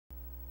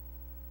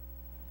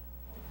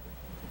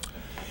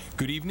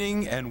Good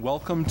evening and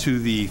welcome to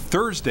the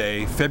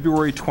Thursday,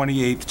 February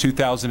 28th,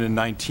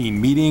 2019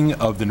 meeting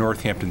of the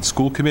Northampton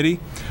School Committee.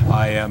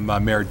 I am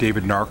Mayor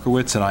David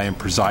Narkowitz and I am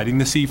presiding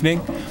this evening.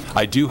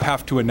 I do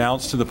have to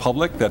announce to the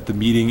public that the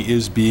meeting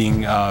is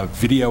being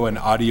video and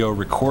audio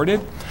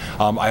recorded.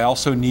 I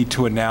also need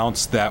to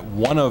announce that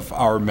one of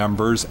our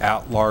members,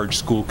 at-large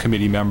school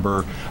committee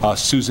member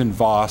Susan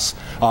Voss,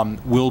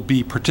 will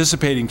be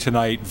participating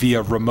tonight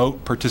via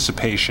remote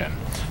participation.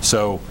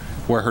 So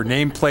where her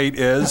nameplate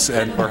is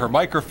and where her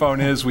microphone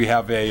is, we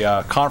have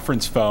a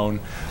conference phone,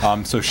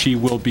 so she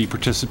will be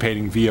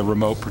participating via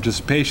remote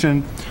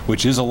participation,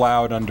 which is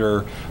allowed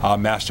under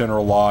Mass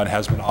General Law and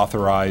has been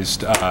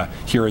authorized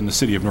here in the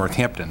city of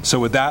Northampton. So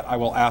with that, I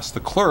will ask the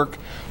clerk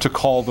to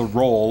call the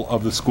roll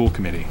of the school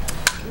committee.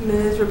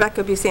 Ms.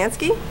 Rebecca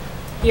Busansky?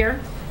 Here.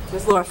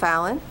 Ms. Laura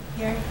Fallon?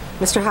 Here.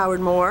 Mr.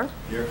 Howard Moore?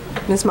 Here.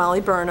 Ms.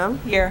 Molly Burnham?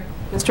 Here.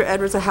 Mr.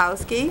 Edward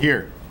Zahowski?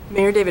 Here.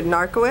 Mayor David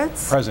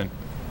Narkowitz? Present.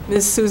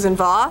 Ms. Susan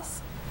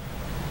Voss?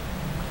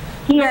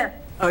 Here.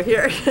 Oh,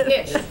 here.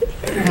 Ish.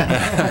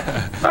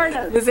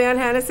 Ms. Ann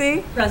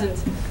Hennessy?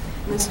 Present.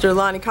 Mr.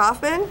 Lonnie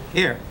Kaufman?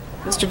 Here.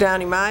 Mr.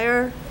 Downey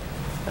Meyer?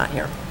 Not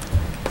here.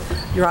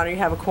 Your Honor, you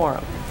have a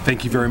quorum.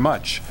 Thank you very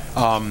much.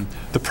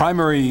 The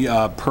primary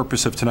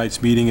purpose of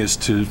tonight's meeting is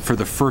for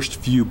the first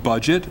view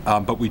budget,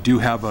 but we do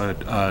have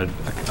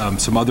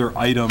some other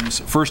items.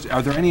 First,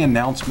 are there any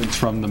announcements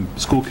from the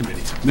school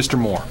committee? Mr.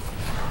 Moore.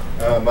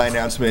 My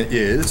announcement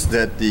is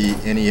that the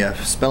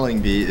NEF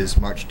Spelling Bee is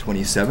March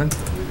 27th.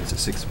 I believe it's at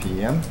 6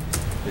 p.m.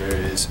 There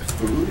is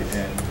food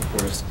and, of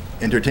course,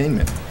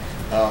 entertainment.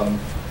 The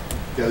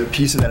other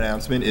piece of that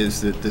announcement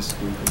is that this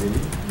school committee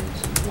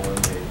needs to form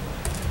a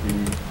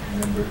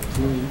three-member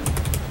team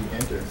to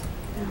enter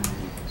in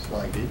the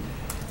spelling bee.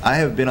 I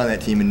have been on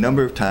that team a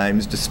number of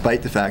times,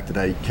 despite the fact that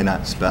I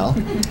cannot spell.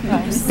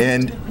 Nice.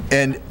 And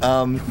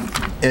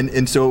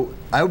so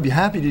I would be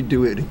happy to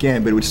do it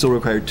again, but it would still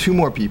require 2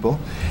 more people.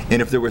 And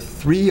if there were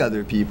 3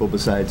 other people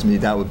besides me,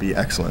 that would be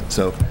excellent.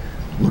 So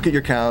look at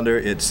your calendar.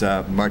 It's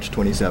March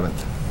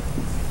 27th.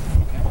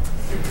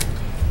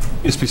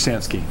 Ms.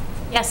 Busansky.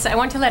 Yes, I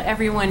want to let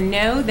everyone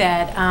know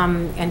that,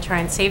 and try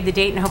and save the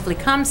date and hopefully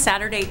come,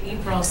 Saturday,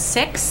 April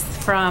 6th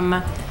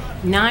from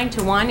 9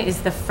 to 1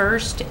 is the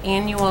first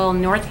annual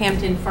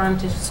Northampton Farm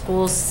to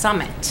School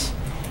Summit.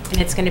 And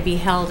it's going to be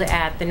held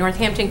at the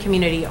Northampton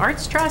Community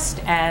Arts Trust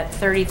at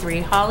 33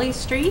 Holly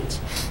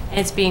Street. And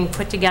it's being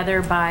put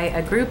together by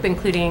a group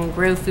including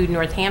Grow Food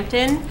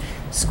Northampton,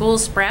 School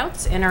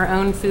Sprouts, and our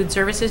own food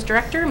services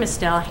director, Ms.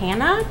 Del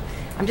Hanna.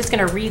 I'm just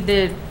going to read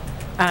the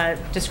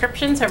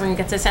description so everyone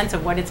gets a sense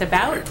of what it's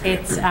about.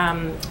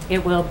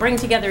 It will bring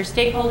together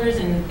stakeholders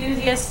and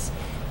enthusiasts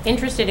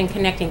interested in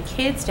connecting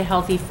kids to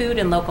healthy food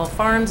and local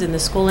farms in the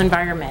school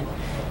environment.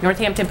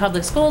 Northampton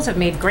Public Schools have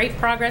made great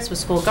progress with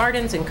school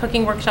gardens and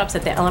cooking workshops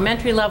at the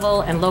elementary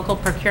level and local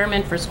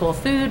procurement for school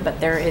food,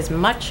 but there is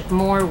much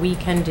more we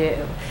can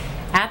do.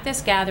 At this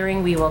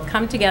gathering, we will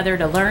come together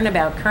to learn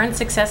about current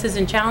successes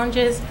and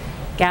challenges,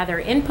 gather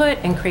input,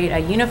 and create a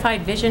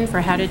unified vision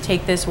for how to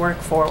take this work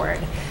forward.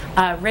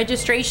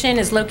 Registration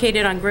is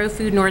located on Grow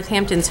Food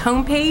Northampton's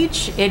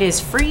homepage. It is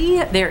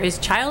free. There is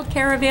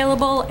childcare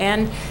available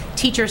and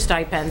teacher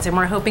stipends, and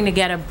we're hoping to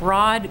get a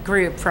broad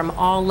group from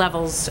all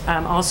levels,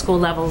 all school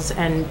levels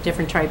and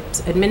different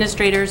types,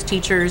 administrators,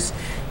 teachers,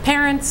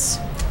 parents,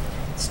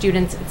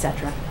 students,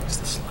 etc. Is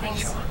the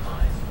slideshow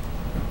online?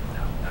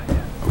 No, not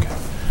yet.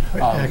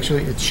 Okay.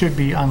 Actually, it should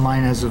be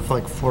online as of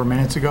like 4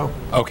 minutes ago.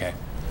 Okay.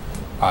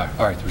 All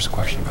right, there was a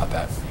question about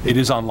that. It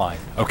is online.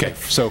 Okay,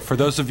 so for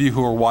those of you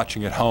who are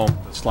watching at home,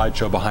 the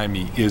slideshow behind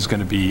me is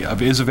going to be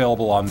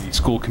available on the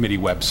school committee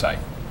website,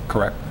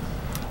 correct?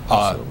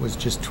 So it was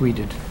just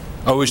tweeted.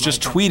 Oh, it was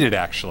just tweeted,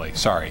 actually.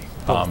 Sorry.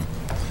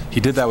 He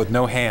did that with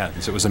no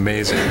hands. It was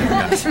amazing.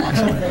 Yes.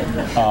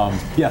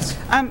 Yes.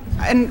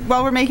 And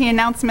while we're making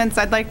announcements,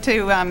 I'd like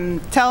to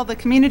tell the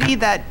community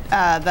that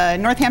the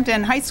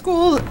Northampton High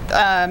School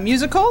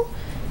musical,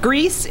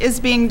 Grease, is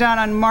being done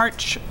on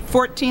March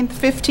 14th,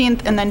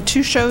 15th, and then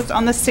 2 shows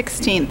on the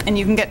 16th. And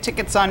you can get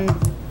tickets on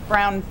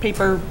brown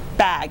paper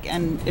bag,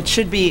 and it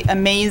should be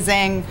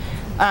amazing.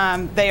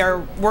 They are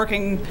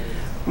working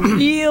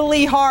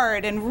really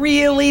hard and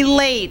really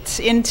late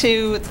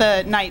into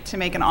the night to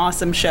make an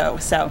awesome show.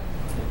 So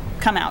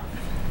come out.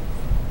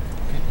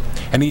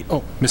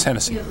 Ms.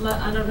 Hennessy.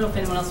 Yeah, I don't know if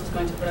anyone else was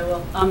going to, but I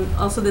will.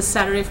 Also this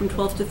Saturday from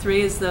 12 to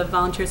 3 is the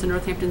Volunteers in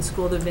Northampton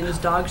School, the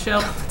Vintage Dog Show.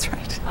 That's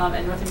right.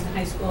 At Northampton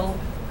High School.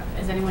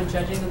 Is anyone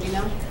judging that we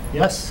know?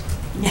 Yes.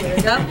 There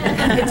you go.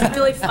 It's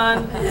really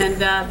fun,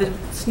 and the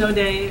snow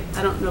day,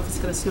 I don't know if it's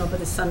going to snow, but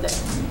it's Sunday.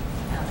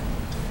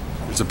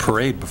 There's a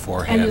parade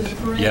beforehand. And there's a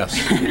parade. Yes.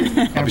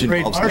 I'll be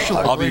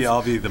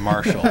the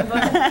marshal.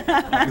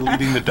 I'll be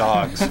leading the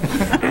dogs.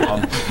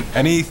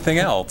 Anything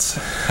else?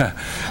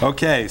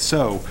 Okay,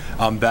 so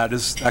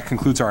that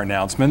concludes our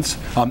announcements.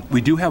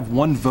 We do have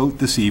one vote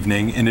this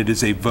evening, and it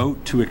is a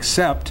vote to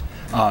accept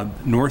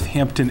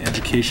Northampton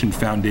Education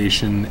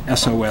Foundation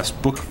SOS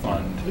Book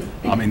Fund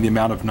in the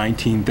amount of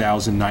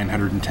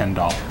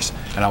 $19,910.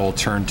 And I will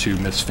turn to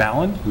Ms.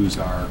 Fallon, who's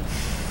our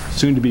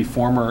soon-to-be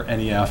former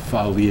NEF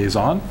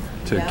liaison,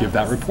 to give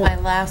that report. My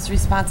last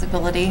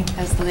responsibility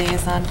as the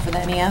liaison for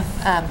the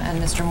NEF,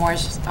 and Mr.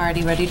 Moore's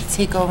already ready to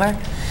take over.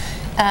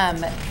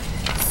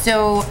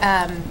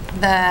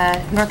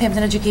 The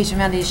Northampton Education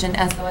Foundation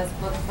SOS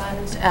Book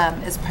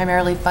Fund is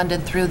primarily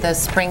funded through the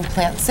spring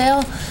plant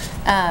sale,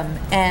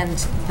 and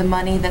the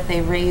money that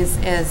they raise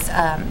is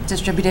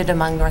distributed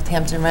among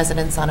Northampton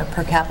residents on a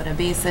per capita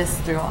basis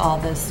through all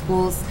the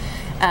schools.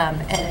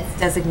 And it's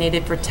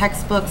designated for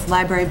textbooks,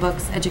 library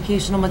books,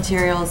 educational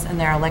materials, and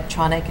their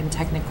electronic and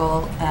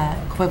technical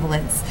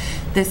equivalents.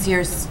 This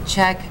year's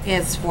check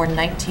is for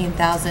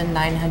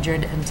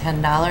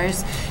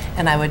 $19,910,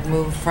 and I would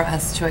move for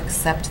us to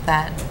accept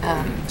that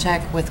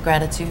check with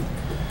gratitude.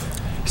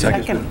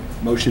 Second.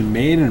 Motion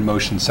made and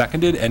motion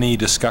seconded. Any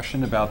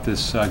discussion about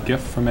this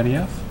gift from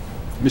NEF?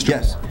 Mr.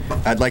 Yes,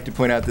 Moore. I'd like to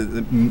point out that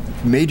the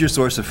major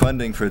source of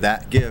funding for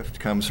that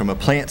gift comes from a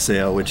plant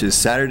sale, which is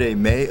Saturday,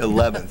 May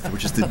 11th,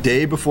 which is the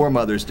day before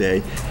Mother's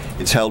Day.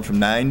 It's held from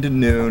 9 to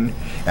noon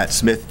at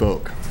Smith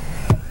Vogue.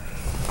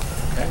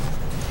 Okay.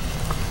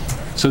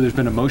 So there's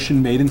been a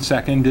motion made and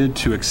seconded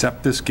to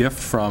accept this gift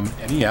from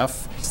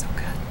NEF. So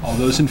good. All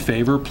those in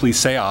favor, please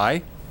say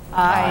aye.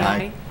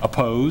 Aye.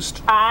 Opposed?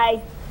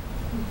 Aye.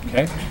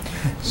 Okay,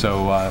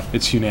 so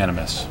it's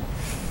unanimous.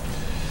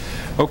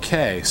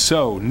 Okay,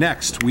 so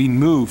next we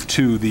move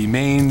to the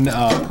main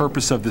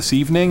purpose of this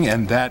evening,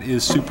 and that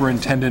is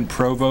Superintendent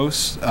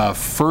Provost's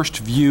first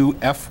view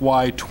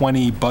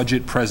FY20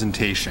 budget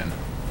presentation.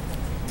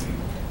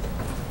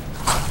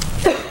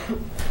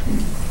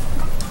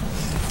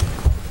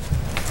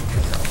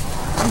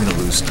 I'm going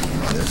to lose steam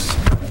on this.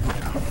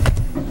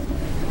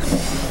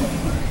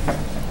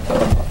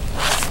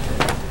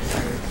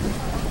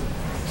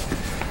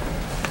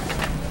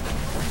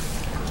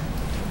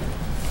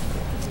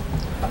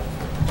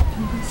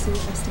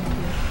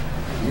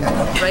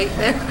 Right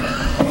there.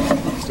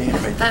 Stand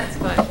right there. That's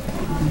fine.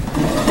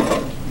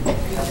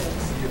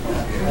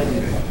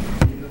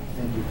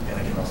 And I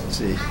can also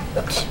see.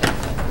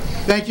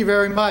 Thank you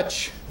very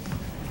much.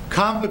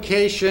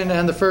 Convocation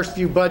and the first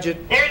view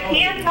budget. There's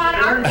hands-on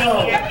art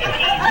wing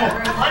activities,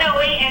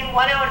 108 and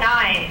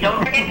 109.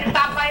 Don't forget to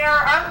stop by our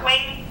art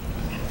wing.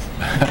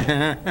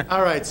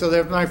 All right, so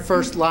there, my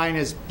first line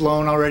is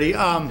blown already.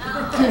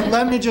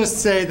 Let me just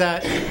say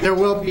that there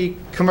will be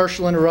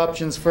commercial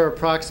interruptions for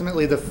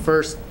approximately the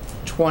first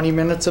 20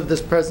 minutes of this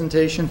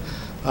presentation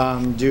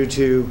due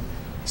to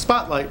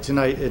Spotlight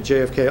tonight at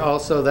JFK.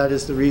 Also, that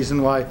is the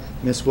reason why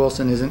Ms.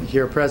 Wilson isn't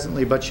here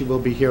presently, but she will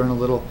be here in a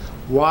little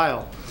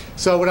while.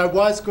 So what I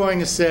was going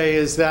to say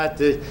is that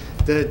the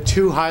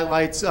two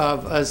highlights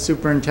of a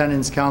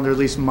superintendent's calendar, at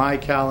least my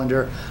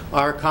calendar,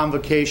 are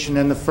convocation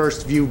and the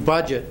first view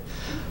budget.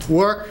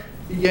 Work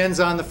begins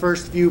on the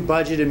first view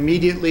budget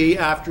immediately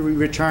after we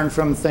return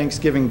from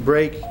Thanksgiving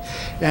break.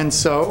 And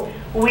so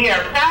We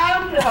are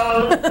proud to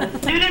host the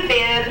student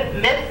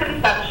band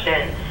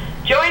Misconception.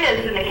 Join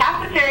us in the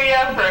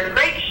cafeteria for a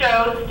great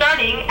show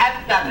starting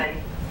at 7.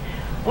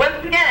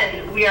 Once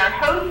again, we are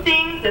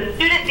hosting the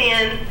student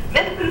band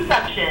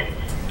Misconception.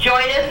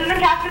 Join us in the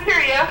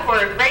cafeteria for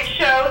a great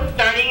show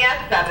starting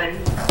at 7.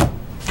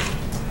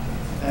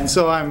 And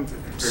so I'm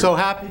so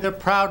happy they're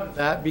proud of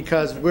that,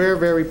 because we're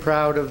very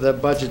proud of the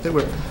budget that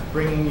we're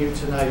bringing you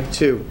tonight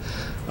too.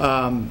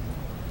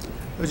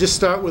 We'll just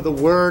start with a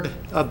word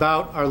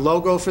about our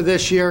logo for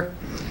this year.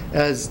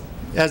 As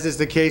is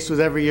the case with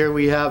every year,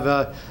 we have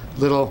a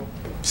little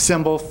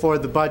symbol for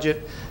the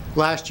budget.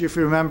 Last year, if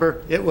you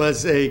remember, it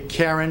was a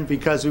Karen,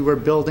 because we were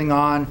building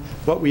on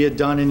what we had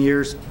done in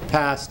years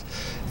past.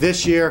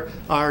 This year,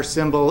 our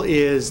symbol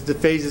is the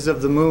phases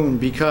of the moon,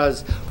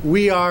 because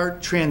we are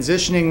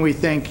transitioning, we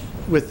think,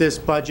 with this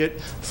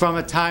budget from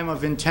a time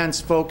of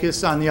intense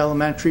focus on the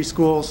elementary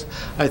schools.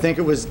 I think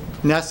it was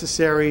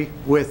necessary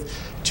with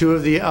 2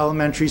 of the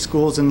elementary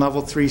schools in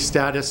level 3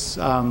 status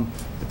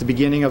at the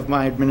beginning of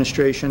my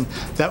administration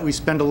that we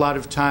spend a lot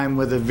of time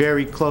with a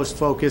very close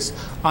focus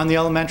on the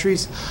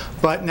elementaries.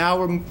 But now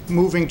we're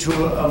moving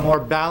to a more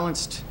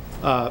balanced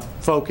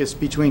focus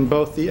between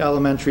both the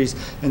elementaries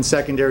and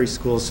secondary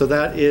schools. So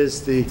that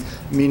is the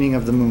meaning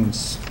of the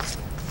moons.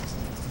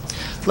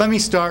 Let me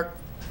start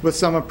with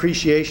some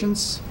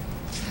appreciations.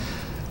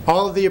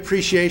 All of the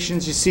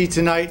appreciations you see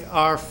tonight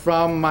are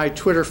from my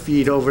Twitter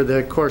feed over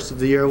the course of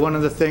the year. One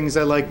of the things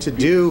I like to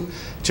do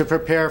to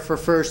prepare for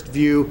First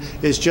View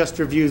is just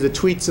review the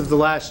tweets of the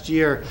last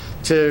year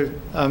to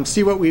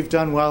see what we've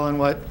done well and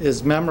what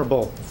is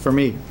memorable for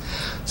me.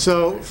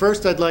 So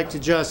first, I'd like to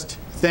just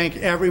thank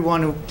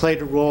everyone who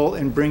played a role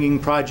in bringing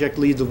Project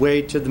Lead the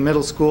Way to the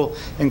middle school,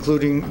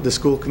 including the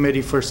school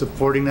committee for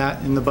supporting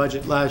that in the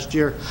budget last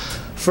year.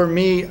 For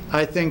me,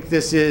 I think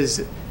this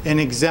is an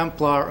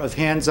exemplar of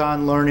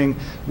hands-on learning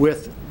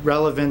with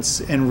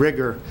relevance and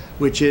rigor,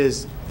 which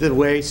is the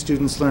way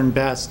students learn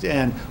best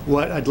and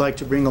what I'd like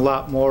to bring a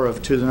lot more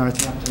of to the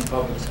Northampton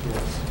Public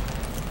Schools.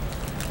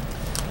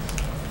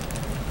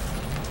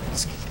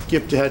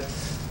 skipped ahead.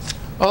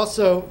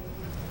 Also,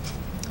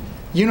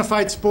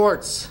 unified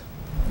sports.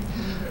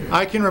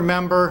 I can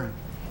remember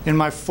in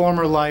my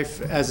former life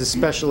as a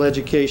special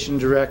education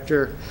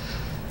director,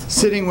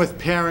 sitting with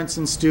parents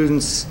and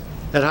students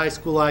at high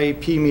school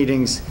IEP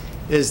meetings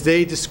as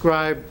they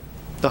described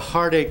the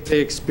heartache they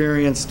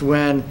experienced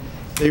when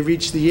they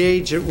reached the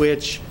age at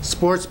which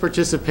sports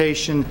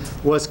participation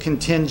was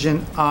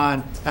contingent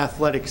on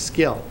athletic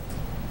skill.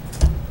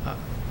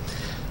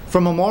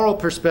 From a moral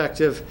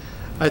perspective,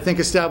 I think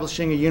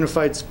establishing a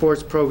unified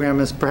sports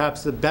program is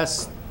perhaps the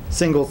best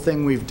single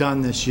thing we've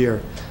done this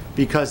year,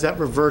 because that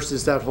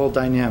reverses that whole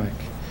dynamic.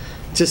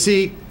 To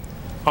see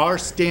our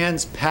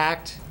stands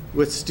packed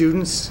with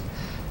students,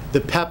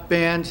 the pep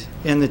band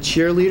and the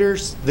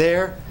cheerleaders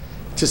there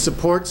to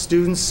support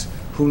students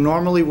who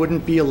normally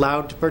wouldn't be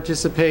allowed to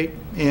participate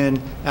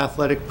in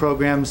athletic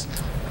programs,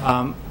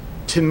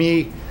 to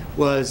me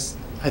was,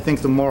 I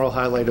think, the moral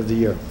highlight of the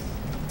year.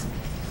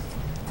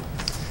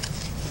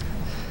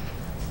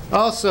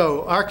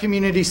 Also, our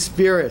community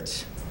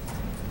spirit.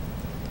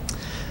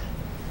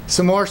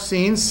 Some more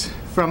scenes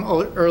from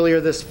earlier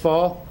this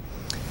fall.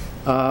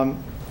 On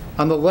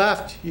the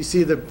left, you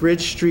see the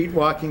Bridge Street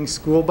walking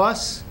school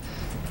bus.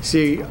 You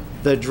see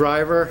the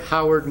driver,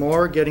 Howard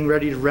Moore, getting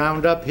ready to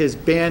round up his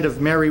band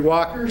of merry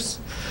walkers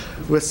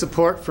with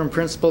support from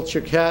Principal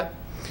Chiquette,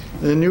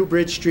 the new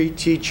Bridge Street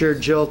teacher,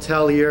 Jill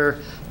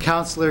Tellier,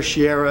 Counselor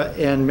Sierra,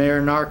 and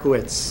Mayor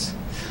Narkowitz.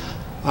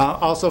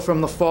 Also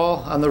from the fall,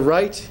 on the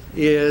right,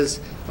 is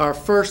our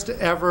first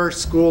ever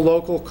school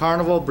local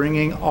carnival,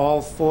 bringing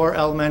all 4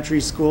 elementary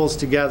schools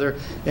together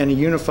in a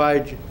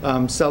unified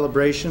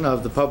celebration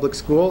of the public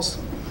schools.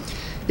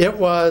 It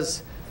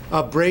was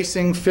a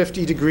bracing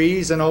 50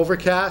 degrees and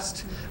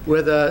overcast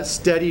with a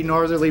steady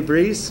northerly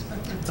breeze.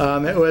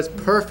 It was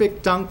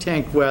perfect dunk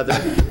tank weather,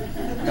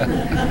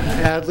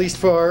 at least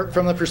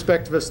from the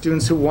perspective of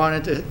students who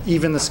wanted to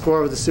even the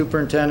score with the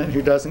superintendent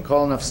who doesn't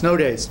call enough snow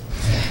days.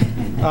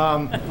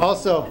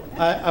 Also,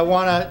 I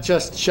want to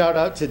just shout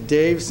out to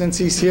Dave since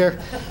he's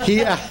here.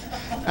 He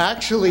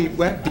actually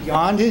went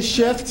beyond his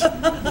shift,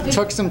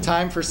 took some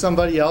time for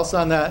somebody else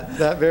on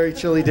that very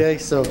chilly day,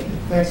 so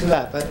thanks for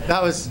that. But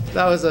that was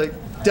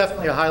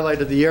definitely a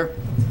highlight of the year.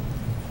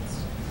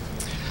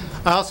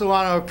 I also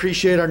want to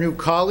appreciate our new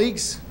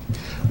colleagues.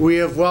 We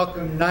have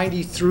welcomed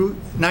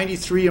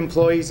 93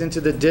 employees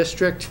into the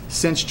district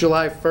since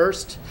July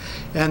 1st,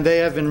 and they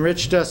have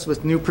enriched us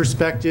with new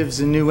perspectives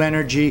and new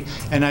energy,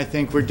 and I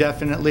think we're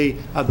definitely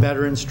a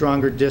better and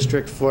stronger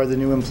district for the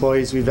new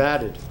employees we've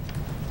added.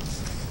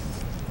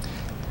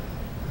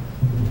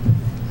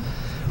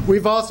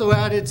 We've also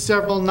added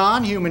several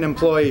non-human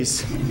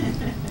employees.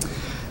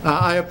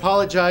 I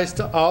apologize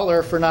to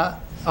Oliver for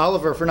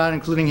not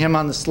including him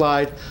on the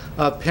slide.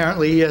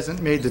 Apparently he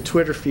hasn't made the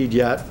Twitter feed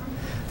yet.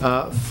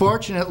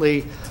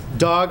 Fortunately,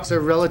 dogs are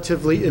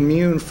relatively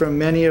immune from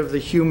many of the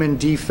human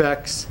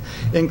defects,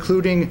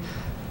 including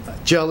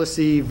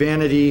jealousy,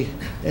 vanity,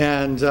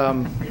 and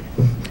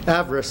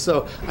avarice.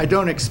 So I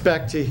don't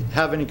expect to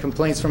have any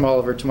complaints from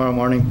Oliver tomorrow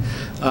morning.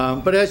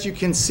 But as you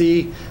can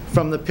see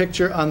from the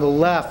picture on the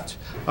left,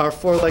 our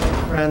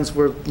 4-legged friends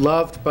were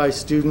loved by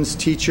students,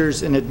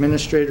 teachers, and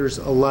administrators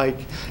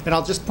alike. And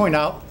I'll just point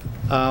out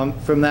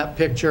from that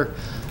picture,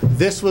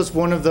 this was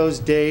one of those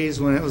days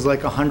when it was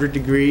like 100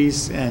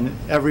 degrees and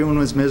everyone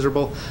was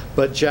miserable.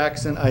 But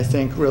Jackson, I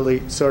think,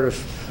 really sort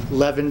of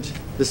leavened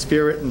the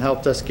spirit and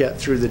helped us get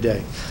through the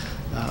day.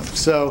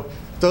 So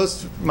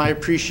those are my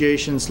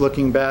appreciations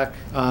looking back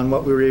on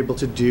what we were able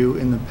to do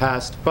in the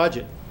past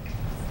budget.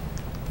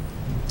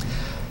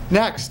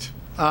 Next.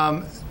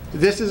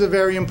 This is a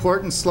very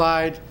important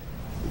slide.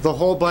 The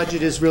whole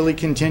budget is really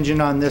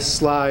contingent on this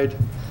slide,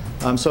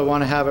 so I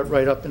want to have it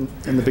right up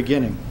in the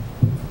beginning.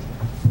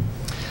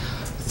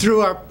 Through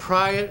our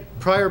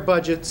prior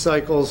budget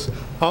cycles,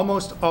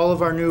 almost all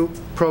of our new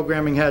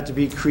programming had to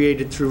be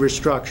created through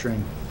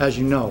restructuring, as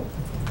you know.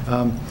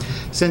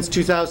 Since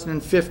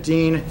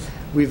 2015,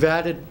 we've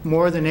added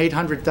more than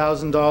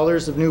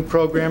 $800,000 of new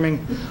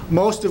programming,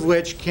 most of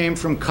which came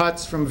from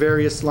cuts from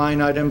various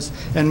line items,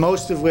 and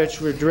most of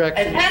which were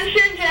directed...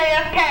 Attention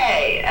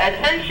JFK!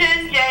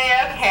 Attention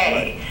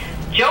JFK!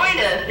 Join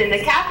us in the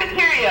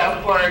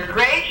cafeteria for a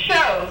great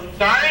show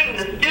starring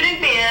the student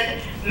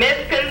band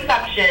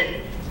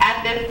Misconception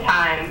at this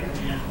time.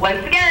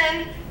 Once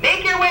again,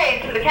 make your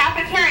way to the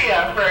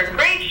cafeteria for a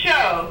great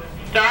show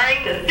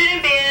starring the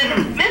student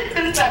band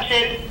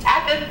Misconception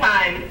at this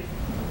time.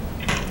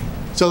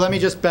 So let me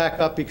just back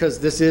up because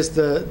this is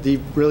the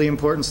really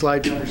important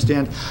slide to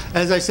understand.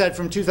 As I said,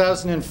 from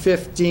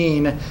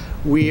 2015,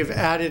 we've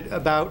added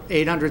about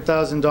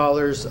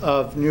 $800,000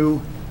 of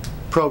new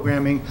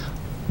programming,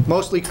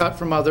 mostly cut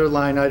from other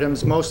line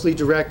items, mostly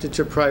directed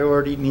to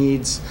priority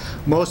needs,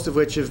 most of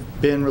which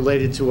have been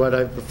related to what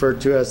I've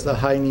referred to as the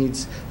high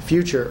needs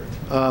future.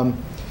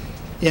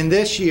 In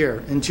this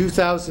year, in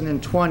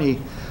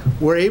 2020,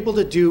 we're able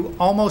to do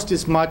almost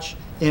as much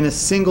in a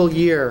single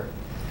year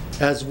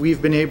as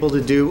we've been able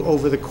to do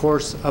over the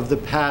course of the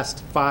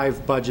past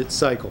 5 budget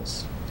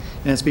cycles.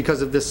 And it's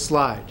because of this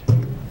slide.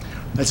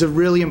 That's a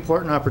really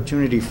important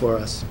opportunity for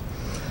us.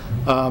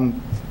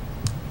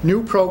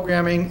 New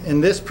programming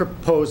in this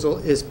proposal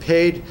is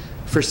paid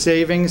for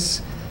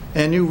savings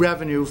and new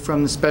revenue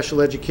from the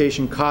Special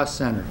Education Cost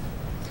Center.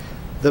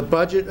 The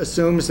budget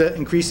assumes that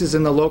increases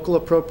in the local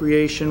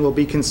appropriation will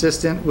be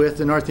consistent with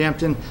the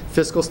Northampton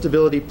Fiscal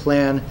Stability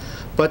Plan,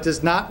 but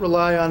does not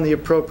rely on the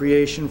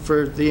appropriation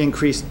for the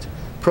increased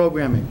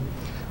programming.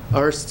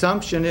 Our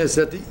assumption is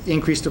that the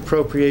increased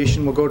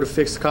appropriation will go to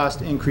fixed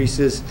cost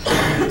increases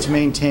to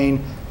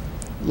maintain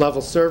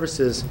level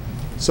services.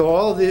 So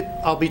all of it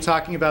I'll be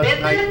talking about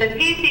tonight. Visit the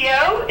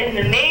PTO in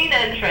the main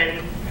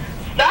entrance.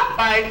 Stop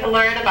by to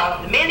learn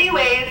about the many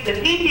ways the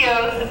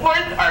PTO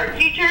supports our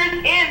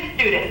teachers and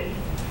students.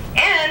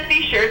 And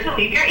be sure to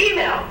leave your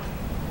email.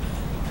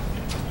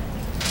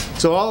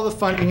 So all of the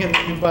funding in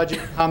the new budget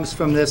comes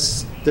from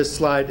this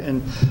slide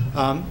and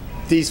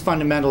these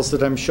fundamentals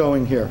that I'm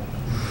showing here.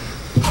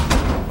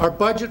 Our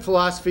budget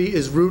philosophy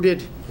is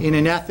rooted in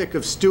an ethic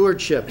of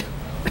stewardship.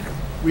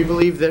 We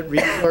believe that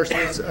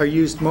resources are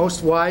used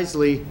most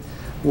wisely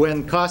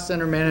when cost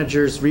center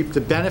managers reap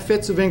the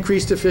benefits of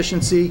increased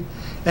efficiency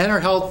and are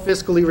held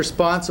fiscally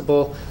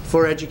responsible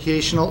for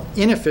educational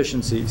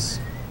inefficiencies.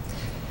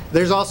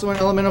 There's also an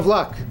element of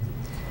luck,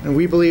 and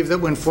we believe that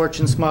when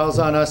fortune smiles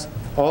on us,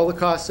 all the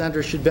cost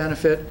centers should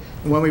benefit,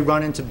 and when we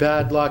run into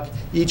bad luck,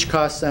 each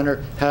cost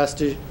center has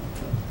to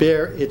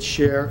bear its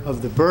share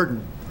of the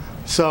burden.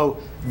 So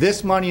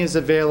this money is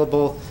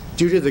available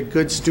due to the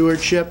good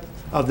stewardship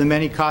of the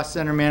many cost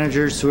center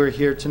managers who are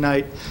here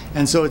tonight,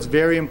 and so it's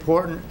very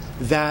important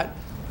that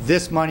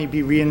this money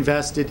be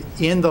reinvested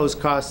in those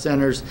cost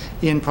centers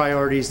in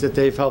priorities that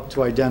they've helped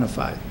to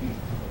identify.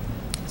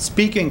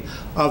 Speaking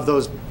of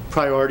those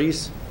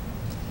priorities,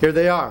 here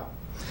they are.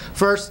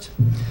 First,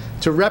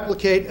 to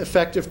replicate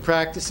effective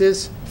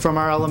practices from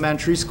our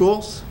elementary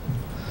schools,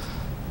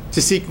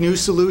 to seek new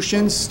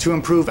solutions to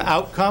improve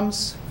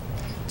outcomes,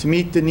 to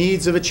meet the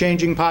needs of a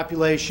changing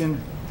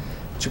population,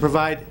 to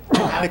provide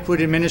adequate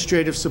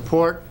administrative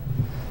support,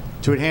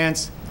 to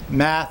enhance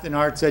math and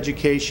arts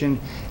education,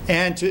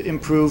 and to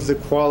improve the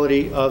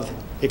quality of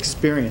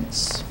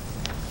experience.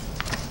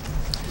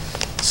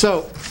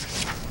 So,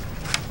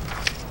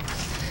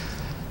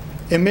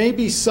 it may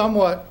be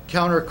somewhat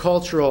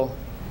countercultural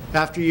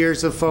after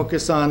years of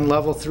focus on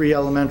level 3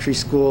 elementary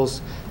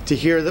schools to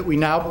hear that we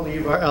now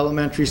believe our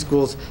elementary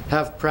schools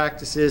have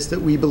practices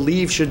that we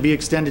believe should be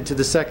extended to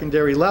the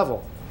secondary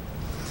level.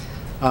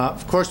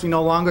 Of course, we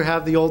no longer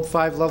have the old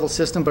 5-level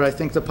system, but I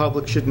think the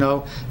public should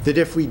know that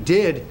if we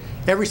did,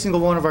 every single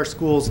one of our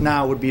schools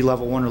now would be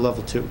level 1 or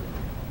level 2.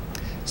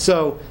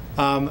 So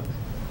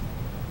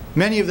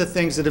many of the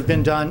things that have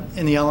been done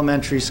in the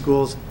elementary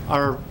schools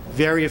are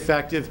very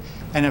effective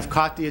and have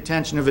caught the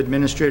attention of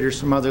administrators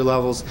from other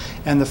levels.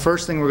 And the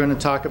first thing we're going to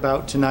talk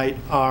about tonight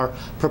are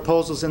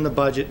proposals in the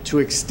budget to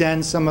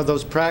extend some of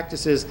those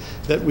practices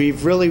that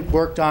we've really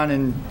worked on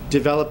and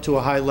developed to a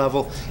high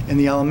level in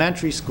the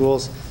elementary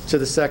schools to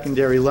the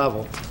secondary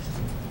level.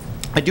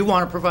 I do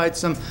want to provide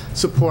some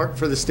support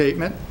for the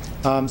statement.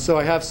 So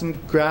I have some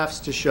graphs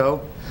to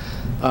show.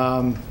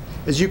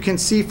 As you can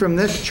see from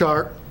this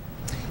chart,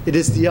 it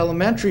is the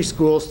elementary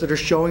schools that are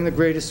showing the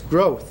greatest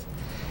growth,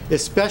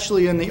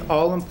 especially in the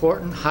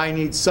all-important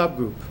high-needs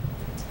subgroup.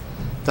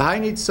 The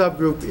high-needs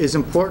subgroup is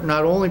important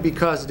not only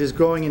because it is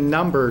growing in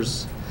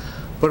numbers,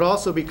 but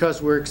also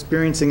because we're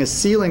experiencing a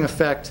ceiling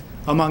effect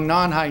among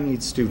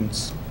non-high-needs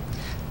students.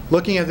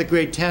 Looking at the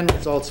grade 10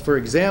 results, for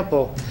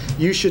example,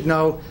 you should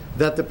know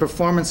that the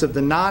performance of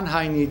the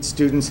non-high-needs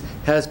students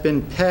has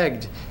been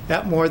pegged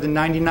at more than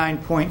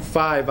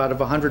 99.5 out of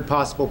 100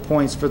 possible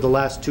points for the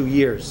last 2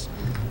 years.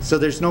 So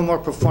there's no more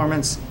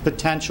performance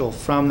potential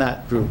from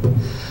that group.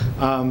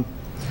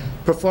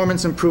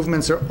 Performance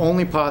improvements are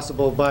only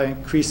possible by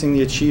increasing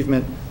the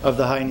achievement of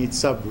the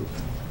high-needs subgroup.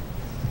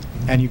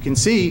 And you can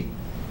see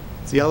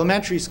it's the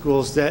elementary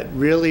schools that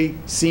really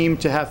seem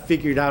to have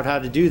figured out how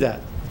to do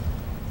that.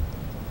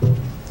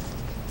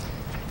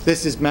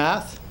 This is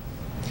math.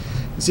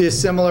 You see a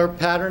similar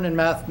pattern in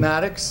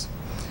mathematics.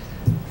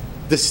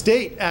 The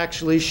state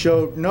actually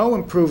showed no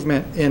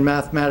improvement in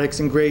mathematics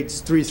in grades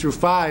 3 through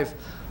 5,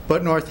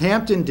 but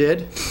Northampton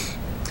did.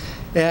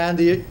 And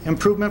the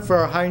improvement for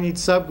our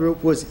high-needs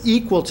subgroup was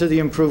equal to the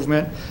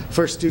improvement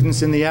for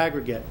students in the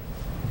aggregate.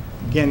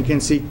 Again, you can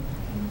see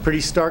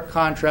pretty stark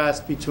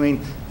contrast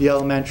between the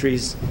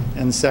elementaries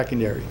and the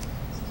secondary.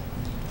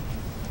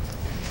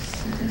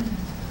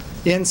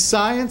 In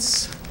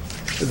science,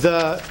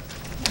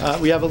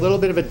 we have a little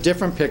bit of a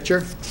different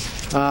picture.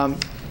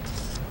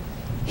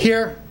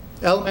 Here,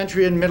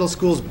 elementary and middle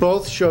schools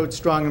both showed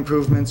strong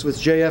improvements, with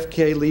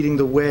JFK leading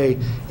the way,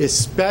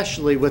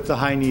 especially with the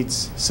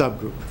high-needs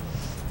subgroup.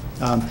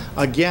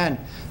 Again,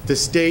 the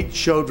state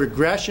showed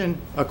regression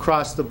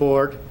across the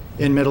board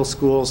in middle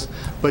schools,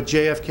 but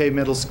JFK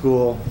Middle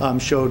School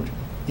showed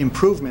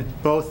improvement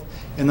both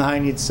in the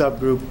high-needs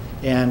subgroup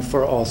and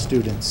for all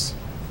students.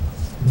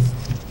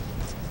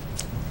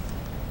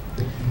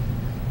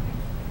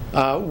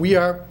 We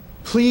are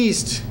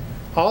pleased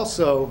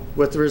also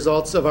with the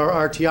results of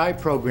our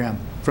RTI program.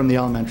 from the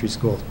elementary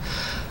schools.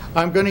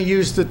 I'm going to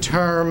use the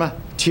term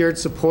tiered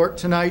support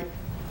tonight.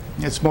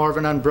 It's more of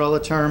an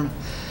umbrella term.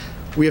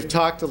 We have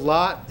talked a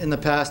lot in the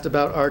past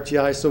about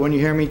RTI, so when you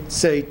hear me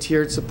say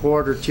tiered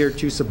support or tier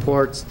 2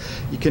 supports,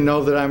 you can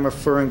know that I'm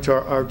referring to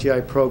our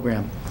RTI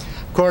program.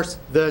 Of course,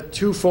 the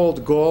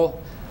twofold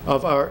goal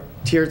of our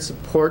tiered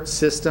support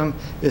system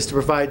is to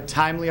provide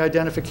timely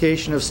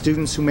identification of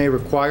students who may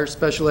require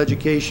special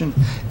education,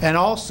 and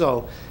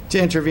also to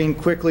intervene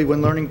quickly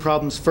when learning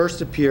problems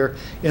first appear,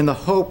 in the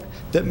hope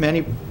that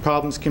many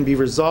problems can be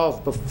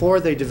resolved before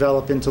they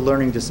develop into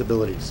learning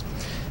disabilities.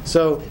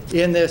 So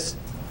in this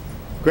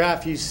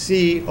graph, you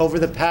see over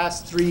the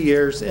past 3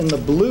 years, in the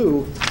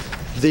blue,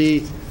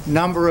 the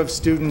number of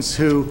students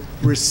who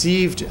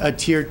received a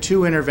tier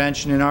 2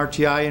 intervention, an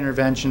RTI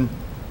intervention,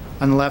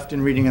 on the left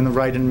in reading and the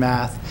right in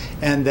math,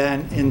 and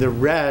then in the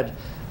red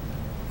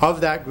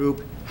of that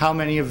group, how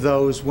many of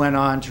those went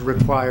on to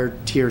require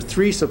tier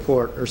 3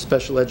 support or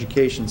special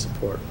education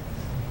support.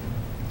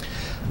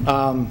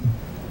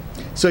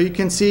 So you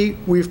can see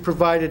we've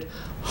provided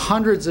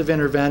hundreds of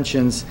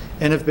interventions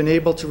and have been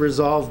able to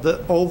resolve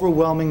the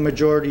overwhelming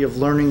majority of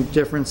learning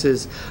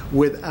differences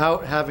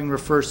without having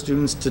refer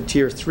students to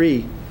tier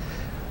 3.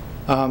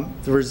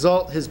 The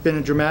result has been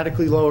a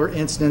dramatically lower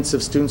incidence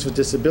of students with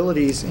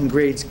disabilities in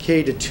grades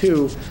K to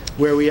 2,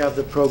 where we have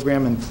the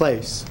program in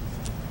place.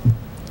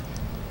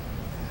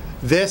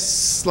 This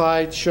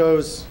slide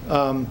shows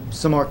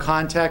some more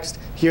context.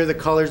 Here the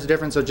colors are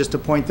different, so just to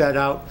point that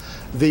out.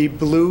 The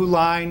blue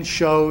line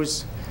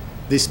shows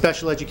the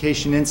special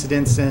education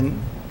incidence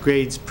in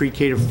grades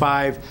pre-K to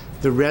 5.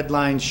 The red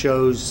line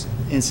shows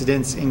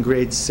incidence in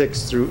grades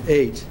 6 through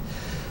 8.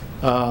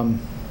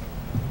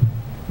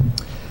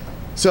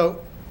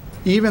 So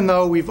even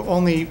though we've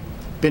only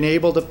been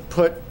able to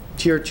put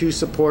tier 2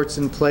 supports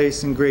in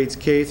place in grades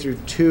K through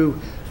 2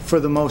 for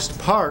the most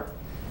part,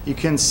 you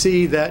can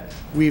see that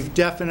we've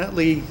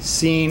definitely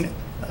seen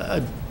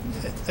a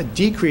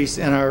decrease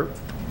in our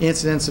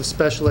incidence of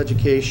special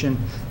education,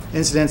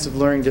 incidence of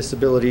learning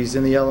disabilities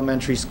in the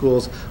elementary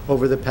schools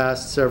over the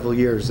past several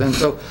years. And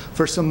so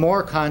for some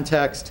more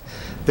context,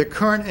 the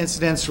current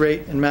incidence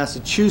rate in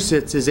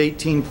Massachusetts is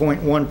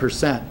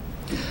 18.1%.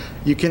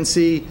 You can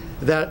see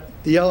that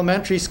the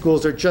elementary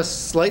schools are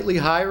just slightly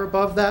higher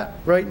above that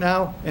right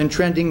now and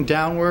trending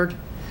downward.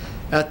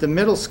 At the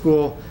middle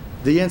school,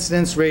 the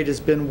incidence rate has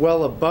been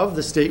well above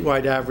the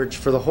statewide average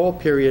for the whole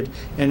period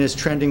and is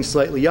trending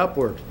slightly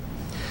upward.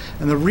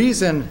 And the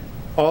reason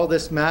all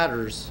this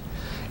matters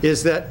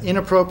is that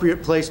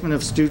inappropriate placement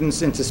of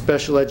students into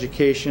special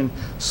education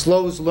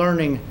slows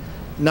learning,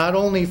 not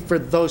only for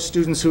those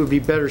students who would be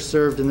better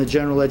served in the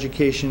general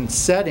education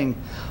setting,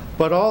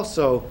 but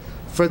also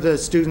for the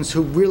students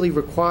who really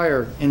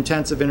require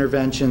intensive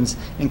interventions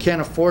and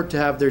can't afford to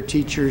have their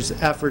teachers'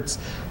 efforts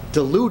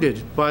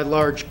diluted by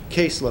large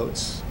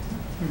caseloads.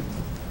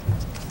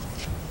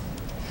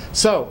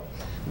 So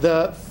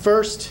the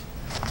first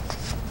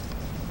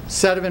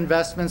set of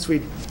investments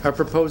we are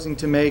proposing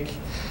to make,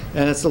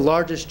 and it's the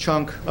largest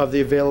chunk of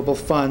the available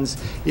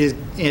funds, is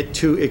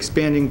to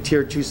expanding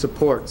tier 2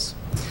 supports.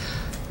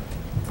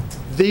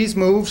 These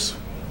moves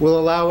will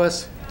allow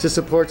us to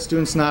support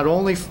students not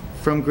only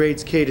from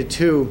grades K to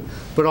 2,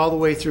 but all the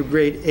way through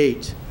grade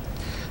 8.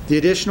 The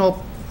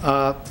additional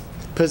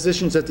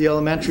positions at the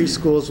elementary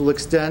schools will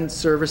extend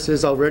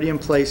services already in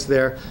place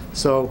there,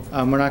 so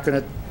we're not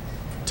going to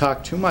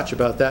talk too much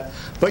about that.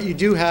 But you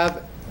do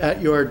have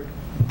at your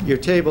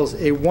tables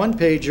a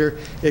one-pager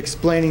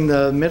explaining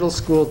the middle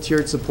school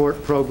tiered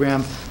support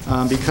program,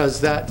 because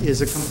that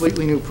is a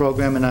completely new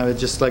program, and I would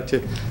just like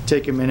to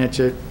take a minute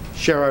to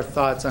share our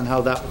thoughts on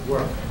how that would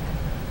work.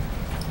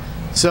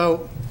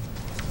 So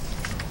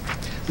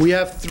we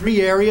have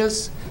 3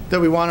 areas that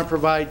we want to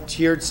provide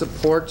tiered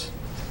support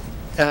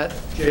at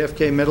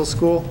JFK Middle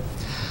School.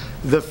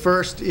 The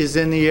first is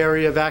in the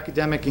area of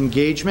academic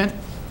engagement.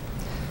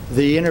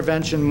 The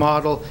intervention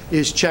model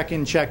is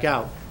check-in,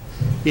 check-out.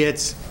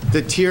 It's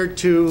the tier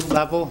 2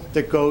 level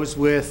that goes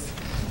with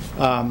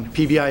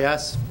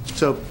PBIS.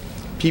 So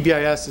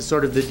PBIS is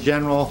sort of the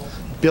general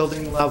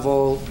building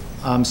level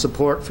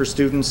support for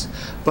students,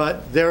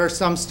 but there are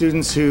some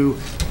students who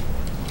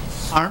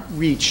aren't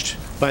reached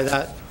by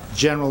that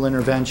general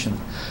intervention.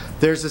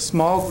 There's a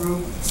small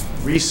group,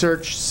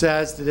 research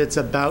says that it's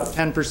about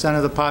 10%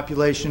 of the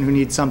population who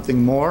need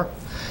something more,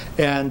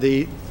 and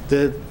the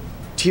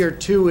tier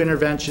 2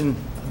 intervention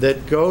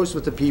that goes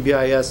with the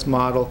PBIS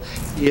model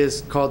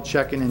is called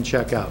check-in and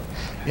check-out.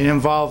 It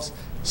involves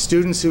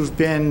students who've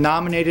been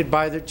nominated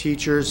by their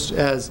teachers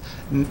as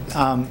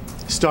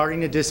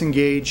starting to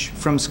disengage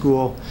from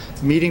school,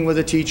 meeting with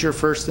a teacher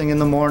first thing in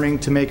the morning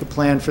to make a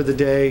plan for the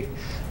day,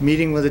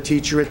 meeting with a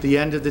teacher at the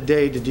end of the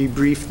day to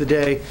debrief the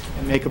day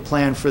and make a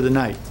plan for the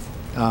night.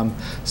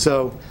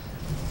 So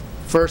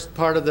first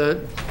part of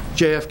the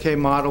JFK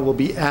model will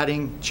be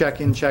adding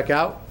check-in,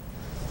 check-out.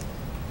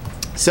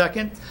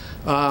 Second,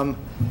 in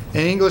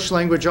English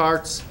language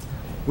arts,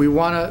 we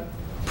want to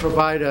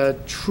provide a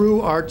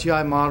true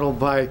RTI model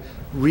by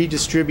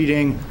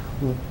redistributing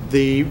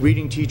the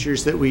reading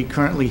teachers that we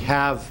currently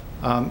have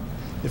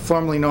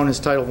formerly known as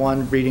Title I,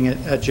 reading it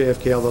at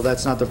JFK, although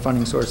that's not the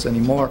funding source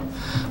anymore,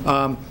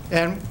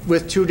 and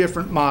with two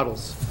different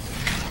models.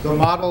 The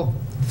model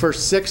for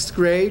 6th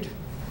grade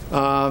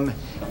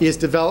is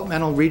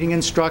developmental reading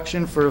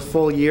instruction for a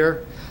full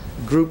year,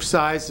 group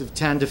size of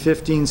 10 to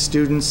 15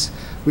 students.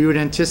 We would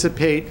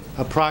anticipate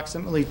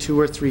approximately 2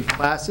 or 3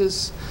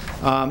 classes,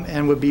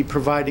 and would be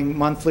providing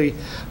monthly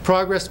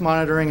progress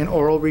monitoring and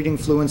oral reading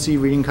fluency,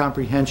 reading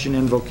comprehension,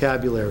 and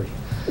vocabulary.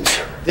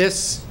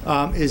 This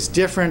is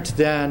different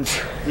than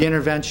the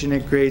intervention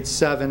at grade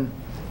 7,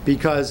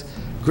 because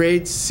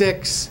grade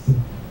 6,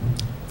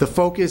 the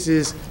focus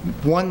is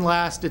one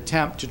last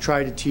attempt to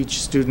try to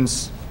teach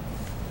students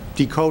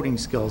decoding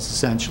skills,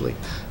 essentially.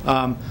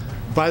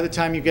 By the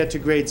time you get to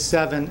grade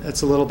 7,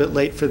 it's a little bit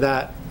late for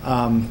that.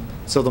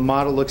 So the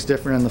model looks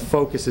different and the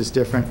focus is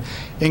different.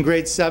 In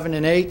grades 7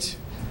 and 8,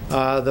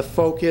 the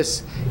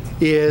focus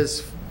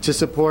is to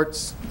support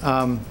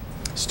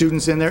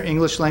students in their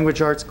English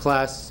language arts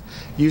class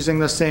using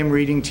the same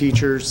reading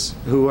teachers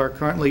who are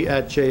currently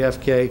at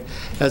JFK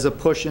as a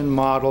push-in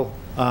model,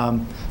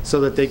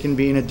 so that they can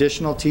be an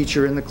additional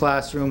teacher in the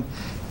classroom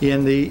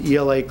in the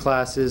ELA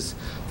classes,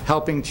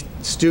 helping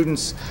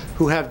students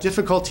who have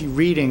difficulty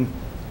reading,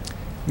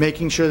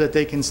 making sure that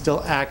they can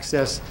still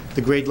access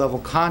the grade level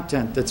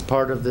content that's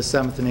part of the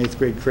 7th and 8th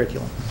grade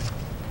curriculum.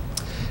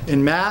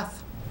 In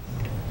math,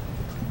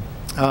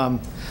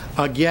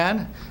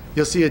 again,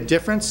 you'll see a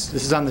difference.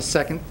 This is on the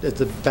second, at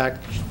the back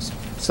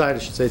side, I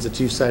should say. It's a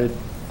two-sided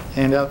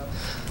handout.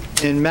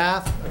 In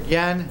math,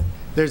 again,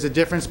 there's a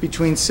difference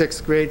between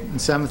 6th grade and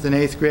 7th and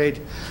 8th grade.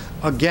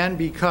 Again,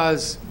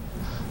 because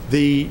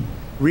the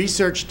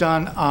research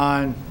done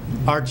on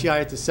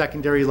RTI at the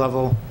secondary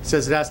level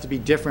says it has to be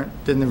different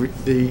than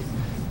the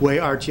way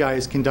RTI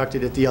is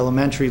conducted at the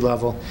elementary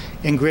level.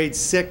 And grade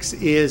 6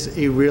 is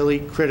a really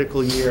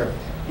critical year.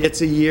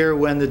 It's a year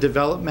when the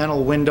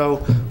developmental window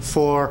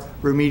for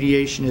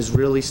remediation is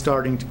really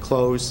starting to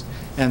close.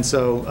 And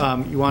so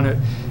you want to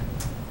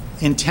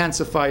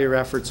intensify your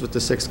efforts with the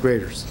 6th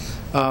graders.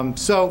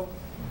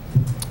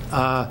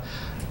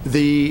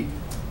 The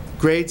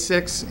grade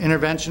 6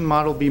 intervention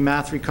model will be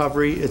math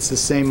recovery. It's the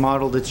same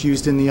model that's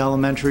used in the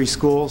elementary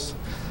schools.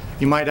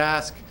 You might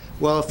ask,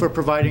 well, if we're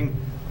providing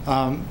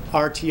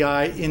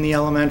RTI in the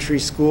elementary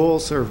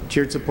schools or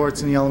tiered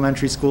supports in the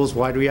elementary schools,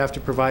 why do we have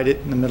to provide it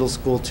in the middle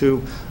school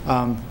too?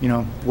 You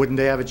know, wouldn't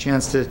they have a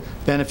chance to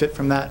benefit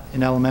from that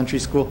in elementary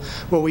school?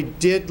 Well, we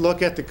did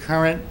look at the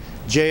current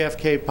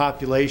JFK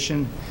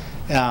population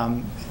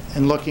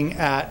and looking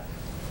at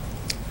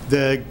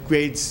the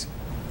grades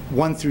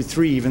 1 through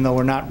 3, even though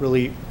we're not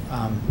really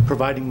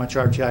providing much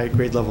RTI at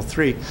grade level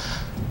 3.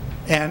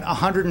 And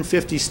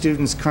 150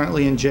 students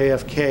currently in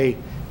JFK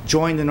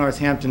joined the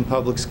Northampton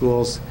Public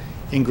Schools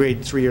in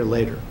grade 3 or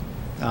later.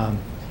 And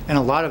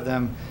a lot of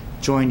them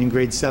joined in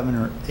grade 7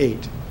 or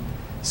 8.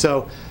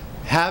 So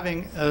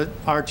having an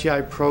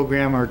RTI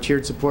program or a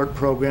tiered support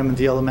program in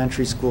the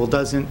elementary school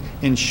doesn't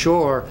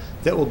ensure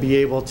that we'll be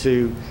able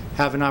to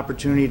have an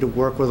opportunity to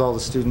work with all the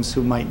students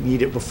who might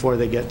need it before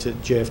they get to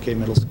JFK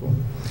Middle School.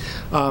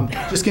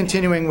 Just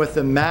continuing with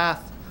the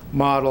math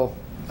model.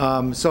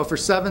 So for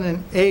 7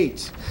 and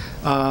 8,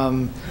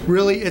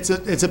 really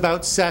it's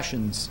about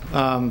sessions.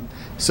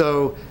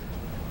 So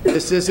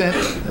this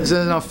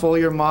isn't a full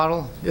year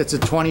model. It's a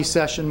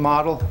 20-session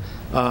model.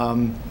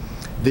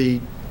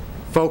 The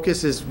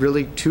focus is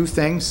really 2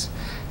 things: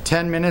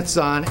 10 minutes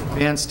on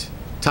advanced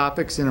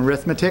topics in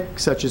arithmetic,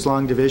 such as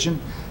long division.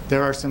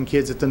 There are some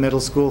kids at the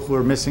middle school who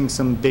are missing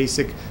some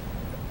basic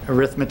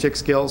arithmetic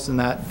skills, and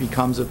that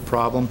becomes a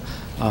problem,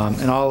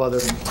 and all other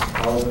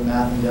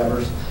math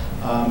endeavors.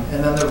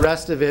 And then the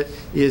rest of it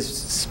is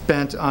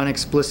spent on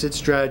explicit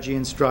strategy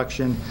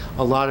instruction.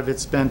 A lot of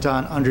it's spent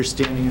on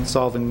understanding and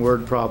solving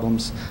word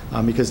problems,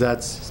 because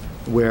that's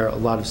where a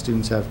lot of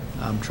students have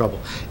trouble.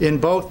 In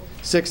both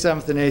 6th,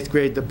 7th, and 8th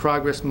grade, the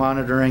progress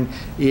monitoring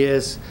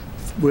is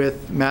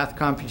with math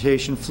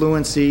computation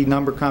fluency,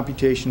 number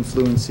computation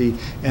fluency,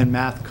 and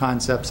math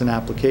concepts and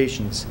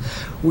applications.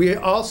 We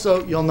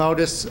also, you'll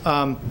notice,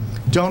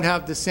 don't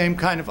have the same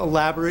kind of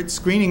elaborate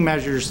screening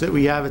measures that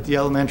we have at the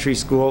elementary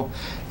school,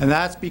 and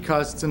that's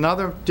because it's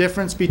another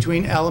difference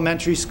between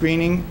elementary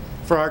screening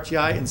for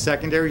RTI and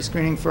secondary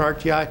screening for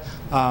RTI.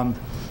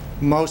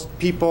 Most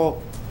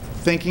people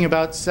thinking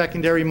about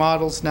secondary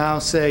models now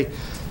say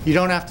you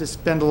don't have to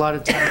spend a lot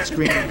of time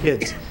screening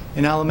kids.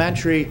 In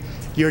elementary,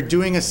 you're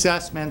doing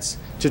assessments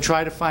to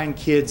try to find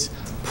kids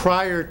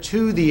prior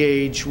to the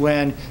age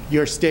when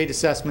your state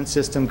assessment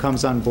system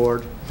comes on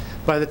board.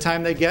 By the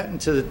time they get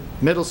into the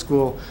middle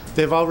school,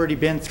 they've already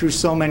been through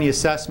so many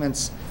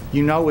assessments,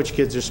 you know which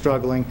kids are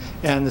struggling,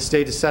 and the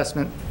state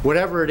assessment,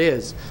 whatever it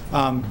is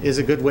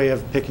a good way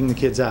of picking the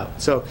kids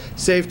out. So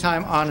save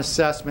time on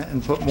assessment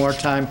and put more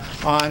time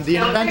on the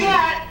intervention.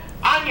 Don't forget,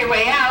 on your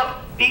way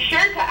out, be sure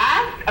to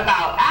ask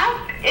about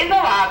Ask in the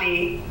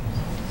Lobby.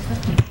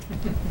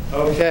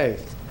 Okay,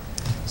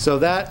 so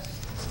that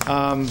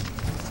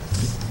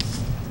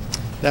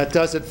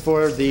does it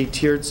for the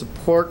tiered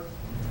support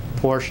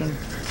portion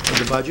of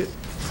the budget.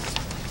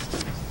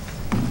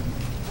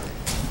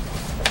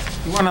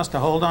 You want us to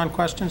hold on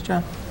questions,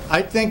 John?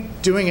 I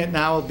think doing it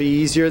now will be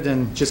easier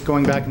than just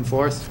going back and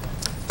forth.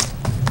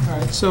 All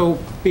right, so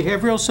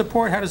behavioral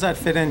support, how does that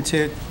fit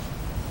into,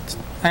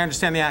 I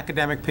understand the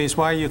academic piece.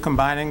 Why are you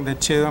combining the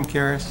two? I'm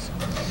curious.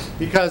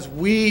 Because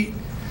we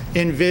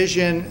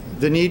envision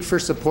the need for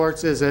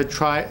supports as a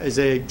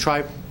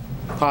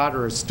tripod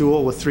or a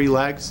stool with 3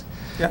 legs.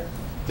 Yep.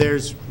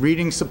 There's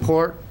reading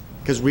support,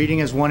 because reading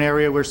is one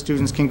area where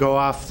students can go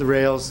off the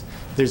rails.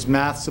 There's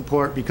math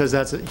support, because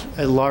that's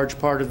a large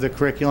part of the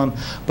curriculum.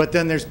 But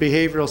then there's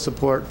behavioral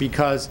support,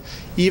 because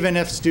even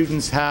if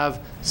students have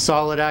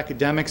solid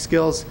academic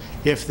skills,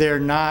 if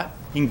they're not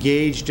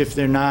engaged, if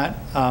they're not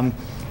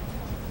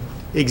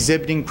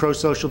exhibiting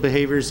pro-social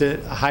behaviors at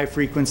a high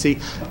frequency,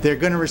 they're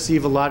going to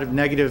receive a lot of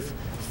negative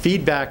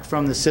feedback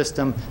from the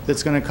system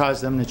that's going to cause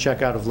them to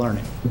check out of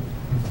learning.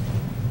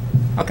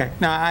 Okay,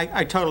 now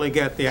I totally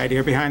get the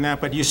idea behind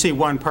that, but you see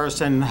one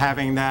person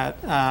having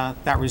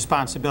that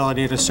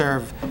responsibility to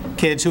serve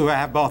kids who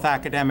have both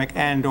academic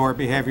and/or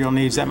behavioral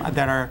needs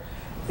that are.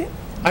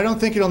 I don't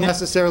think it'll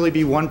necessarily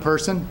be one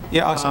person.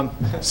 Yeah, awesome.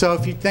 So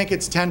if you think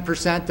it's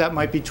 10%, that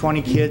might be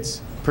 20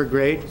 kids per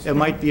grade. It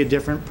might be a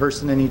different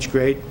person in each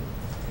grade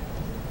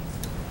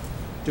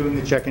doing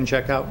the check and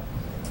check out.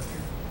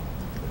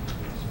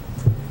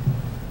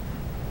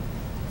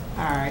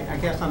 All right, I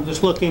guess I'm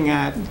just looking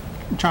at,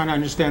 trying to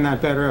understand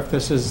that better. If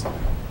this is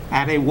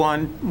at a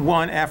one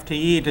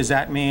FTE, does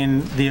that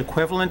mean the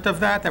equivalent of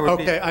that? That would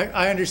okay,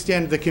 I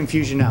understand the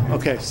confusion now.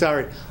 Okay,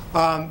 sorry.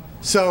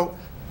 So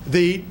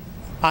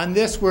on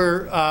this,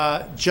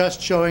 we're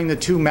just showing the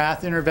 2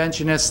 math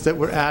interventionists that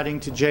we're adding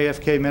to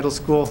JFK Middle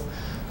School.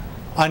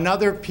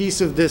 Another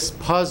piece of this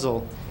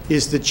puzzle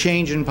is the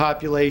change in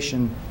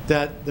population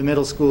that the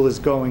middle school is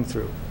going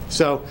through.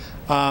 So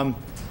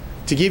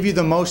to give you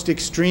the most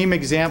extreme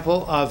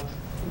example of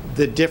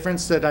the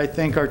difference that I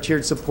think our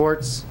tiered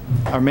supports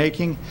are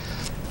making,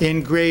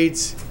 in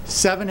grades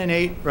 7 and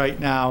 8 right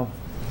now,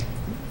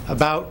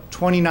 about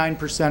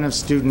 29% of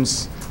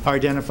students are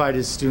identified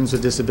as students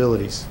with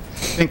disabilities.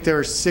 I think there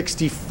are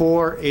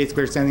 64 8th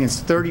graders, I think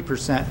it's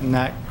 30% in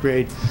that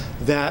grade,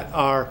 that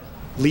are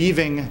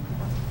leaving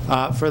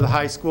for the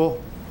high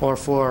school or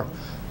for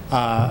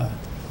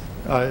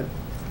the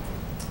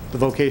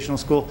vocational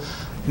school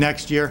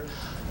next year.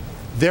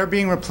 They're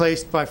being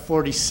replaced by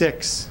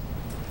 46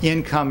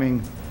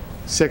 incoming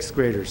 6th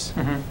graders.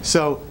 Mm-hmm.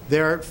 So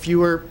there are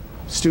fewer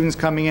students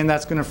coming in.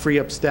 That's going to free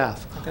up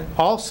staff. Okay.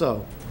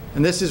 Also,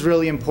 and this is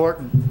really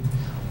important,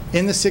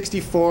 in the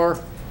 64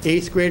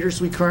 8th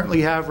graders we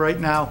currently have right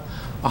now,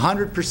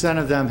 100%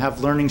 of them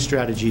have learning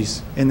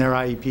strategies in their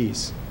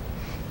IEPs.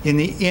 In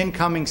the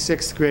incoming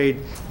 6th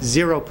grade,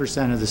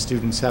 0% of the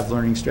students have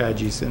learning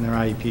strategies in their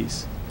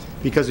IEPs,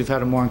 because we've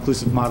had a more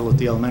inclusive model at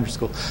the elementary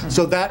school. Mm-hmm.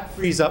 So that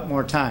frees up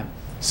more time.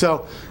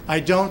 So I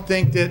don't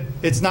think that,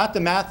 it's not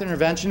the math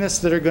interventionists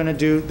that are going to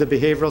do the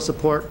behavioral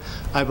support.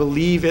 I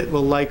believe it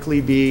will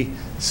likely be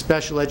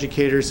special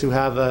educators who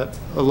have a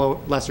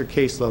lesser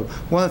caseload.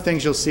 One of the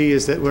things you'll see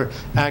is that we're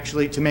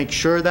actually, to make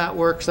sure that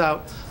works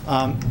out,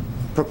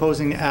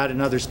 proposing to add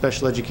another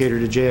special educator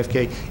to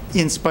JFK,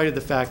 in spite of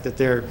the fact that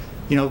they're,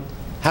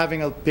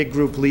 having a big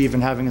group leave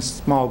and having a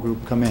small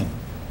group come in.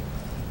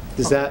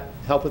 Does that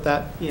help with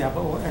that? Yeah,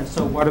 and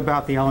so what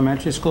about the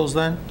elementary schools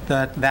then?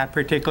 That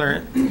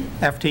particular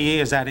FTE,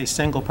 is that a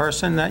single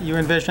person that you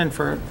envision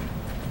for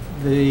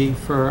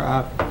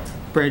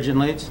Bridge and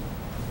Leeds?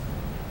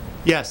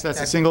 Yes, that's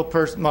a single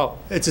person. Well,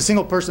 it's a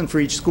single person for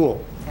each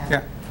school.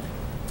 Yeah.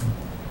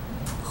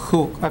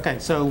 Okay,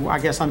 so I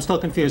guess I'm still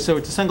confused. So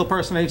it's a single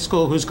person at each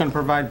school who's going to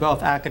provide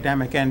both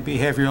academic and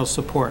behavioral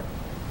support?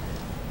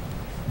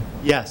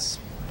 Yes.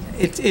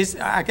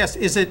 I guess,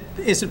 is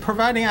it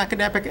providing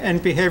academic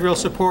and behavioral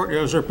support,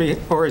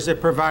 or is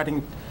it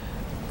providing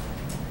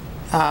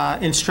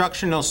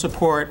instructional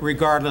support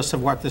regardless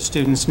of what the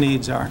student's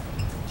needs are?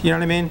 You know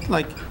what I mean?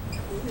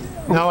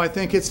 No, I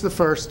think it's the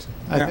first.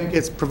 I think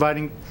it's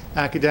providing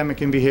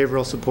academic and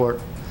behavioral support.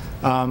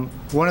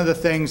 One of the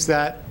things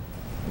that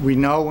we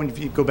know, when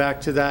you go back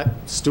to that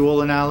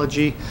stool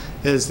analogy,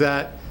 is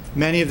that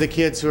many of the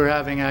kids who are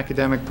having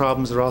academic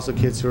problems are also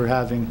kids who are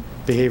having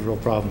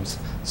behavioral problems.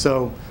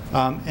 So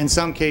in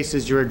some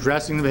cases, you're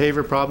addressing the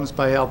behavior problems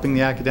by helping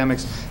the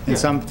academics. In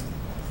some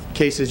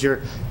cases,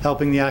 you're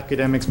helping the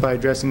academics by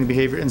addressing the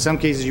behavior. In some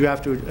cases, you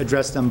have to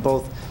address them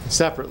both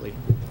separately.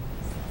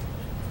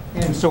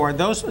 And so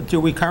do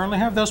we currently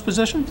have those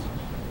positions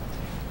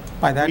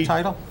by that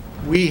title?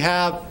 We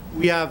have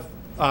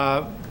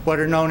what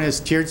are known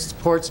as tiered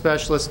support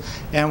specialists,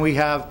 and we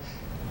have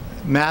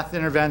math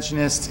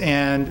interventionists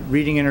and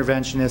reading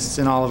interventionists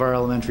in all of our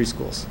elementary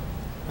schools.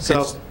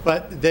 So,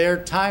 but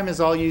their time is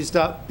all used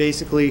up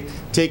basically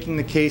taking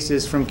the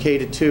cases from K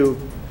to 2.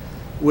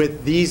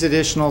 With these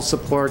additional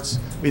supports,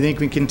 we think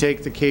we can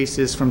take the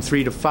cases from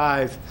 3 to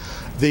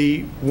 5.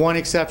 The one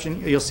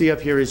exception you'll see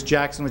up here is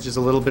Jackson, which is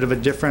a little bit of a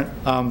different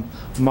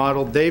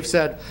model. They've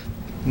said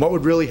what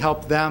would really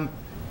help them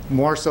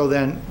more so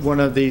than one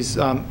of these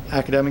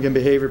academic and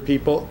behavior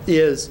people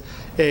is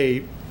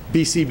a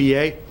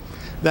BCBA.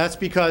 That's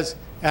because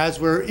as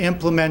we're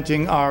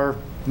implementing our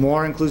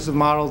more inclusive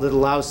model that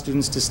allows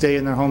students to stay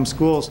in their home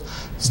schools,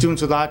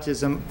 students with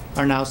autism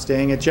are now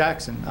staying at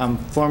Jackson.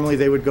 Formerly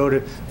they would go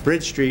to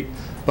Bridge Street,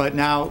 but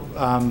now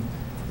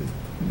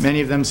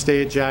many of them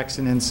stay at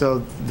Jackson, and so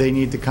they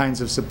need the kinds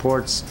of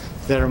supports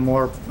that are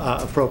more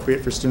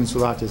appropriate for students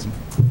with autism.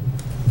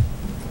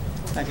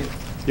 Thank you.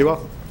 You're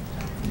welcome.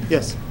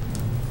 Yes?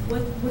 What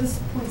does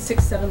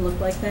 .67 look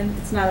like then?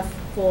 It's not a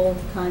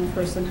full-time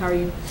person. How are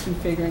you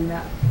configuring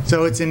that?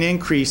 So it's an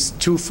increase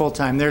to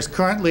full-time. There's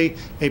currently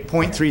a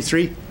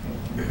 .33.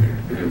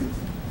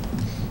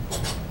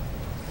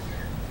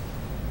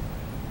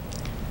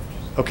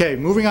 Okay,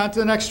 moving on to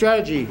the next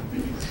strategy,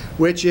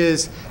 which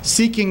is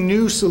seeking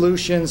new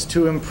solutions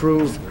to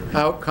improve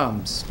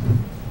outcomes.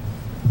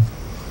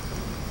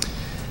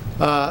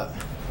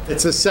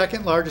 It's the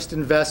second largest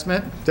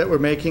investment that we're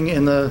making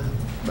in the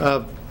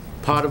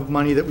pot of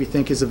money that we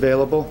think is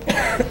available.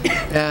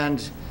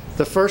 And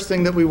the first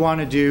thing that we want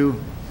to do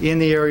in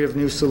the area of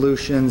new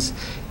solutions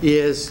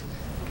is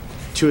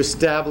to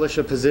establish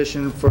a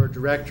position for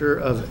Director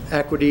of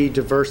Equity,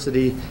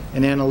 Diversity,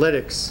 and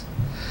Analytics.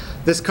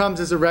 This comes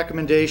as a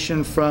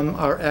recommendation from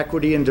our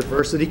Equity and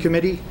Diversity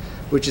Committee,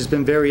 which has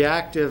been very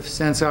active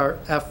since our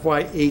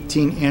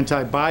FY18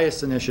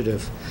 anti-bias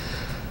initiative.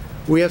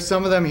 We have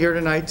some of them here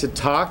tonight to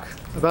talk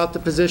about the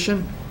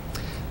position,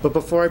 but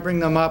before I bring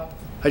them up,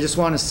 I just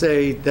want to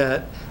say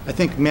that I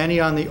think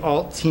many on the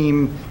alt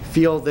team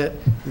feel that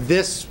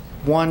this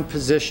one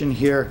position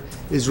here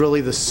is really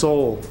the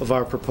soul of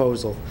our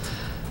proposal.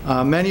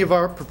 Many of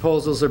our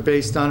proposals are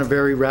based on a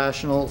very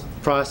rational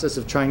process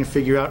of trying to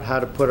figure out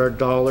how to put our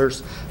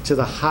dollars to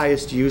the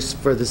highest use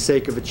for the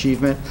sake of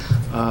achievement.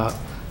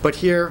 But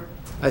here,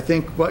 I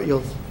think what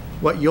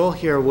you'll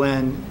hear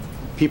when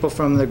people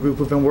from the group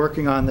who've been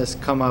working on this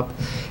come up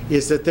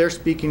is that they're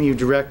speaking to you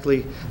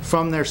directly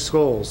from their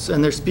schools,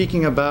 and they're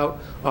speaking about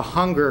a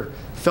hunger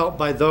felt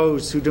by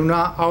those who do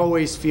not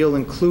always feel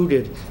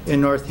included in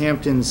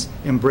Northampton's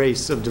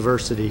embrace of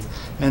diversity.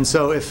 And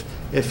so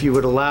if you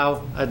would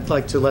allow, I'd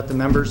like to let the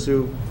members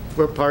who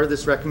were part of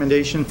this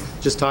recommendation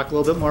just talk a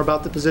little bit more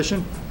about the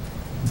position.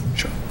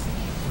 Sure.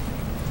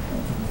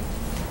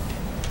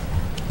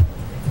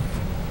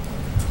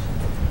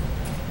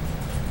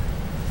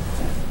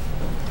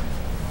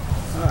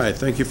 Hi,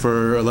 thank you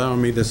for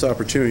allowing me this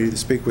opportunity to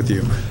speak with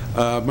you.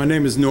 My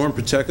name is Norm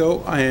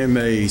Pacheco. I am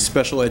a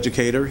special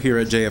educator here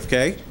at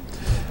JFK.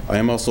 I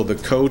am also the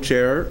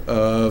co-chair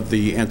of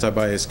the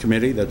Anti-Bias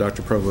Committee that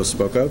Dr. Provost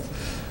spoke of.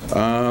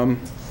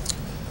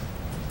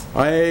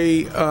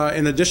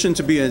 In addition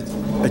to being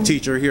a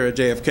teacher here at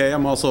JFK,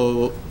 I'm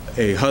also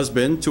a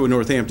husband to a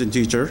Northampton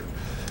teacher,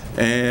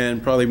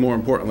 and probably more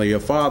importantly, a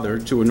father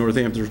to a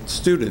Northampton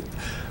student.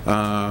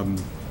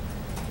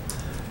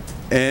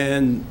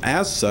 And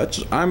as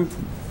such, I'm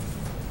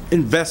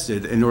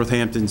invested in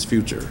Northampton's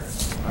future.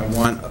 I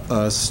want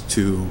us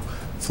to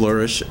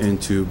flourish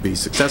and to be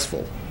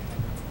successful.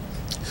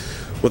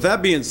 With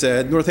that being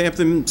said,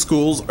 Northampton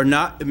schools are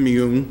not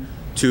immune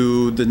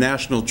to the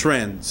national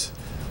trends,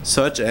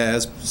 such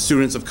as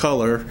students of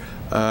color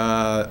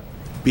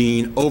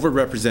being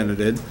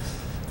overrepresented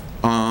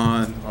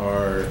on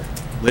our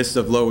list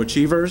of low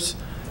achievers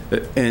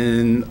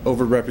and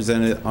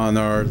overrepresented on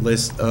our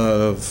list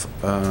of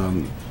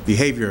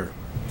behavior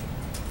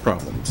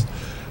problems.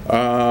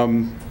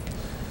 Low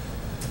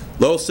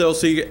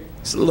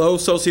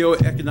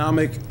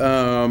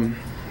socioeconomic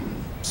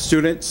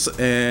students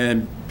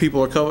and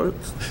people of color,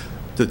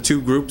 the two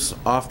groups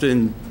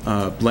often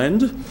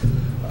blend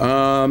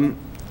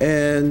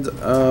and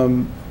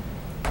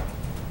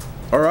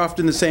are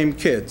often the same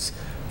kids.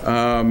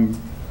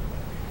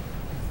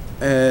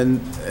 And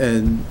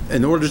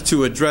in order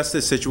to address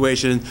this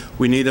situation,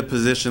 we need a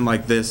position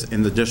like this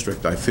in the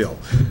district, I feel.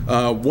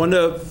 One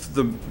of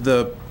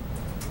the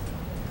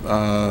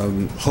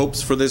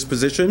hopes for this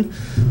position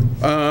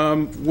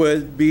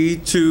would be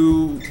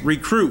to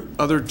recruit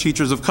other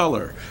teachers of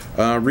color.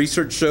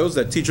 Research shows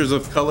that teachers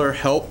of color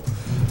help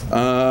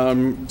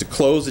to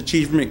close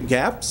achievement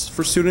gaps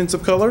for students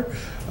of color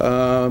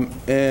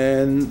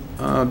and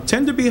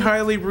tend to be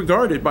highly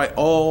regarded by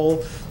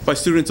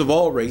students of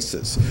all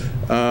races.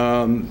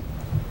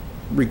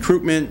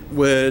 Recruitment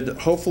would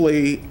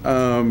hopefully,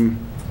 bring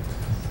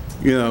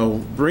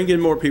in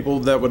more people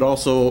that would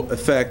also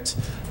affect,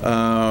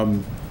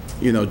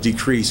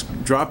 decrease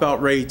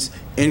dropout rates,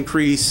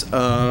 increase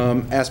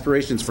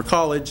aspirations for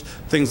college,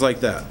 things like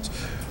that.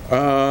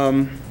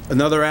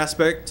 Another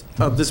aspect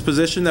of this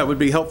position that would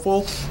be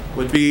helpful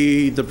would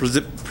be the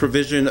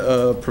provision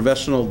of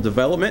professional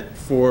development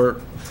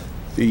for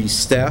the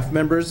staff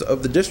members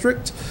of the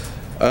district.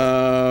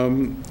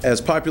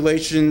 As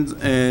populations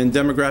and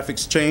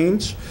demographics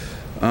change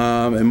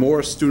and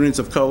more students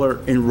of color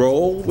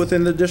enroll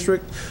within the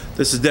district,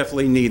 this is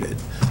definitely needed.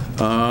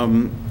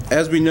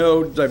 As we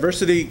know,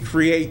 diversity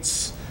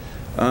creates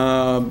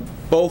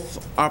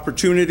both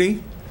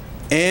opportunity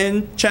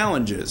and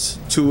challenges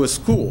to a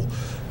school.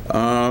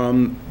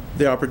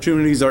 The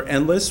opportunities are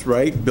endless,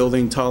 right?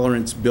 Building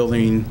tolerance,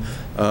 building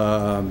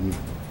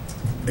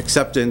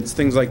acceptance,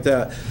 things like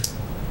that.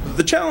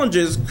 The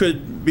challenges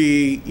could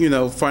be, you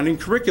know, finding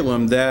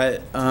curriculum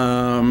that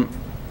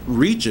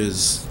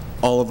reaches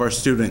all of our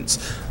students,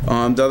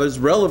 that is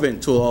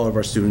relevant to all of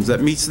our students,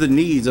 that meets the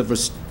needs of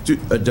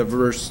a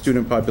diverse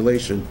student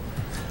population.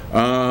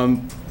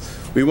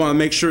 We want to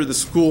make sure the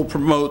school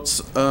promotes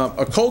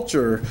a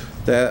culture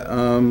that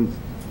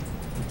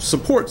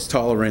supports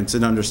tolerance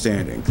and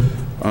understanding.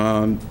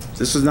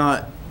 This is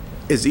not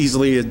as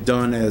easily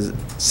done as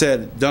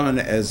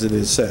it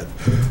is said.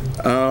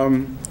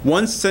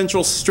 One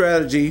central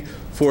strategy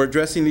for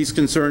addressing these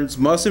concerns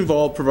must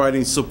involve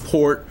providing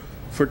support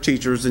for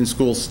teachers and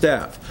school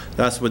staff.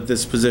 That's what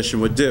this position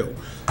would do.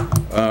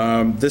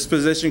 This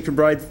position can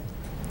provide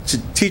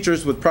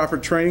teachers with proper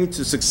training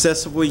to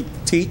successfully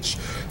teach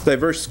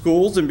diverse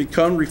schools and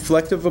become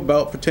reflective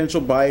about potential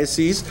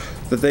biases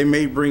that they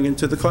may bring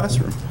into the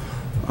classroom.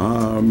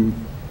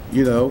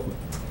 You know,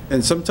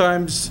 and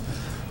sometimes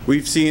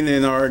we've seen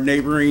in our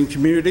neighboring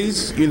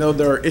communities, you know,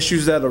 there are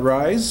issues that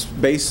arise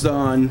based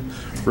on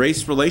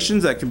race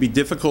relations that can be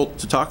difficult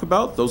to talk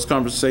about. Those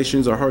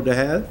conversations are hard to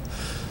have.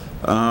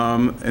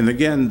 And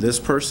again, this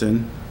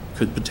person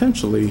could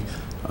potentially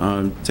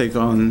take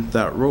on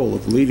that role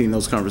of leading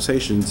those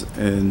conversations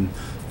and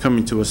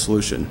coming to a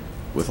solution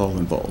with all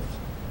involved.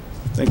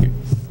 Thank you.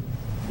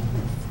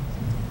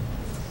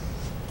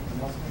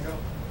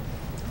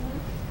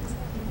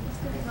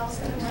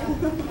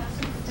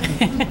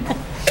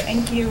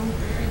 Thank you.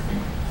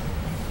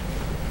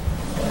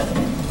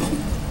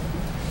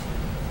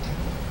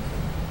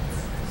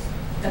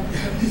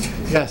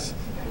 Yes.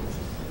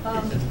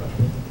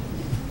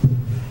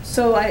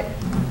 So I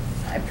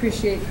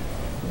appreciate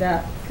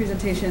that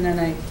presentation, and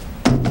I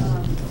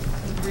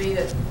agree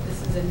that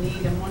this is a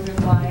need. I'm wondering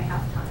why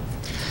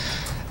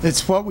halftime?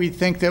 It's what we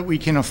think that we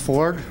can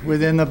afford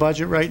within the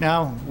budget right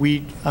now.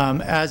 We,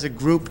 as a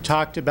group,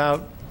 talked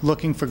about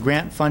looking for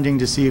grant funding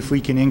to see if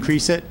we can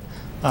increase it.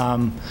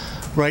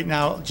 Right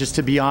now, just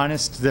to be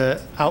honest,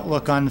 the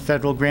outlook on the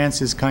federal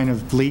grants is kind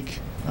of bleak,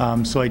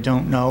 so I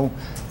don't know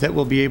that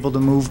we'll be able to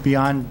move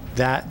beyond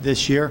that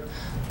this year.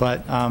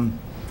 But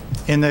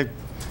in the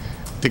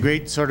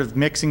great sort of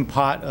mixing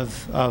pot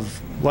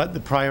of what the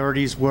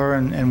priorities were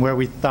and where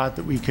we thought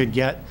that we could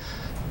get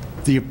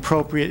the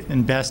appropriate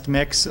and best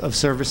mix of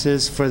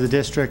services for the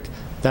district,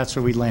 that's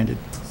where we landed.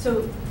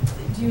 So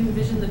do you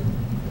envision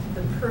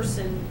the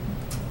person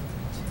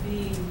to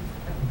be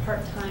a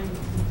part-time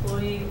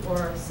employee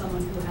or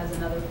someone who has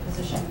another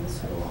position in the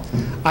school?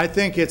 I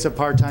think it's a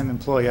part-time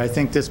employee. I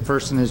think this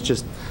person is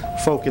just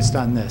focused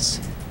on this.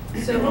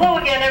 So, hello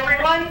again,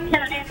 everyone.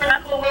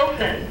 Principal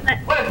Wilson.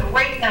 What a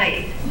great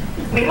night.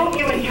 We hope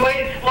you enjoyed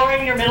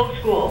exploring your middle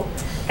school.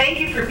 Thank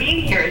you for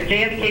being here at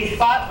JFK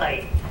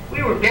Spotlight.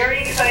 We were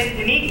very excited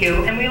to meet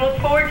you, and we look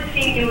forward to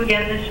seeing you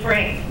again this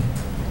spring.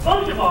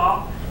 Most of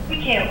all,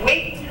 we can't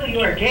wait until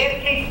you are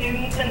JFK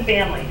students and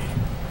families.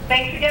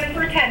 Thanks again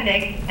for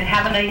attending, and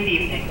have a nice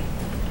evening.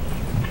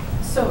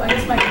 So I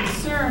guess my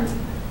concern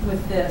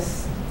with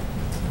this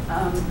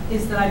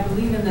is that I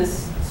believe in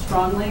this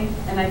strongly,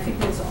 and I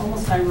think it's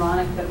almost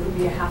ironic that it would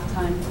be a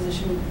halftime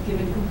position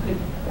given who could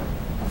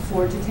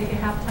afford to take a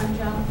halftime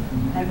job,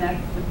 and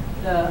that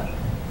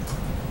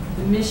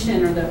the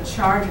mission or the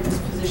charge of this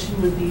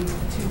position would be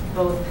to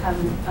both have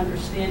an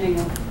understanding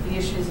of the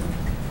issues of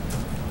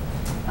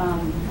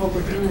what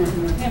we're dealing with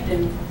in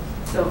Northampton.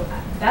 So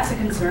that's a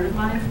concern of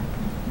mine.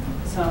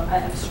 So I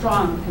have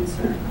strong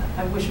concern.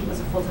 I wish it was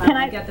a full-time.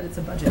 I get that it's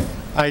a budget.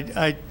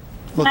 I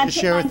will just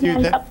share with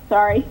you that.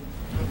 Sorry.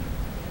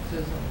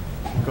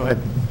 Go ahead.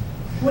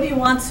 What do you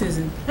want,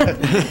 Susan?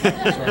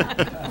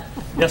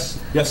 Yes,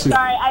 yes, Susan.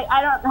 Sorry,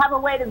 I don't have a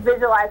way to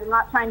visualize. I'm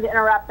not trying to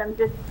interrupt. I'm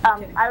just,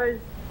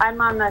 I'm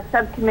on the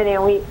subcommittee,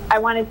 and I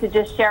wanted to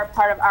just share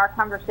part of our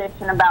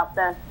conversation about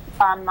this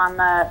on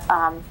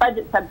the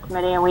budget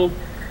subcommittee, and we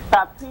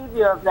saw a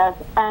preview of this.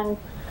 And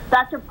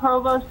Dr.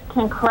 Provost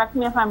can correct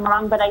me if I'm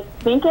wrong, but I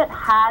think it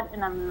had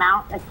an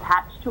amount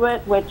attached to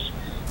it, which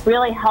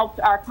really helped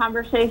our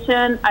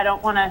conversation. I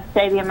don't want to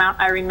say the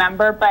amount I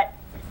remember, but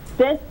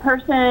this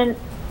person,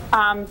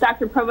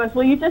 Dr. Provost,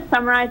 will you just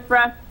summarize for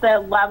us the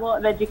level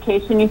of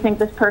education you think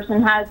this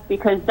person has?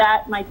 Because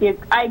that might be,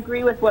 I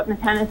agree with what Ms.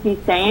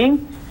 Hennessy's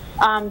saying,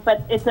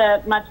 but it's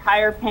a much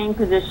higher paying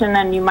position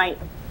than we might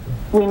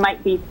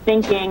be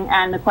thinking,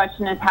 and the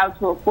question is how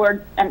to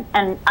afford, and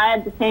I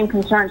had the same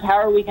concerns. How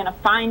are we going to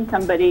find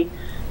somebody,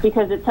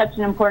 because it's such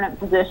an important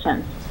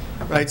position?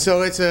 Right,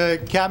 so it's a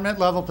cabinet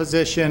level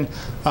position.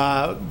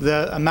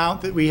 The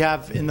amount that we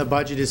have in the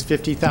budget is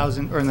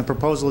 $50,000, or in the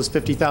proposal is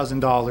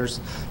 $50,000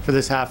 for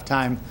this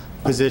halftime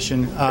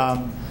position.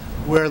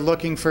 We're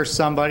looking for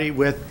somebody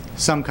with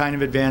some kind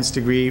of advanced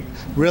degree.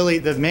 Really,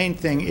 the main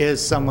thing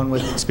is someone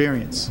with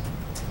experience.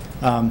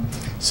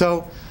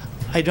 So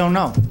I don't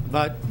know,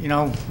 but you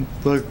know,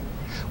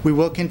 we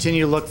will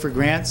continue to look for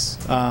grants.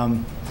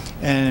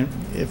 And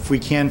if we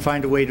can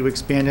find a way to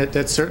expand it,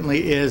 that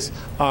certainly is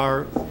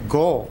our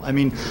goal. I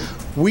mean,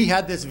 we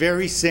had this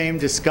very same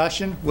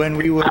discussion when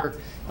we were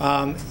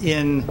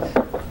in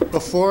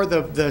before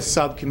the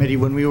subcommittee,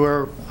 when we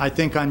were, I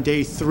think, on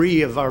day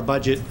 3 of our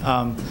budget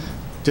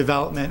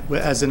development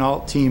as an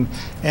alt team,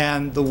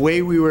 and the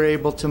way we were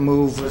able to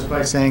move was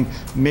by saying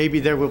maybe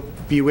there will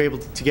be able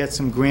to get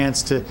some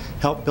grants to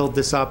help build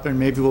this up, and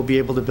maybe we'll be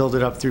able to build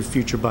it up through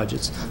future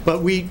budgets.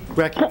 But we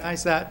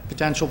recognize that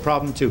potential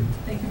problem too.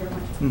 Thank you very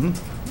much.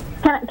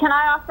 Can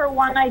I offer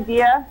one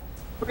idea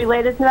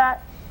related to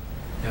that?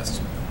 Yes.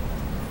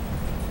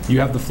 You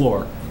have the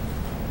floor.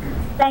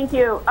 Thank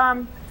you.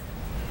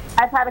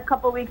 I've had a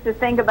couple weeks to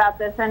think about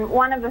this, and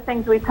one of the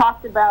things we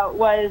talked about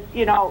was,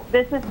 you know,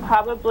 this is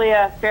probably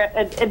an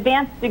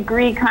advanced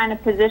degree kind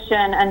of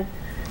position, and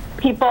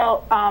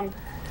people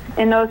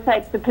in those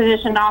types of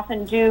positions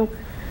often do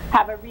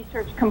have a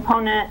research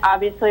component,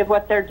 obviously, of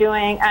what they're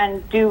doing,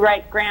 and do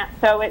write grants.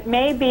 So it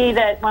may be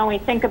that when we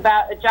think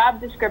about a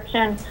job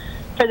description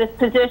for this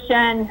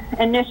position,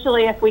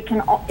 initially, if we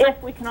can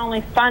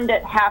only fund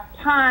it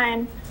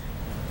half-time,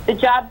 the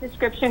job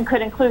description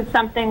could include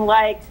something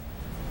like,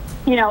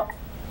 you know,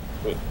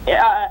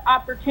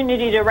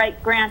 opportunity to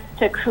write grants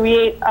to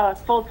create a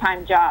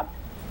full-time job.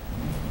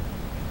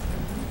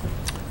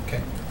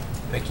 Okay,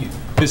 thank you.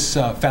 Ms.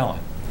 Fallon.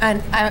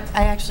 And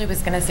I actually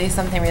was going to say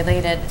something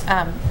related.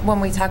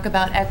 When we talk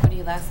about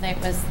equity, last night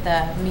was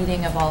the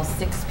meeting of all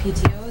 6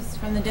 PTOs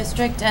from the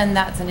district, and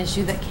that's an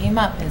issue that came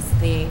up, is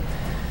the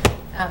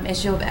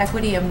issue of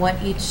equity and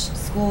what each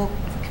school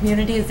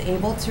community is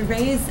able to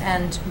raise,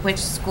 and which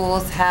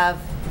schools have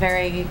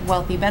very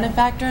wealthy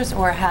benefactors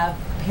or have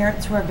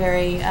parents who are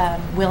very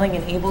willing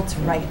and able to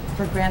write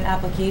for grant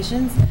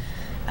applications.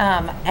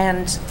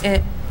 And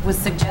it was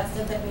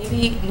suggested that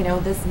maybe, you know,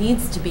 this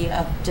needs to be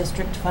a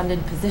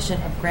district-funded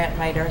position of grant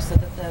writer so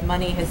that the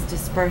money is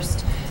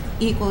dispersed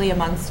equally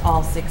amongst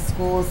all 6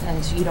 schools,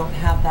 and you don't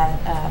have that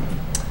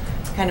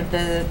kind of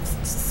the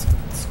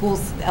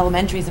schools,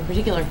 elementaries in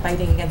particular,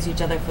 fighting against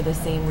each other for the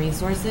same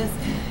resources.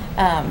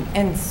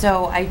 And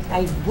so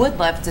I would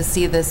love to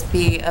see this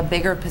be a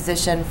bigger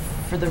position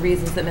for the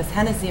reasons that Ms.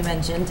 Hennessy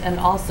mentioned, and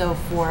also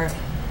for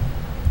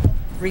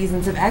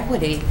reasons of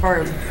equity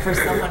for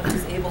someone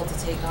who's able to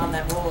take on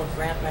that role of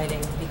grant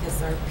writing,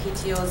 because our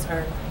PTOs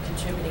are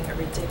contributing a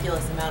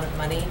ridiculous amount of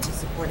money to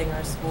supporting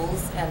our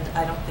schools, and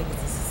I don't think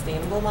it's a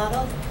sustainable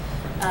model.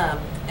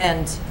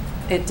 And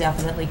it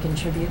definitely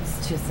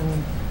contributes to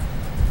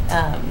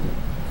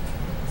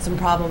some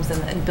problems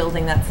in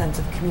building that sense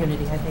of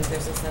community. I think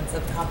there's a sense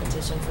of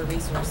competition for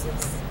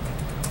resources.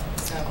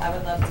 So I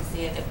would love to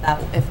see it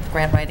if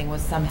grant writing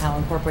was somehow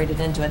incorporated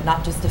into it,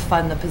 not just to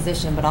fund the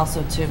position, but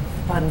also to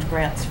fund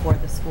grants for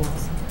the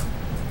schools.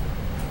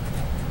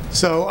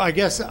 So I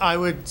guess I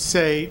would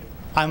say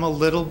I'm a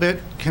little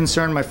bit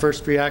concerned, my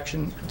first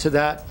reaction to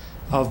that,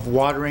 of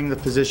watering the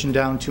position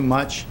down too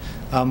much.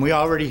 We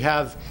already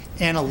have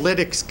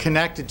analytics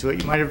connected to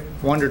it. You might have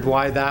wondered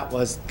why that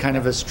was kind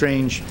of a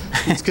strange,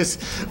 it's because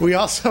we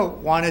also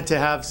wanted to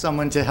have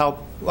someone to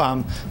help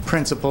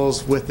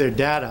principals with their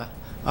data.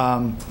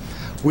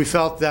 We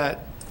felt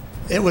that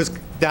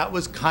that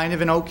was kind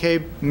of an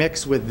okay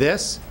mix with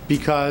this,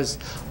 because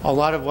a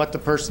lot of what the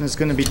person is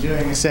going to be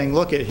doing is saying,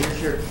 look,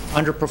 here's your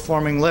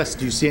underperforming list.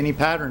 Do you see any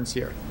patterns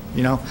here?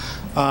 You know,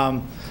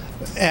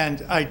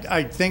 and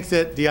I think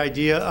that the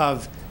idea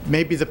of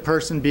maybe the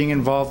person being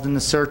involved in the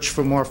search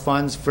for more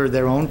funds for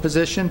their own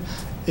position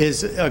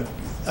is an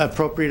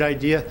appropriate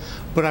idea,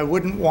 but I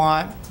wouldn't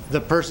want the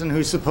person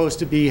who's supposed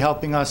to be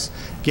helping us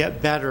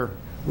get better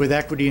with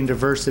equity and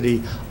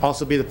diversity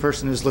also be the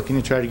person who's looking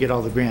to try to get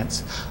all the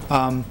grants.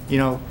 You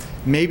know,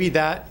 maybe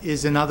that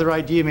is another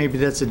idea. Maybe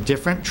that's a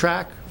different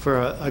track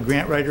for a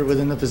grant writer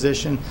within the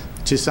position,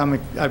 to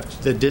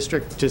the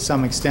district to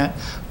some extent.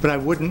 But I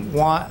wouldn't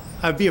want,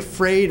 I'd be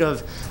afraid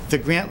of the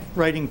grant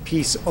writing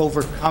piece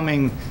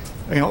overwhelming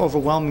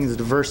the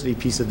diversity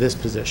piece of this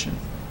position.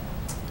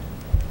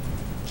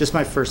 Just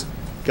my first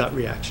gut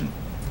reaction.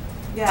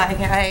 Yeah,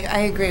 I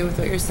agree with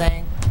what you're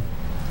saying.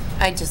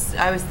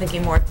 I was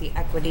thinking more of the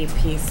equity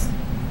piece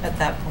at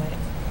that point.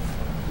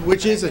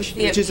 Which is a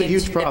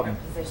huge problem.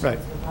 Right.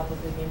 Would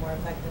probably be more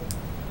effective.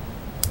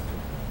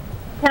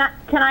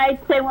 Can I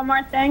say one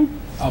more thing?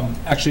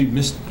 Actually,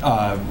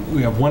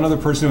 we have one other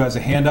person who has a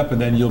hand up, and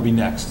then you'll be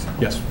next.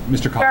 Yes,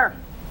 Mr. Collins. Sure.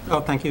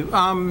 Oh, thank you.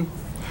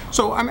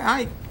 So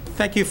I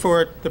thank you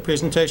for the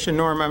presentation,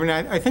 Norm. I mean,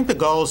 I think the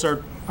goals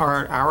are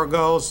our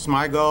goals,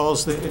 my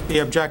goals, the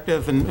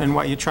objective, and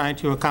what you're trying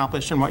to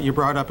accomplish, and what you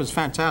brought up is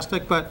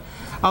fantastic. But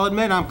I'll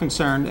admit I'm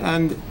concerned,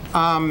 and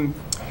I'm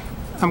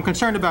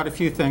concerned about a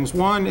few things.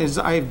 One is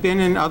I've been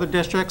in other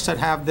districts that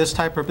have this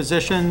type of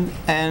position,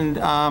 and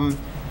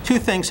two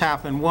things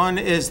happen. One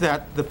is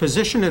that the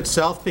position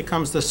itself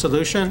becomes the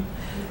solution,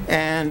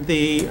 and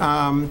the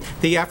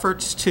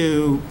efforts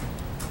to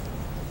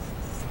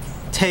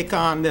take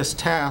on this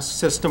task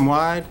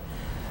system-wide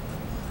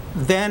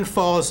then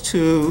falls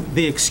to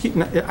the excuse.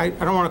 I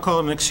don't want to call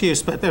it an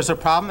excuse, but there's a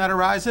problem that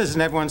arises,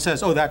 and everyone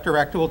says, oh, that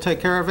director will take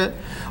care of it,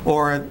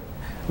 or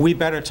we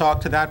better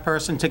talk to that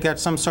person to get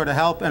some sort of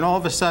help. And all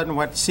of a sudden,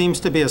 what seems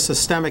to be a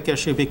systemic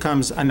issue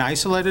becomes an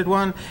isolated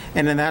one,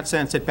 and in that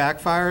sense, it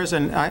backfires.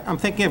 And I'm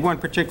thinking of one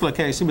particular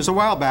case. It was a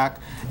while back,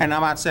 and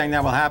I'm not saying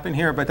that will happen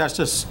here, but that's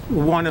just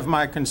one of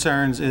my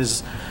concerns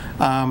is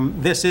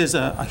this is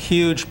a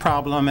huge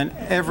problem, and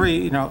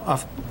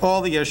of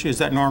all the issues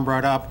that Norm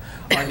brought up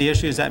are the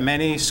issues that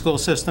many school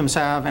systems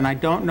have, and I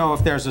don't know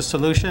if there's a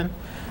solution.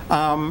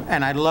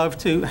 And I'd love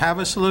to have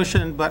a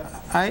solution, but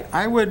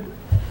I would,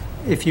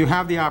 if you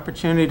have the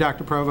opportunity,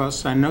 Dr.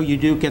 Provost, I know you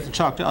do get to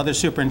talk to other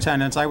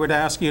superintendents, I would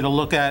ask you to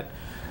look at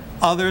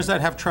others that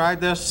have tried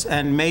this,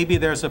 and maybe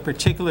there's a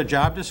particular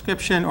job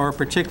description or a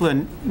particular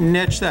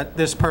niche that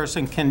this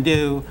person can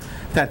do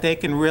that they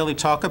can really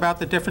talk about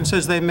the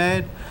differences they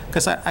made,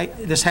 because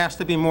this has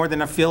to be more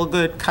than a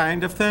feel-good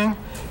kind of thing,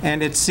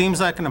 and it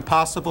seems like an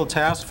impossible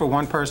task for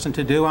one person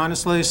to do,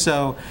 honestly.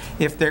 So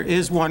if there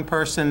is one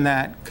person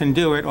that can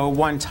do it, or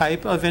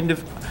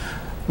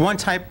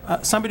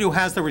somebody who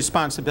has the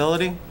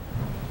responsibility.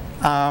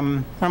 What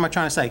am I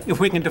trying to say?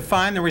 If we can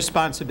define the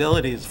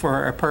responsibilities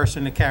for a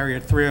person to carry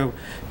it through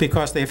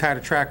because they've had a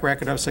track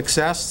record of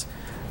success,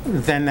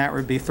 then that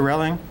would be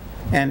thrilling.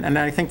 And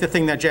I think the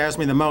thing that jazzed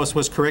me the most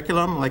was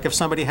curriculum, like if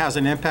somebody has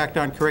an impact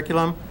on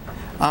curriculum.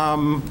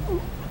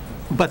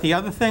 But the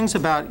other things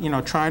about,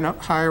 trying to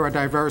hire a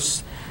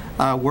diverse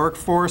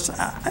workforce,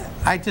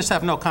 I just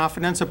have no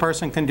confidence a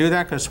person can do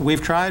that, because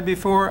we've tried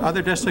before,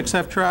 other districts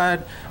have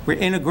tried, we're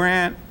in a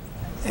grant.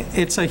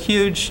 It's a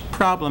huge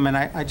problem, and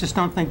I just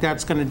don't think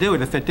that's going to do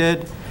it. If it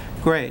did,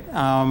 great.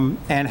 And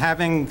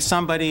having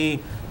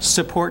somebody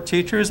support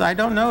teachers, I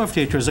don't know if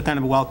teachers are going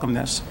to welcome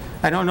this.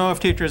 I don't know if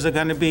teachers are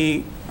going to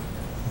be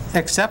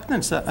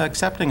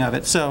accepting of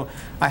it. So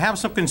I have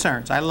some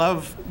concerns. I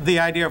love the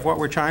idea of what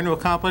we're trying to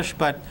accomplish,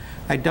 but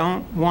I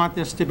don't want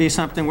this to be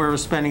something where we're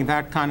spending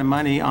that kind of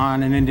money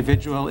on an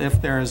individual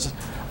if there's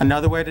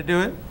another way to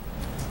do it.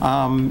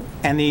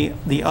 And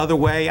the other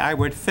way, I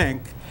would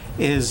think,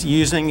 is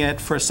using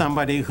it for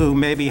somebody who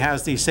maybe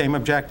has these same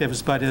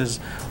objectives but is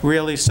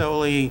really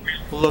solely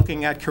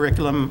looking at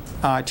curriculum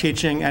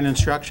teaching and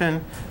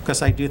instruction,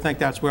 because I do think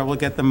that's where we'll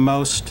get the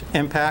most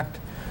impact.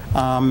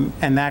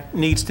 And that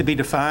needs to be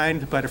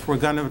defined, but if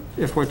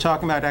we're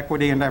talking about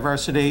equity and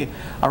diversity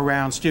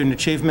around student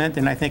achievement,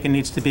 then I think it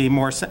needs to be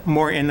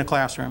more in the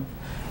classroom.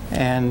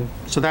 And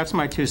so that's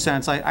my 2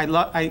 cents. I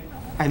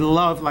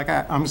love, like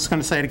I'm just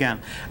going to say it again,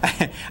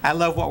 I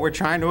love what we're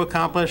trying to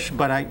accomplish,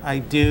 but I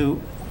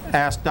do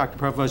ask Dr.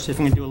 Provost if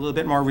we can do a little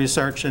bit more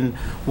research and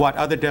what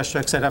other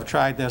districts that have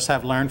tried this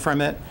have learned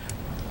from it.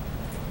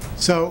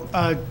 So,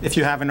 if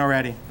you haven't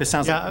already, it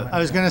sounds like. I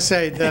was going to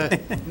say the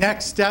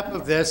next step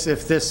of this,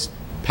 if this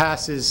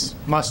passes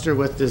muster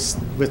with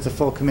the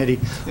full committee,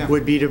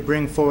 would be to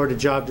bring forward a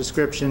job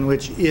description,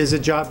 which is a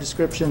job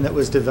description that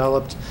was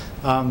developed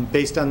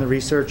based on the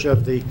research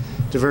of the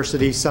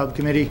diversity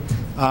subcommittee.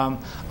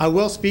 I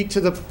will speak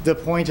to the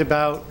point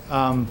about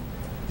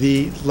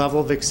the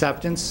level of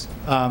acceptance,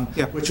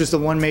 which was the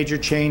one major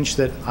change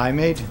that I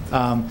made,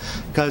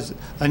 because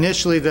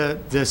initially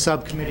the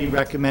subcommittee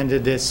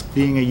recommended this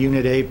being a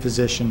Unit A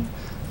position,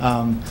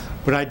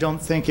 but I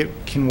don't think it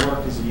can work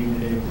as a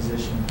Unit A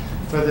position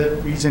for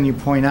the reason you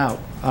point out.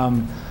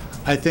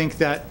 I think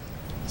that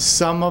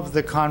some of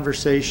the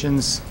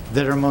conversations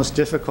that are most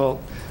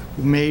difficult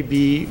may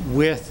be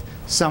with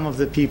some of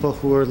the people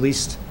who are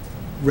least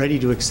ready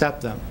to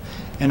accept them.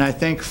 And I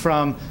think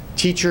from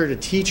teacher to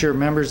teacher,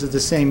 members of the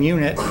same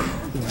unit,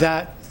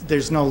 that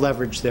there's no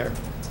leverage there.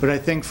 But I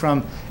think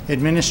from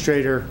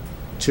administrator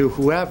to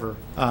whoever,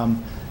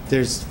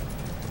 there's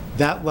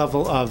that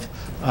level of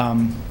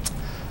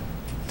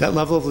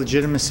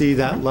legitimacy,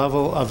 that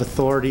level of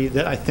authority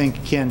that I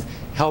think can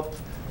help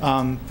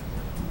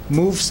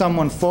move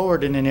someone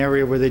forward in an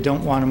area where they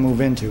don't want to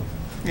move into.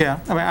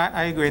 Yeah, I mean,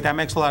 I agree. That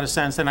makes a lot of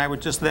sense. And I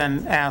would just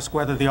then ask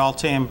whether the alt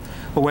team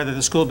or whether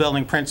the school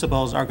building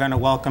principals are going to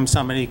welcome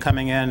somebody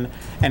coming in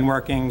and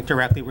working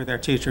directly with their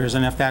teachers.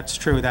 And if that's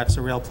true, that's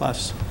a real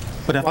plus.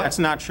 But if that's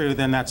not true,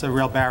 then that's a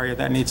real barrier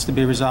that needs to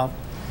be resolved.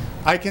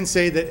 I can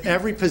say that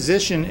every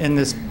position in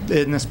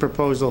this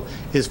proposal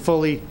is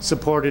fully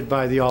supported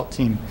by the alt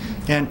team.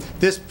 And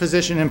this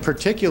position in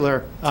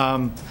particular,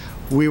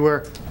 we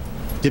were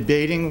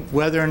debating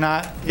whether or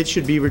not it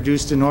should be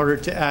reduced in order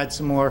to add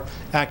some more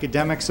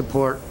academic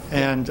support.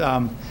 And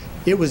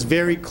it was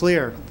very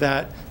clear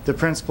that the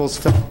principals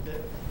felt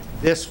that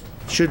this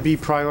should be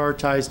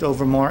prioritized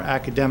over more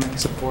academic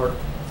support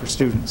for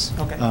students.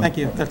 Okay, thank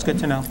you. That's good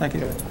to know. Thank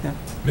you. Yeah.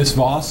 Ms.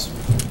 Voss?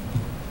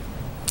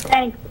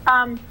 Thanks.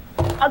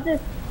 I'll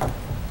just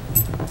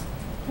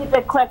keep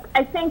it quick.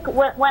 I think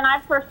when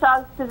I first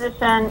saw this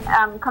position,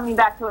 coming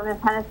back to what Ms.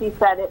 Hennessy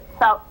said, it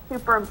felt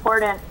super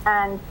important.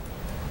 And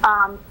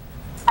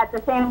at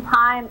the same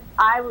time,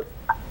 I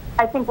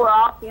think we're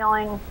all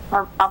feeling,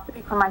 or I'll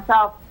speak for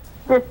myself,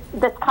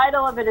 the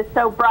title of it is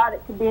so broad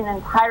it could be an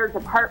entire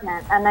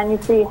department, and then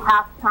you see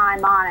half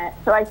time on it.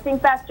 So I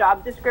think that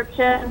job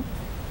description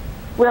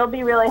will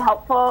be really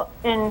helpful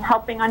in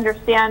helping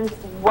understand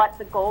what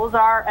the goals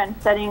are and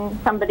setting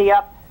somebody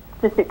up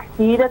to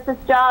succeed at this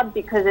job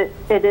because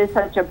it is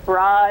such a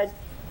broad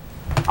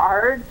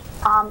art.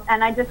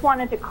 And I just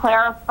wanted to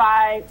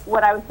clarify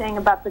what I was saying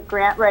about the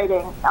grant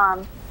writing.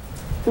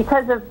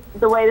 Because of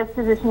the way this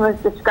position was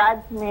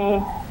described to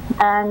me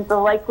and the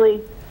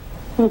likely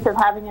piece of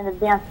having an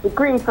advanced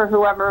degree for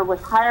whoever was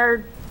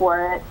hired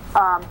for it,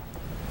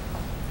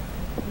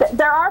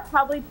 there are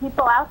probably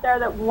people out there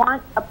that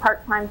want a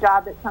part-time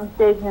job at some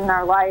stage in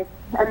their life,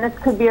 and this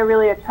could be a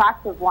really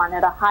attractive one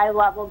at a high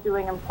level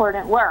doing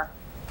important work.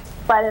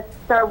 But if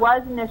there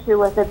was an issue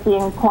with it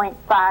being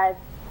 0.5,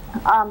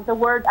 the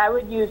word I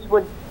would use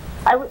would,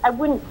 I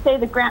wouldn't say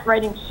the grant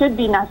writing should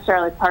be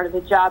necessarily part of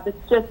the job.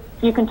 It's just,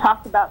 you can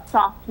talk about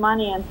soft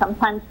money, and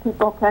sometimes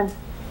people can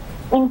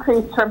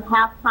increase from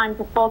half-time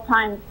to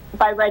full-time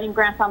by writing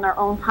grants on their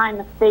own time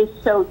if they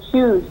so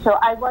choose. So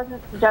I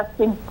wasn't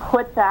suggesting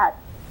put that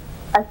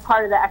as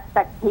part of the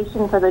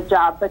expectation for the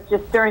job, but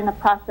just during the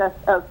process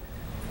of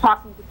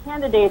talking to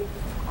candidates,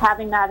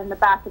 having that in the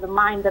back of the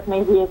mind that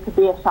maybe it could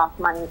be a soft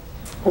money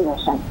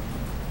position.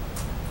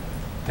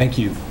 Thank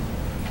you.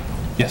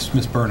 Yes,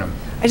 Ms. Burnham.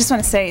 I just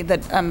want to say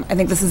that I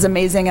think this is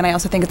amazing, and I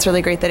also think it's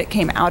really great that it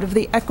came out of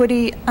the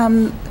equity.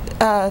 I'm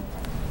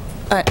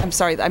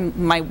sorry,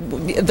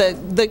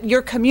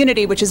 your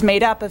community, which is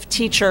made up of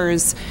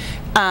teachers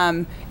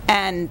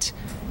and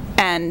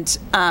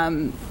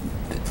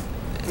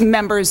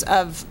members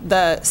of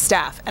the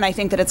staff, and I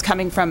think that it's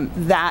coming from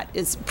that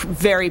is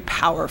very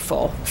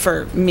powerful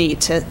for me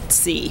to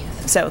see.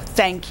 So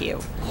thank you.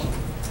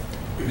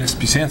 Ms.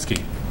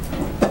 Busansky.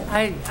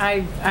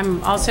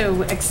 I'm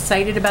also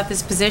excited about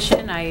this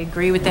position. I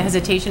agree with the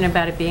hesitation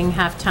about it being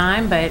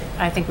half-time, but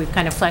I think we've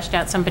kind of fleshed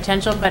out some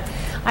potential. But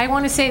I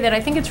want to say that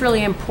I think it's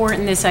really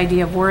important, this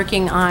idea of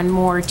working on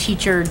more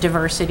teacher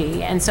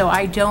diversity. And so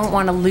I don't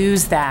want to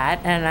lose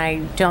that, and I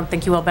don't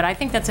think you will, but I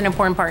think that's an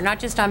important part, not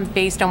just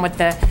based on what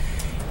the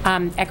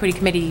Equity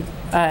Committee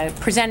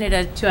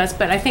presented to us,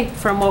 but I think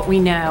from what we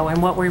know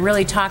and what we're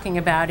really talking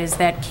about is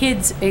that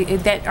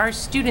that our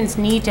students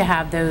need to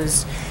have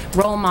those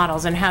role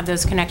models and have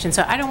those connections.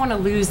 So I don't want to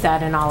lose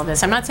that in all of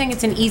this. I'm not saying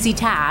it's an easy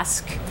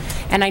task,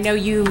 and I know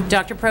you,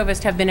 Dr.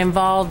 Provost, have been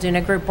involved in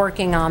a group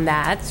working on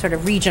that, sort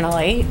of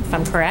regionally, if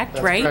I'm correct,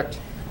 That's right? Correct.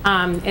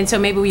 And so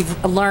maybe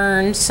we've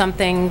learned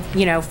something,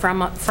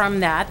 from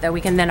that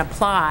we can then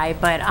apply.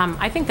 But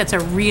I think that's a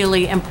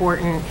really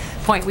important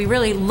point. We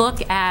really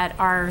look at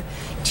our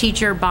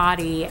teacher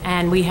body,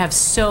 and we have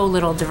so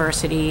little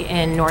diversity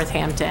in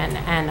Northampton.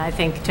 And I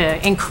think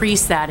to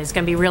increase that is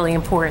going to be really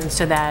important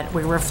so that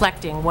we're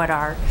reflecting what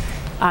our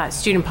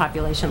student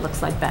population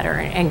looks like better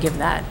and give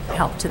that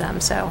help to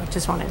them. So I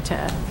just wanted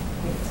to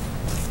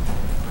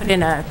put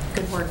in a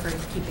good word for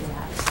keeping that.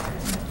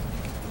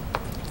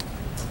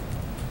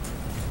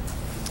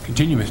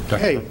 Continue, Mr. Dr.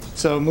 Okay,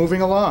 so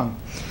moving along.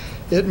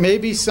 It may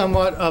be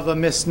somewhat of a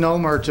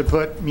misnomer to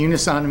put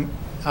Munis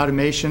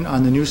automation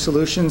on the new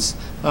solutions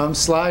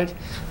slide,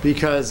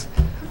 because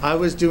I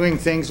was doing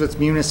things with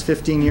Munis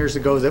 15 years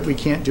ago that we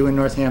can't do in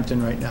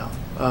Northampton right now.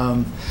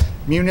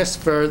 Munis,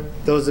 for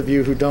those of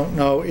you who don't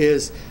know,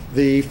 is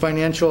the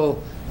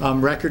financial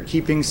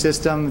record-keeping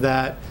system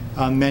that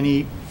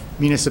many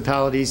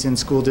municipalities and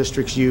school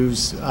districts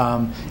use.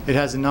 It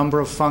has a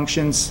number of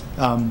functions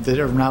that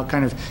are now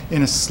kind of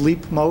in a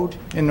sleep mode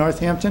in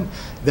Northampton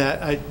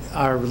that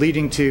are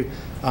leading to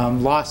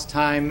lost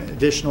time,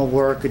 additional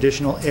work,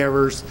 additional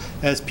errors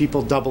as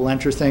people double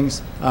enter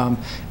things.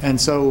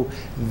 And so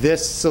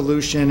this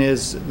solution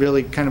is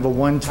really kind of a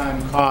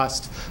one-time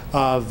cost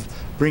of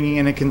bringing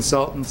in a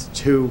consultant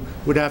who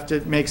would have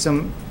to make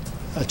some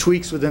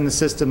tweaks within the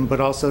system, but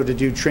also to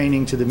do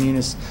training to the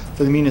Munis,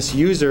 for the Munis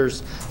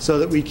users, so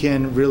that we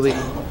can really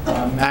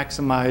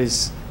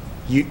maximize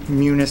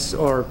Munis,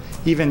 or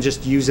even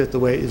just use it the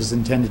way it was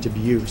intended to be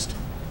used.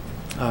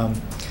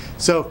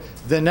 So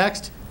the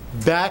next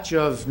batch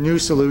of new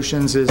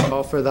solutions is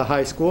all for the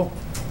high school.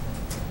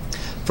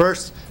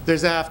 First,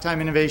 there's a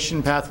half-time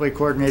innovation pathway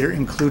coordinator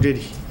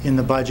included in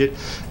the budget.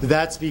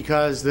 That's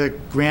because the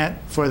grant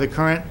for the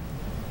current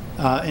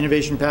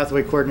Innovation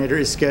Pathway Coordinator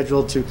is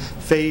scheduled to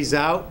phase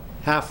out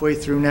halfway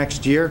through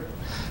next year.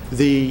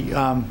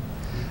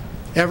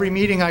 Every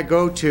meeting I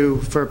go to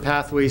for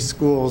Pathway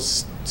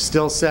Schools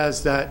still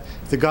says that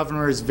the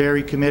governor is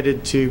very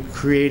committed to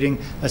creating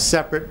a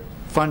separate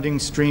funding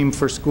stream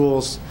for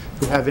schools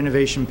who have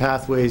innovation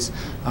pathways.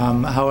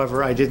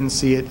 However, I didn't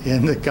see it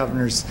in the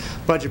governor's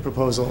budget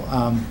proposal.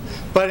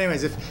 But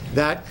anyways, if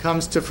that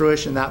comes to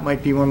fruition, that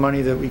might be more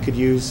money that we could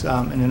use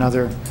in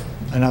another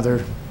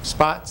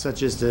spot,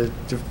 such as the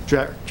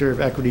Director of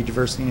Equity,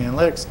 Diversity, and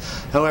Analytics.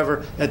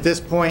 However, at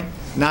this point,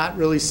 not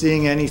really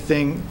seeing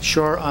anything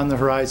sure on the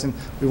horizon.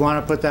 We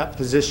want to put that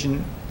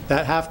position,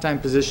 that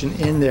halftime position,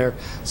 in there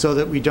so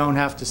that we don't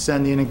have to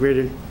send the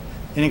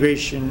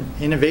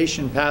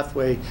Innovation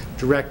Pathway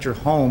Director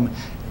home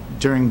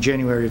during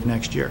January of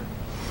next year.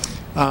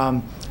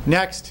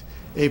 Next,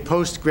 a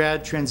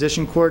post-grad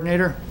transition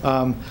coordinator.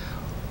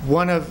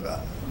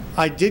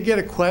 I did get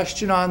a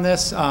question on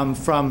this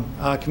from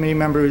a committee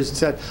member who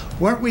said,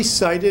 weren't we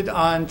cited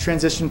on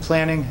transition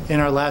planning in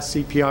our last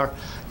CPR?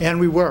 And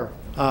we were,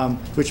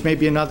 which may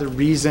be another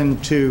reason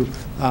to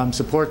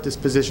support this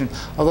position.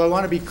 Although I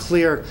want to be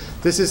clear,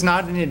 this is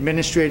not an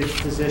administrative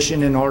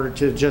position in order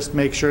to just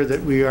make sure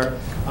that we are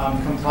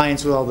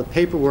compliant with all the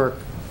paperwork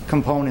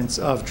components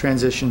of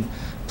transition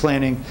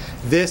planning.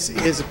 This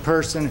is a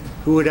person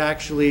who would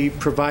actually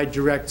provide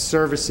direct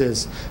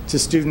services to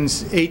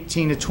students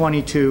 18 to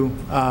 22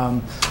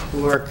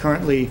 who are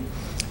currently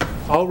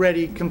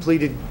already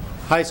completed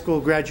high school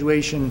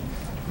graduation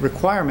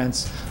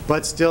requirements,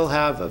 but still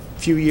have a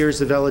few years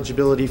of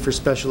eligibility for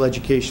special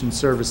education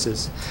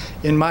services.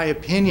 In my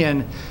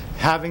opinion,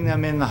 having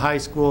them in the high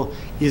school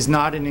is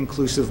not an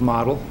inclusive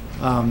model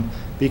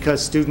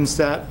because students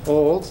that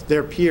old,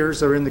 their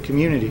peers are in the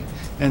community.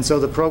 And so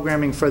the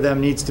programming for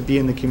them needs to be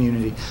in the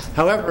community.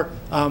 However,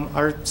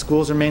 our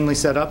schools are mainly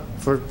set up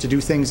to do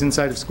things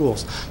inside of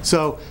schools.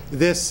 So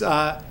this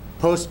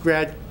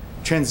post-grad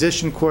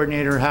transition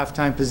coordinator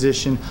half-time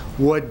position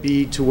would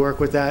be to work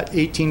with that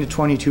 18 to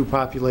 22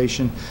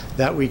 population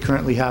that we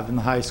currently have in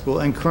the high school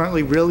and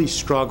currently really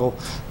struggle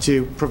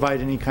to provide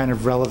any kind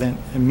of relevant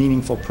and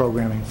meaningful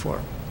programming for.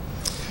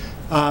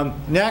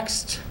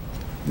 Next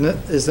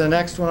is the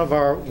next one of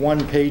our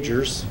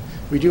one-pagers.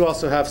 We do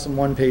also have some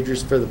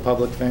one-pagers for the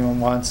public if anyone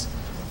wants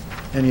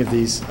any of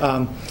these.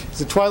 It's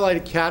the Twilight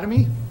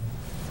Academy.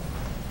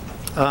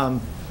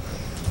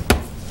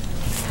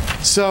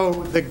 So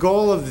the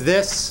goal of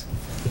this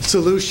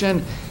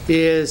solution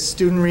is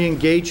student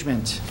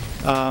re-engagement.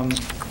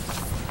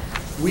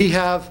 We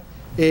have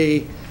a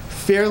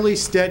fairly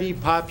steady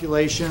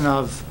population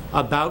of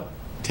about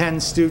 10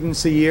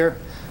 students a year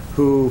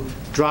who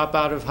drop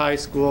out of high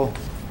school,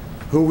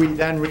 who we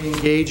then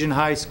re-engage in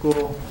high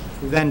school,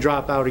 who then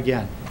drop out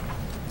again.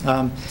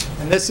 And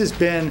this has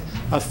been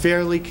a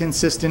fairly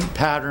consistent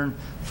pattern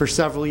for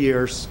several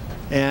years.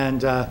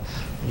 And I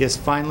guess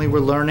finally we're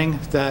learning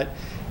that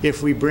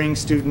if we bring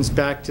students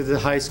back to the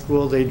high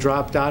school they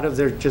dropped out of,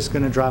 they're just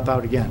going to drop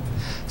out again.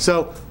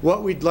 So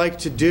what we'd like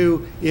to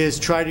do is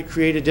try to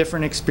create a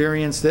different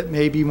experience that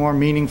may be more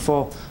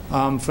meaningful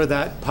for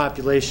that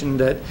population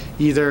that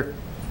either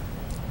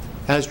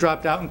has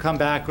dropped out and come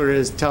back or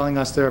is telling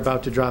us they're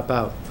about to drop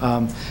out.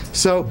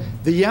 So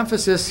the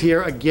emphasis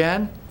here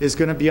again is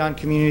going to be on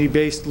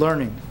community-based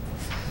learning.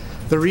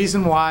 The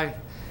reason why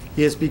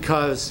is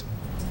because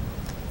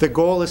the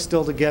goal is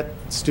still to get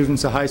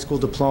students a high school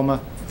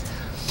diploma,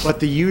 but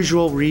the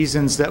usual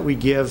reasons that we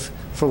give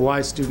for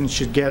why students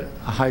should get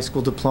a high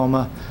school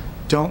diploma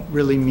don't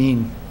really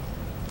mean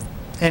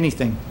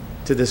anything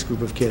to this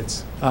group of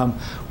kids.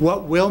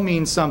 What will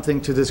mean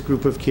something to this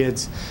group of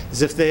kids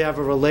is if they have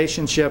a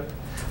relationship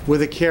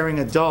with a caring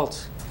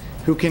adult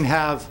who can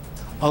have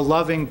a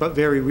loving but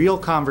very real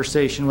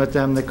conversation with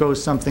them that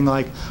goes something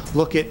like,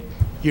 look,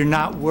 you're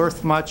not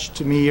worth much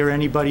to me or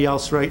anybody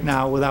else right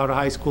now without a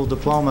high school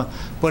diploma,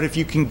 but if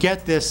you can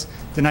get this,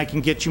 then I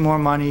can get you more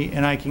money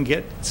and I can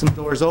get some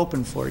doors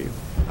open for you.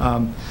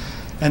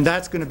 And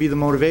that's going to be the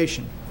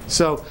motivation.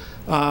 So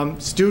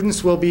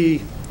students will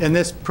be in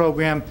this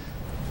program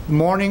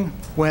morning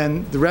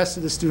when the rest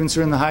of the students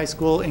are in the high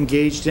school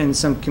engaged in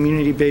some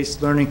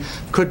community-based learning.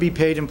 Could be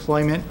paid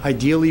employment.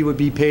 Ideally would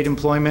be paid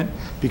employment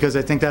because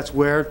I think that's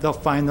where they'll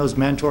find those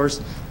mentors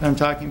that I'm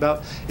talking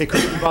about. It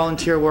could be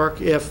volunteer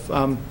work if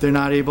they're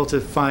not able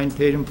to find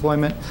paid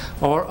employment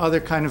or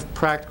other kind of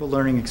practical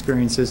learning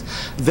experiences.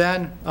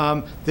 Then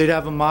they'd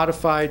have a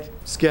modified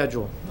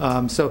schedule.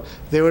 So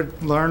they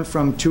would learn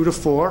from 2 to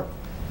 4.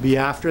 Be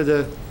after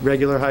the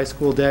regular high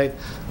school day.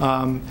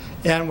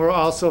 And we're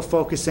also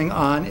focusing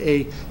on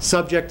a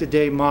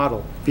subject-a-day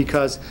model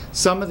because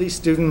some of these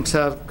students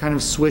have kind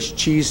of Swiss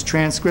cheese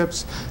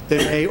transcripts. They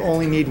may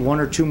only need 1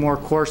 or 2 more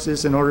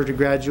courses in order to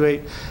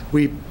graduate.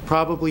 We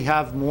probably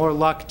have more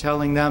luck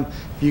telling them,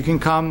 you can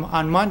come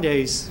on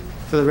Mondays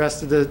for the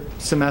rest of the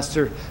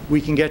semester,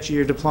 we can get you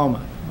your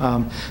diploma.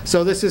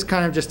 So this is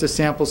kind of just a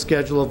sample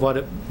schedule of what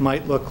it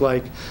might look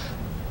like.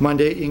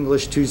 Monday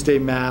English, Tuesday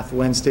math,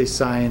 Wednesday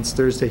science,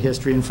 Thursday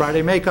history, and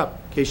Friday makeup,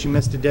 in case you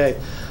missed a day.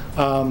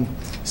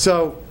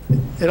 So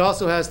it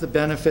also has the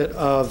benefit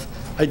of,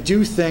 I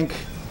do think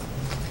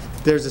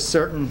there's a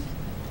certain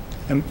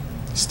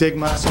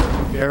stigma,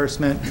 certain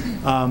embarrassment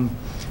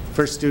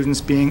for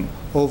students being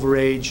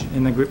overage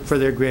for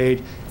their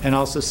grade, and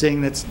also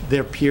seeing that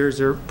their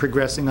peers are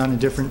progressing on a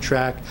different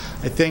track.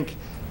 I think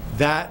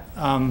that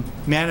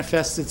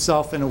manifests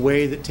itself in a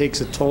way that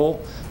takes a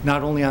toll,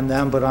 not only on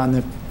them, but on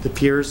the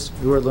peers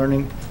who are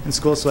learning in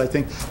school. So I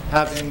think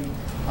having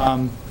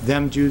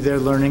them do their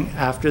learning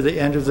after the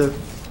end of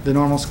the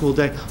normal school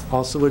day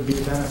also would be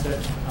a benefit.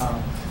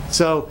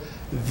 So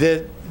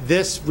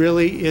this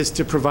really is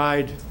to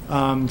provide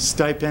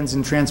stipends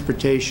and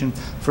transportation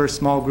for a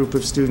small group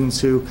of students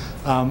who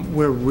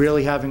we're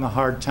really having a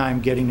hard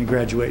time getting to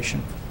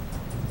graduation.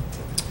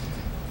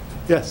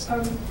 Yes?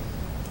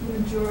 The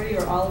majority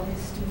or all of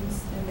these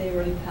students, and they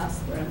already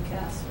passed their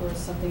MCAS, or is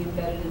something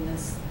embedded in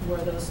this where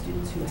those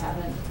students who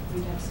haven't,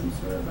 we'd have some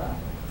sort of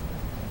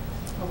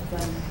help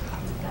them?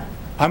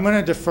 I'm going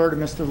to defer to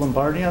Mr.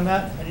 Lombardi on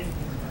that.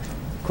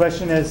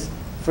 Question is,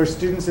 for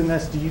students in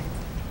this,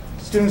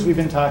 students we've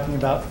been talking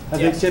about, have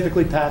they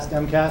typically passed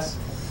MCAS?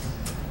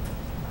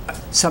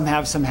 Some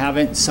have, some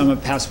haven't. Some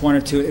have passed one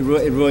or two. It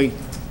really,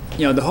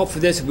 you know, the hope for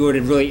this would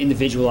really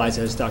individualize,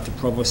 as Dr.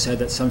 Provost said,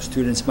 that some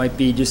students might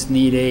just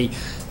need a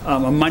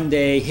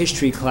Monday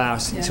history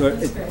class. Yeah, so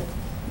that's great.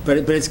 But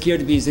it's geared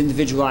to be as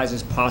individualized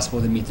as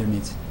possible to meet their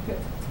needs. Good.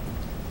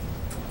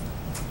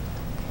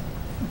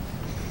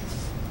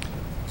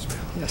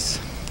 Yes.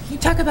 Can you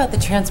talk about the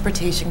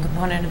transportation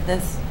component of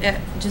this?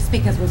 Just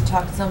because we've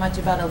talked so much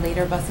about a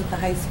later bus at the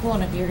high school,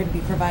 and if you're going to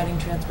be providing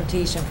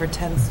transportation for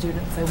 10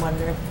 students, I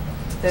wonder if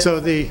there's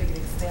something we could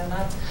expand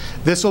on.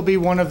 This will be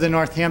one of the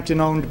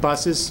Northampton-owned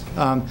buses.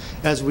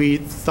 As we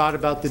thought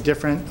about the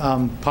different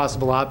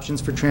possible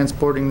options for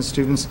transporting the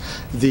students,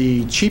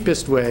 the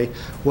cheapest way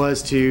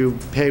was to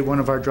pay one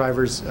of our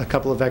drivers a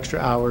couple of extra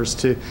hours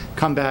to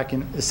come back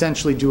and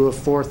essentially do a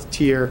fourth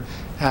tier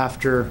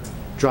after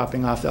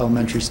dropping off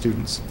elementary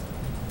students.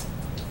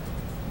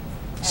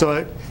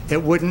 So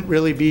it wouldn't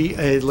really be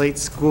a late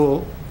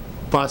school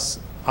bus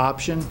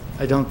option,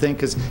 I don't think,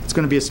 because it's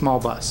going to be a small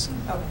bus.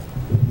 Okay.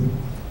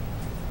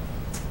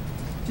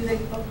 Do they?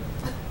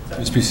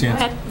 Ms. Busian.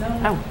 Go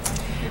ahead. Oh.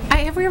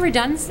 Have we ever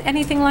done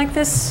anything like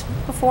this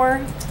before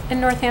in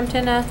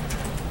Northampton, a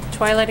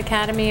Twilight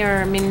Academy, or,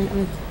 I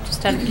mean,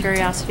 just out of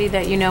curiosity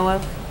that you know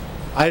of?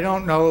 I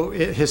don't know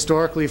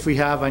historically if we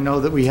have. I know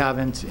that we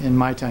haven't in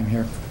my time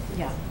here.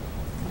 Yeah.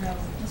 No,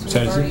 Mr.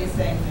 Says Lombardi it. is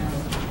saying no.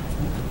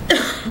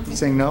 You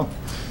saying no?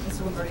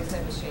 Mr. Lombardi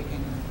said was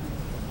shaking.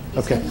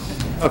 Okay.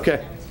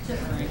 Okay.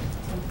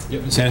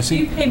 Yep, Ms. Do Hennessy?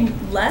 you pay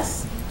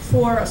less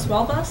for a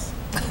small bus?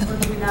 Or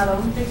do we not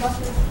own big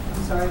buses?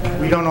 I'm sorry.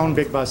 We don't own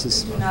big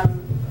buses. Do not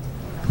own.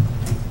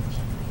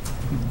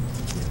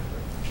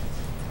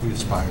 We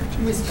aspire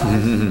to. We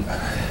aspire.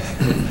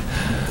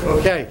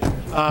 Okay.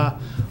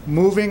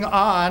 Moving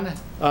on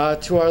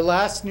to our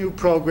last new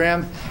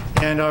program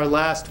and our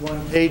last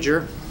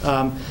one-pager.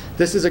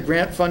 This is a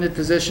grant-funded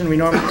position. We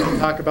normally don't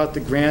talk about the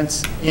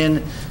grants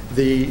in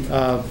the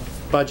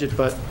budget,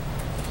 but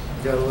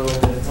got a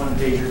little bit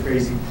one-pager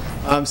crazy.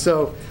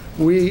 So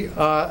we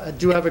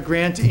do have a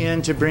grant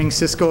in to bring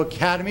Cisco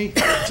Academy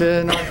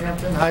to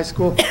Northampton High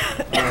School.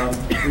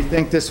 We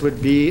think this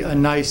would be a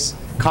nice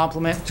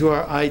complement to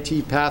our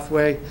IT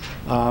pathway.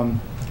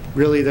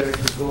 Really,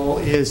 the goal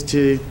is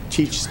to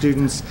teach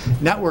students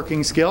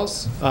networking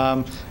skills,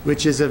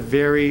 which is a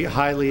very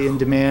highly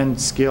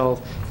in-demand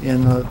skill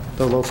in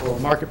the local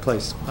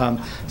marketplace.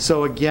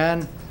 So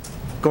again,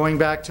 going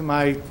back to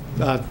my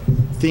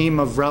theme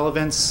of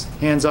relevance,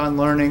 hands-on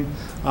learning,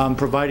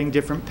 providing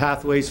different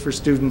pathways for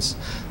students.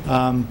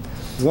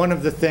 One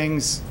of the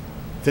things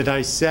that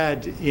I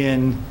said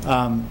in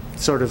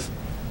sort of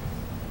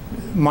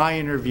my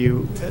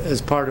interview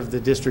as part of the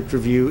district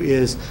review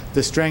is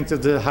the strength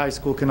of the high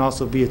school can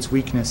also be its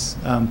weakness,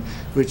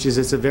 which is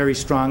it's a very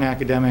strong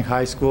academic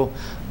high school,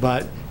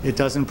 but it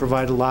doesn't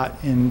provide a lot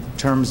in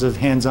terms of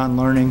hands-on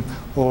learning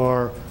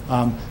or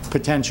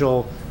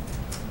potential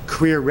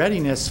career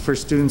readiness for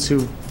students who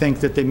think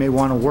that they may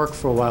want to work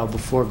for a while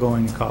before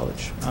going to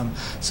college.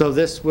 So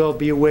this will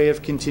be a way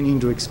of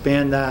continuing to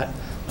expand that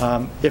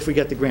if we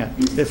get the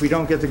grant. If we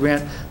don't get the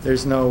grant,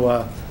 there's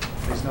no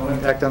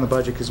impact on the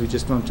budget because we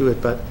just don't do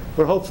it, but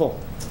we're hopeful.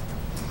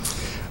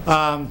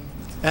 And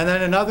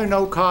then another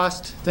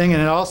no-cost thing,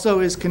 and it also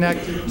is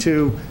connected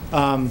to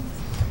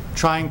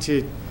trying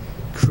to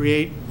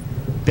create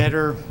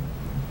better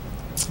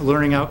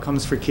learning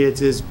outcomes for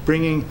kids, is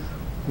bringing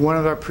one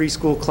of our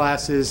preschool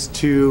classes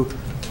to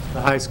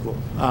the high school.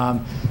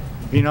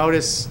 If you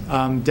notice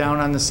down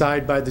on the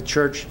side by the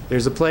church,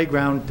 there's a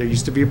playground. There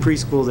used to be a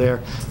preschool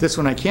there. This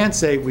one I can't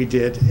say we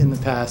did in the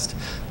past.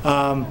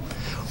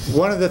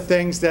 One of the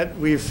things that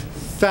we've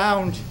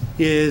found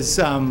is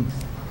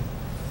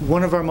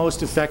one of our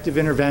most effective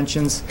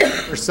interventions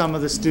for some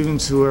of the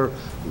students who are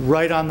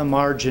right on the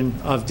margin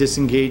of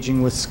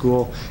disengaging with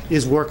school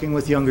is working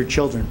with younger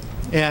children.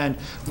 And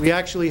we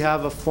actually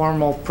have a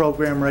formal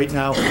program right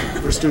now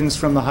where students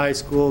from the high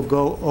school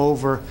go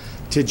over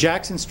to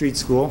Jackson Street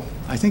School.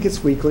 I think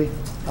it's weekly.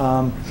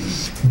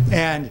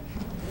 And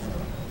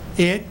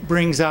it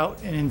brings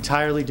out an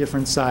entirely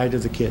different side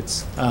of the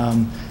kids.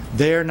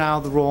 They are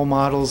now the role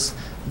models.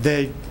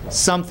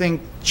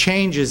 Something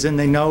changes and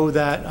they know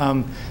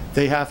that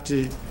they have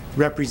to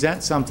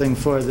represent something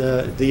for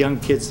the young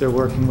kids they're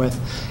working with.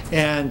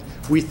 And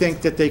we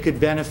think that they could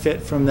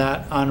benefit from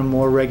that on a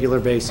more regular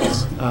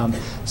basis.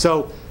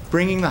 So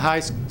bringing the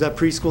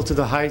preschool to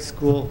the high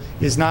school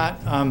is not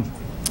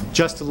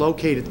just to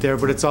locate it there,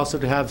 but it's also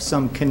to have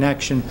some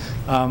connection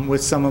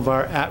with some of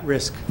our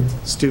at-risk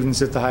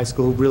students at the high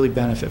school who really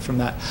benefit from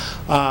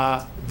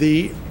that.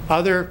 The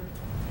other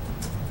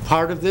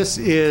part of this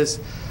is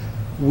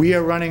we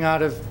are running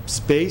out of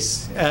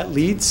space at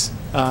Leeds.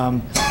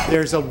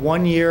 There's a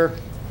one-year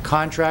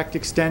contract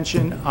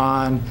extension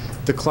on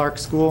the Clark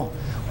School,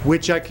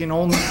 which I can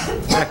only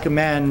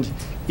recommend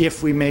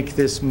if we make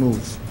this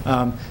move.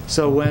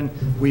 So when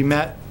we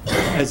met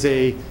as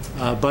a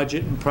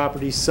Budget and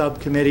Property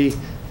Subcommittee,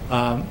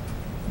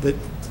 that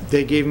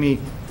they gave me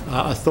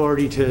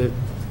authority to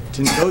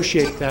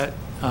negotiate that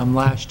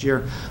last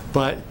year.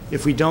 But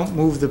if we don't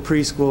move the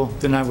preschool,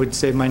 then I would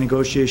say my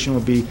negotiation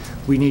would be,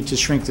 we need to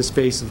shrink the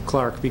space of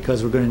Clark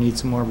because we're going to need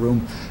some more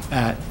room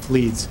at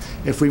Leeds.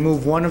 If we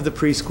move one of the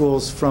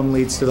preschools from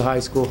Leeds to the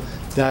high school,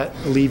 that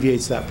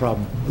alleviates that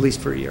problem, at least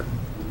for a year.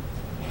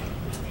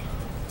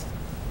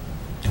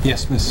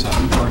 Yes, Ms.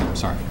 Barney, I'm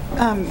sorry.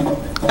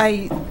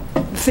 I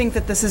think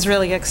that this is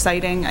really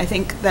exciting. I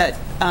think that,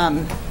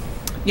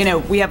 you know,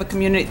 we have a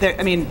community, that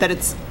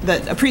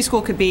a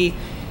preschool could be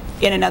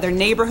in another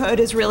neighborhood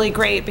is really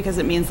great because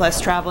it means less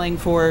traveling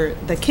for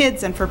the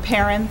kids and for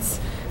parents.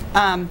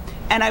 And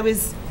I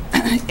was,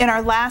 in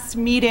our last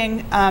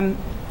meeting,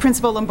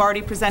 Principal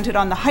Lombardi presented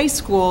on the high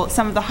school,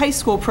 some of the high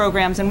school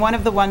programs, and one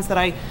of the ones that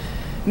I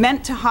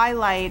meant to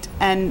highlight,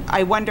 and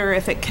I wonder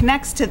if it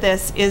connects to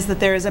this, is that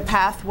there is a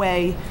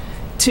pathway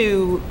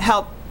to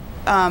help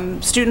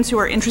students who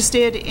are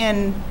interested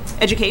in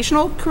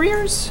educational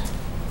careers.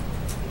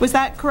 Was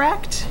that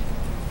correct?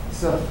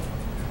 So,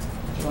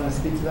 do you want to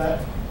speak to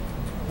that?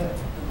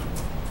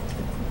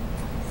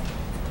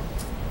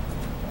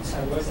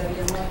 Sorry, what was that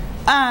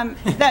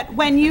again? That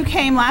when you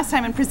came last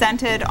time and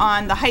presented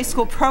on the high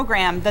school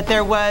program, that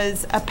there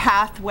was a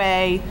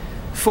pathway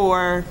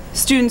for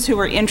students who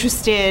were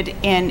interested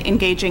in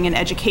engaging in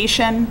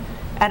education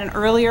at an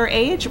earlier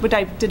age.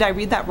 Did I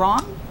read that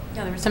wrong?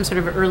 No, there was some sort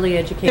of early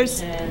education.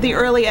 There's the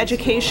early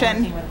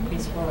education. Working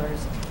with preschoolers.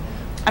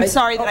 I'm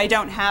sorry that I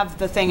don't have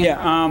the thing in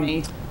front of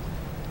me.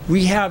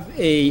 We have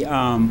a,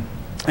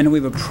 I know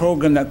we have a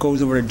program that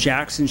goes over to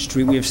Jackson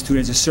Street. We have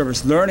students, a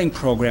service learning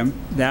program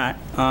that,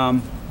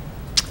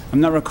 I'm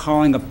not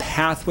recalling a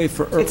pathway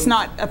for early. It's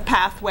not a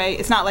pathway.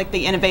 It's not like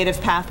the innovative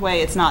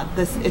pathway. It's not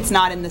this. It's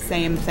not in the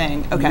same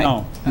thing. Okay.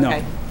 No, no.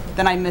 Okay.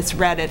 Then I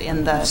misread it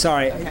in the.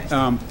 Sorry. Okay.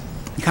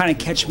 You kind of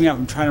catch me up.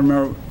 I'm trying to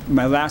remember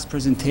my last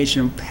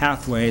presentation of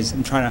pathways.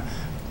 I'm trying to.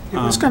 It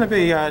was going to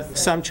be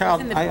some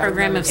child. In the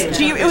program of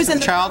study. It was in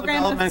the child program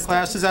of development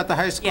classes at the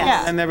high school,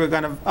 Yes. and they were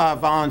going to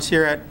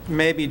volunteer at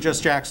maybe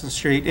just Jackson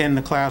Street in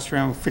the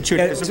classroom for 2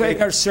 days It's a like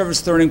week. our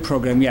service learning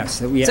program, yes.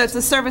 That we So it's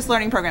a service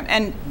learning program,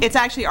 and it's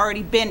actually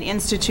already been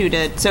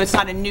instituted. So it's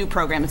not a new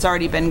program. It's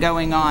already been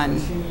going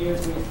on.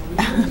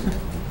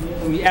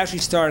 We actually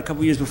started a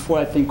couple years before,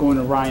 I think, going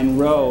to Ryan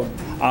Road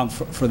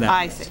for that.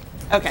 I see.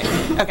 Okay.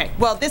 Okay.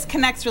 Well, this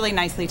connects really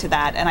nicely to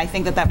that, and I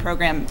think that that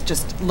program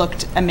just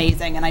looked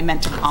amazing, and I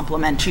meant to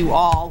compliment you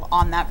all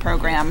on that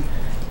program.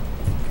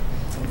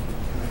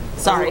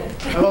 Sorry.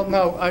 Well,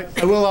 no,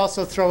 I will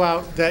also throw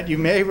out that you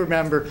may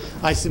remember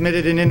I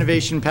submitted an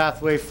innovation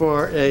pathway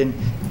for an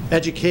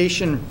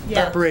education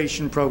Yeah.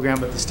 preparation program,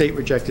 but the state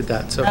rejected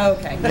that. So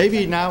Okay.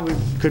 maybe now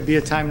could be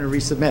a time to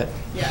resubmit.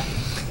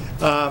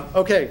 Yeah.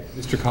 Okay.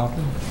 Mr.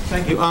 Kaufman?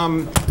 Thank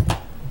you.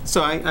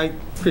 So I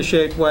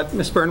appreciate what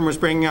Ms. Burnham was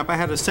bringing up. I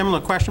had a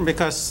similar question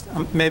because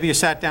maybe you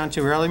sat down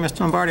too early, Mr.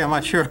 Lombardi, I'm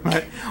not sure.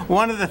 But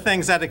one of the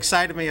things that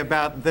excited me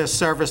about this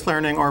service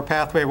learning or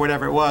pathway,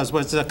 whatever it was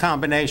the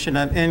combination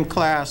of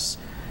in-class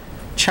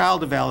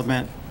child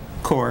development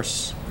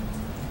course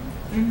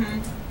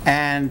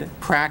and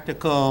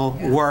practical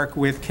work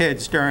with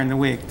kids during the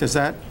week. Is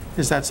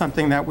that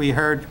something that we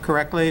heard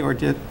correctly, or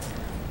did?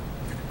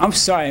 I'm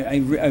sorry, I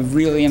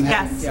really am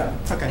having. Yes.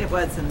 Yeah. Okay. It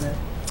was in the.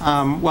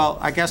 Well,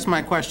 I guess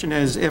my question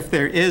is, if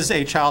there is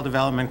a child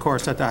development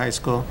course at the high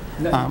school,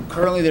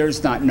 Currently, there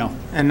is not, no.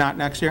 and not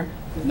next year?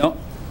 No.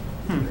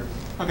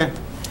 Okay.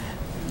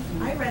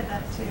 I read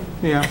that too.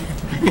 Yeah.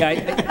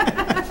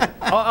 Yeah,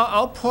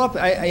 I'll pull up,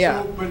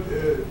 yeah.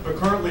 But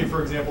currently,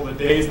 for example, the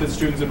days that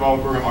students involved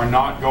in the program are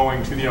not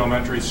going to the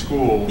elementary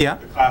school. Yeah.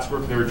 The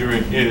classwork they're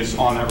doing is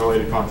on that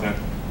related content.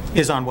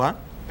 Is on what?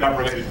 That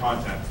related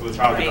content, so the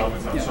child Right.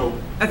 development stuff. Yeah. So,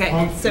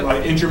 Okay, so-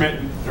 like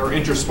intermittent or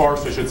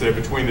intersparsed, I should say,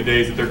 between the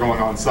days that they're going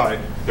on site,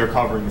 they're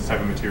covering this type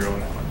of material in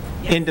that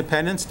way.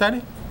 Independent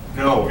study?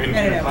 No, in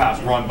No. a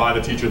class run by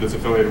the teacher that's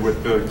affiliated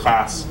with the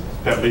class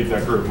that leads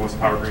that group, Melissa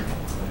Power Green.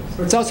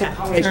 But it's also a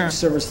combination of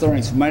service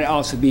learning, so it might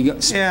also be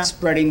Yeah.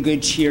 spreading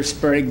good cheer,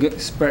 spreading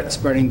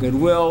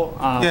goodwill.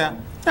 Yeah.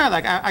 Yeah,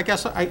 like, I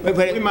guess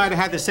we might have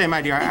had the same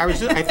idea. I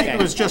think it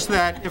was just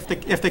that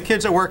if the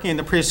kids are working in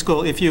the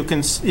preschool, if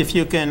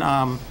you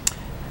can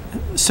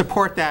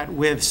support that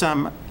with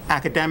some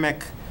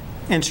academic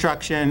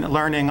instruction,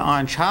 learning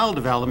on child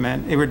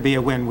development, it would be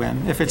a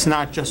win-win, if it's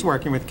not just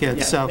working with kids.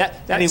 Yeah, So any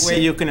that's way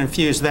it. you can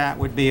infuse that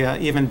would be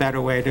an even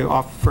better way to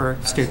offer for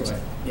students.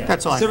 Yeah.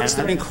 That's all I Service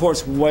had. learning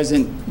course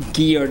wasn't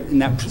geared in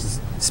that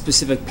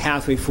specific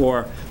pathway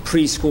for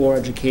preschool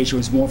education. It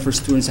was more for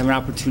students to have an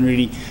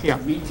opportunity Yeah.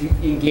 to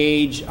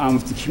engage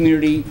with the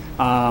community,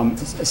 a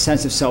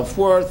sense of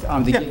self-worth,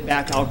 to Yeah. give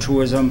back,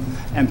 altruism,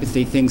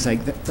 empathy, things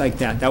like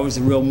that. That was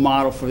the real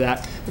model for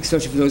that,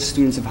 especially for those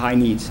students of high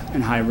needs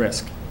and high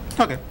risk.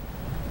 Okay.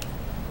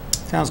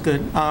 Sounds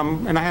good.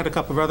 And I had a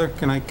couple of other,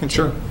 can I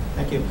continue? Sure.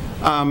 Thank you.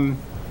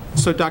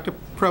 So Dr.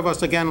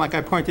 Provost, again, like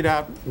I pointed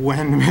out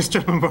when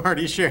Mr.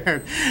 Lombardi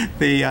shared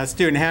the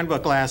student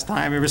handbook last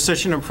time, it was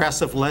such an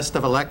impressive list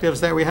of electives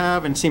that we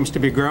have and seems to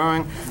be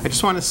growing. I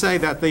just want to say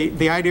that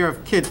the idea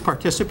of kids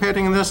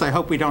participating in this, I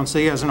hope we don't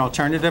see as an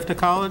alternative to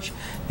college.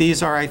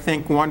 These are, I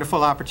think,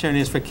 wonderful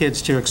opportunities for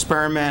kids to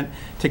experiment,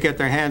 to get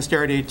their hands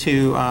dirty,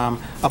 to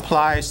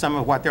apply some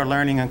of what they're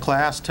learning in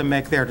class to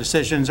make their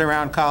decisions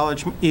around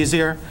college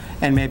easier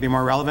and maybe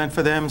more relevant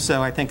for them.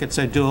 So I think it's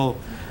a dual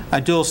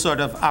sort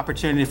of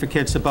opportunity for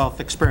kids to both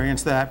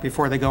experience that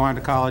before they go on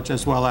to college,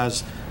 as well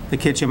as the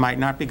kids who might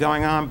not be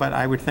going on. But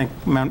I would think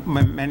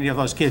many of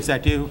those kids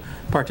that do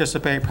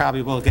participate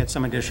probably will get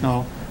some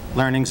additional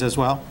learnings as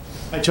well.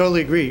 I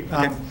totally agree.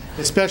 Okay.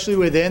 Especially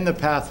within the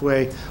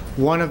pathway,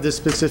 one of the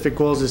specific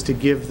goals is to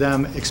give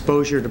them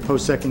exposure to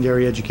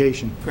post-secondary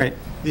education. Great.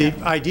 The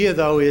idea,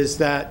 though, is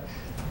that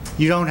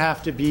you don't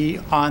have to be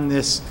on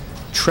this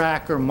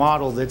track or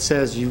model that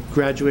says you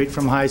graduate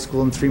from high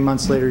school and 3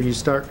 months later you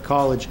start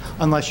college,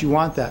 unless you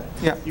want that.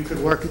 Yeah. You could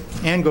work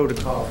and go to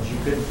college. You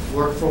could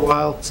work for a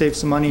while, save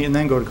some money, and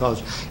then go to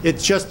college.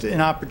 It's just an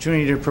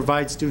opportunity to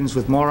provide students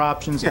with more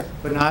options,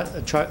 but not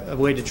a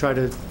way to try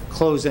to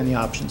close any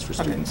options for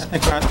students. I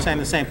think I'm saying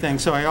the same thing.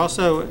 So I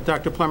also,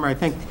 Dr. Plummer, I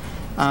think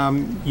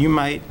you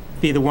might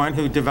be the one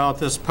who developed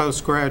this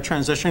post-grad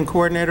transition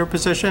coordinator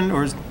position,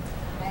 or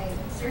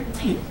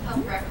Certainly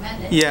help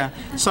recommend it. yeah,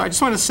 so I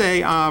just want to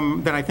say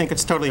that I think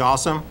it's totally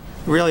awesome,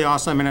 really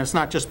awesome, and it's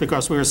not just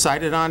because we were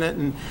cited on it,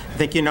 and I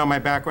think you know my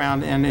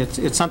background, and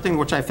it's something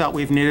which I felt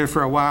we've needed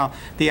for a while.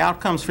 The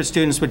outcomes for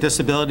students with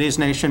disabilities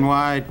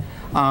nationwide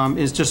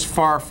is just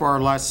far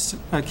less,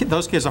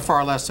 those kids are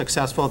far less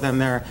successful than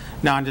their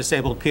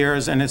non-disabled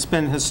peers, and it's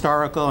been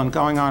historical and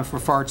going on for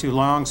far too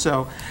long.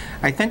 So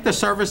I think the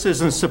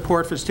services and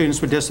support for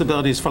students with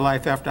disabilities for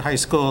life after high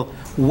school,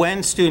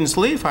 when students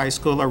leave high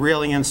school, are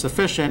really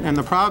insufficient. And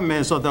the problem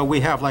is, although we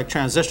have like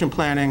transition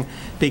planning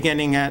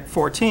beginning at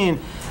 14,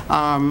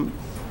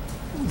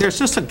 there's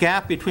just a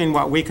gap between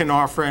what we can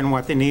offer and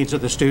what the needs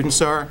of the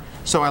students are.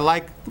 So I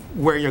like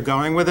where you're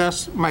going with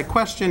this. My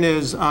question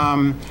is,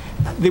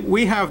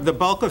 we have the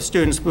bulk of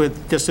students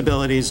with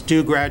disabilities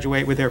do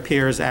graduate with their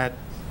peers at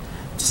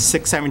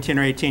 17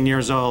 or 18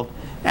 years old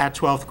at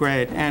 12th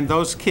grade. And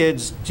those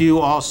kids do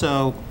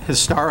also,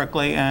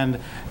 historically,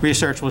 and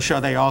research will show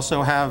they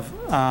also have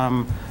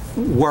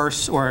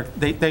worse, or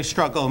they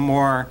struggle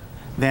more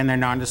than their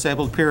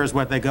non-disabled peers,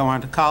 whether they go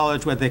on to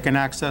college, whether they can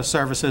access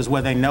services,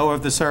 whether they know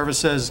of the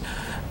services,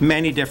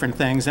 many different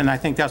things. And I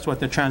think that's what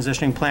the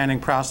transitioning planning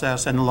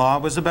process and law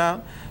was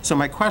about. So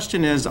my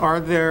question is, are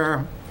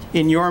there,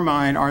 in your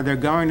mind, are there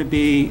going to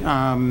be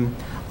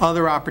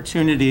other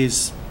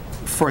opportunities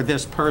for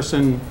this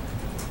person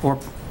or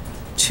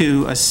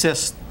to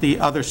assist the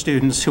other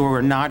students who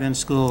are not in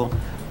school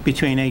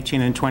between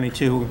 18 and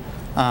 22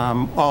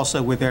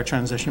 also with their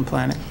transition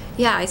planning?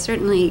 Yeah, I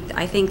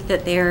think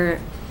that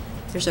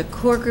there's a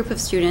core group of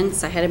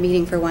students. I had a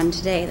meeting for one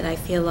today that I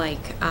feel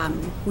like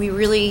we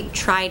really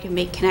try to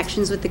make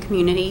connections with the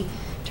community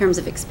in terms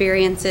of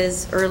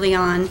experiences early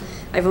on.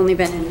 I've only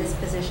been in this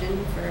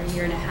position for a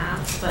year and a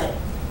half, but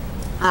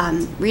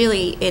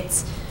really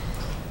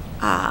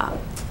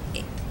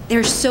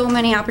there's so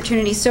many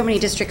opportunities, so many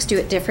districts do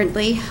it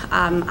differently.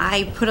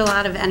 I put a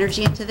lot of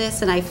energy into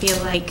this, and I feel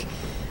like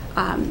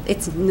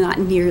it's not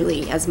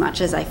nearly as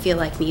much as I feel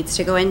like needs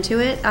to go into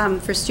it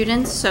for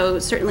students. So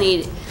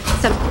certainly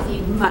some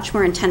need much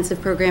more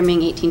intensive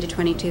programming, 18 to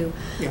 22.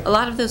 Yeah. A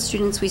lot of those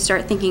students, we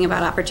start thinking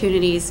about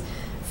opportunities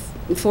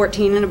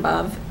 14 and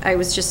above. I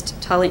was just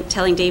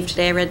telling Dave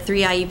today, I read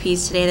 3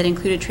 IEPs today that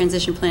included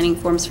transition planning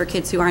forms for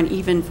kids who aren't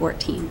even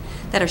 14,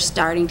 that are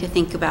starting to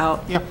think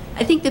about. Yep.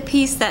 I think the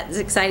piece that is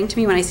exciting to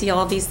me when I see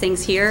all of these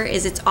things here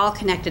is it's all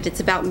connected. It's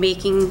about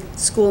making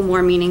school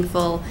more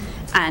meaningful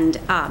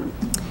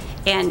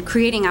and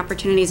creating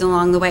opportunities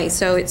along the way.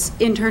 So it's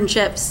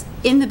internships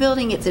in the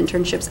building, it's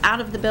internships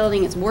out of the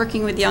building, it's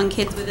working with young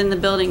kids within the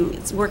building,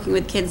 it's working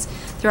with kids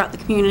throughout the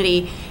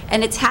community,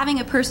 and it's having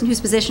a person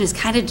whose position is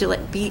kind of to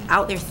be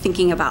out there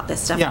thinking about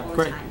this stuff all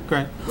the time.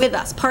 Great. With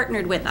us,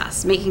 partnered with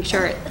us, making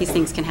sure these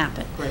things can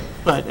happen. Great.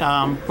 But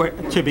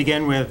to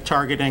begin with,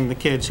 targeting the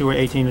kids who are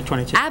 18 to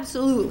 22.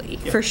 Absolutely.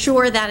 Yep. For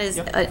sure, that is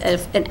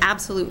an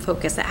absolute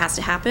focus that has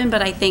to happen,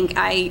 but I think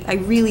I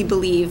really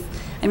believe,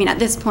 I mean, at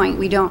this point,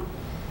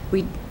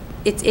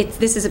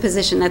 this is a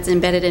position that's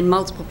embedded in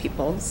multiple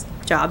people's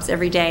jobs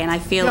every day, and I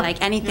feel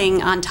like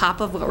anything on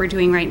top of what we're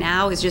doing right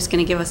now is just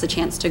going to give us a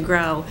chance to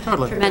grow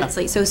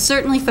tremendously. So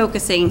certainly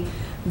focusing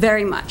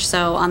very much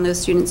so on those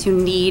students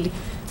who need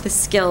the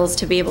skills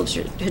to be able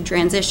to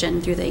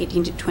transition through the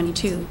 18 to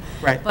 22.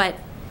 Right. But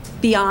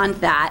beyond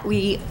that,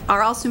 we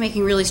are also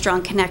making really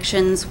strong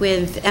connections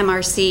with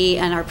MRC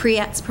and our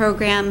pre-ETS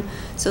program.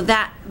 So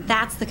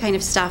that's the kind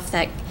of stuff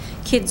that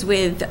kids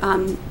with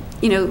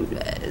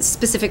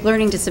specific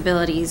learning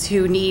disabilities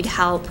who need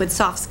help with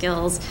soft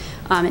skills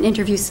and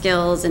interview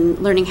skills and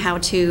learning how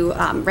to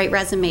write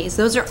resumes.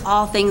 Those are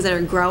all things that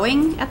are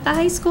growing at the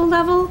high school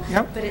level,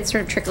 but it's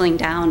sort of trickling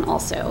down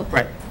also.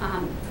 Right.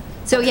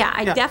 So yeah,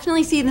 I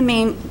definitely see the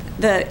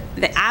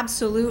the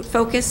absolute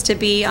focus to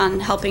be on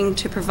helping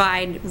to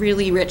provide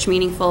really rich,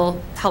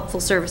 meaningful, helpful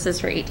services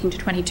for 18 to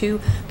 22,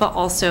 but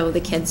also the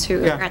kids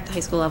who Yeah. are at the high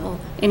school level,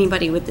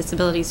 anybody with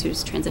disabilities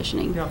who's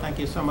transitioning. Yeah, thank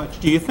you so much.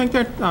 Do you think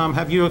that,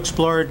 have you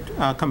explored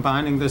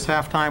combining this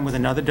halftime with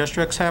another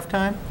district's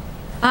halftime?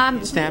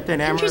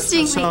 Stampton, Amherst,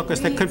 interesting, so, because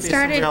there we could be some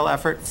started real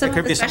effort, some there could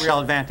of be the some special-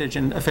 real advantage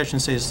and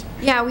efficiencies.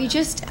 Yeah, we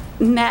just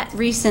met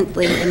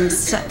recently, and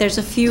there's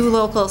a few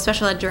local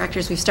special ed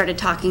directors. We've started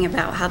talking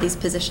about how these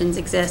positions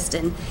exist,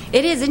 and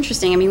it is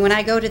interesting. I mean, when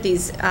I go to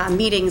these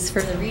meetings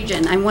for the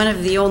region, I'm one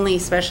of the only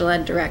special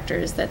ed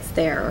directors that's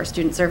there, or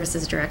student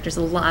services directors.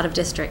 A lot of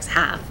districts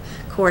have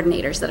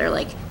coordinators that are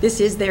like, this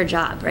is their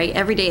job, right?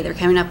 Every day they're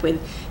coming up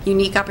with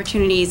unique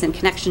opportunities and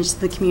connections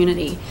to the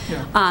community.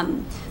 Yeah.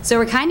 So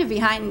we're kind of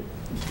behind.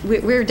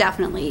 We're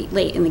definitely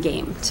late in the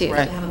game to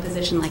Right. have a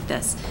position like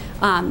this.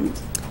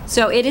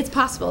 So it is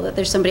possible that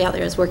there's somebody out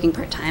there who's working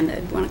part-time that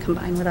would want to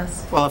combine with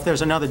us. Well, if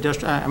there's another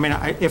district, I mean,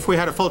 if we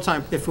had a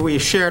full-time, if we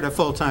shared a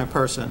full-time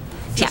person,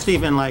 just Yeah.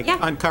 even like Yeah.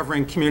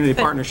 uncovering community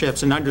Good.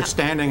 partnerships and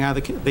understanding how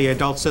the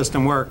adult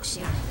system works,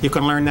 Yeah. you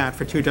can learn that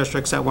for 2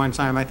 districts at one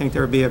time. I think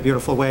there would be a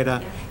beautiful way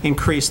to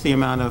increase the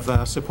amount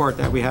of support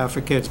that we have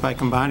for kids by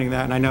combining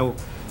that. And I know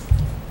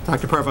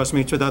Dr. Provost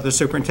meets with other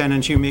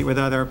superintendents, you meet with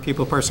other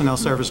people, personnel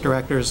service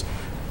directors.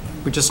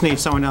 We just need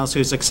someone else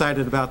who's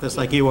excited about this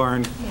like you are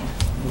and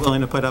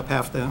willing to put up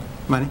half the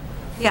money.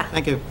 Yeah.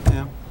 Thank you.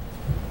 Yeah.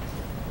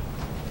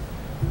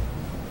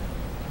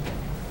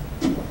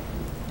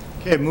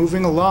 Okay,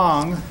 moving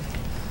along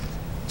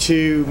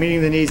to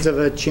meeting the needs of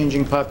a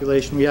changing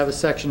population. We have a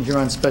section here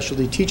on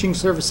specialty teaching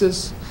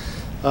services.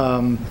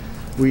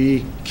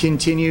 We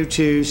continue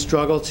to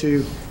struggle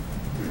to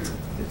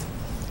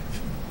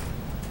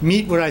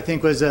meet what I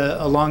think was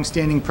a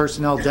longstanding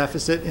personnel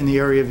deficit in the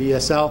area of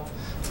ESL.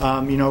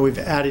 You know, we've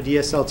added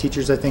ESL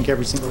teachers, I think,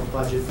 every single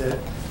budget that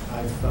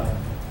I've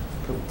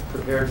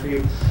prepared for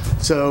you.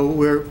 So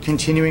we're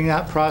continuing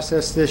that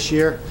process this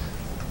year,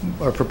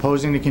 or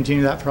proposing to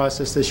continue that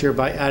process this year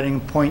by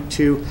adding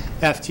 0.2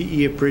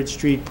 FTE at Bridge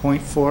Street,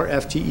 0.4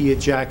 FTE at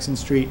Jackson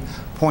Street,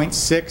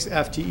 0.6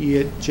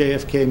 FTE at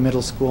JFK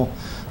Middle School,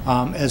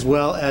 as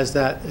well as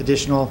that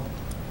additional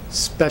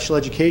special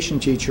education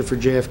teacher for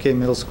JFK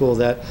Middle School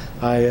that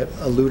I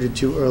alluded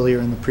to earlier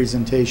in the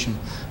presentation.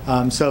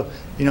 So,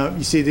 you know,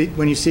 you see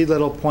when you see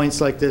little points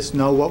like this,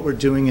 know what we're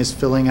doing is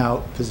filling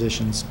out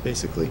positions,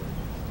 basically.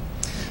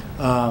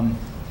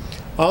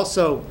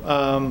 Also,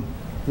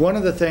 one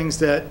of the things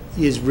that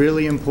is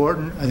really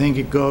important, I think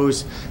it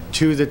goes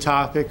to the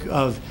topic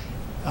of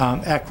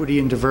equity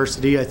and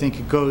diversity. I think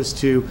it goes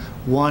to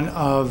one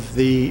of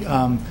the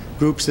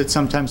groups that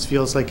sometimes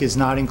feels like is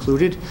not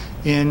included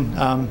in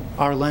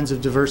our lens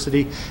of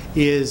diversity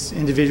is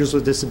individuals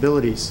with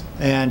disabilities.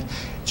 And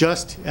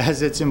just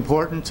as it's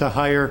important to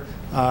hire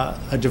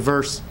a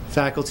diverse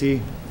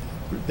faculty,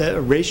 a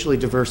racially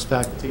diverse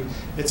faculty,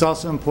 it's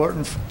also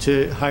important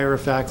to hire a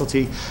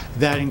faculty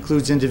that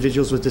includes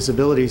individuals with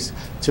disabilities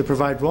to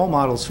provide role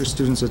models for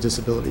students with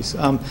disabilities.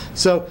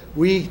 So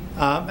we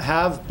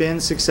have been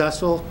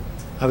successful,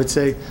 I would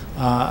say,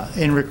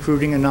 in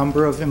recruiting a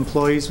number of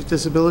employees with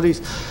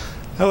disabilities.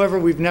 However,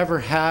 we've never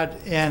had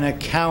an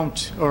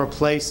account or a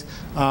place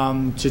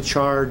to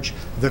charge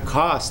the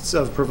costs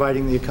of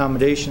providing the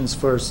accommodations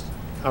for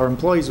our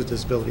employees with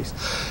disabilities.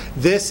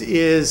 This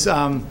is,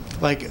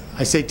 like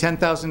I say,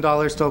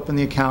 $10,000 to open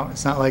the account.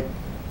 It's not like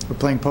we're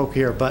playing poker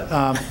here,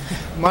 but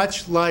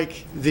much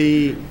like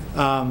the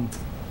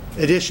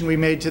addition we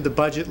made to the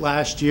budget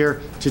last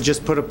year to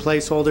just put a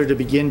placeholder to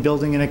begin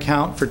building an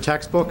account for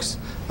textbooks,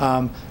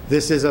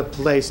 this is a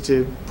place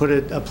to put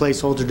a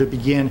placeholder to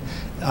begin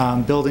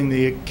building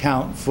the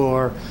account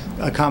for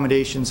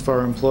accommodations for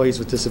our employees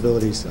with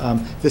disabilities.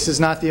 This is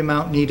not the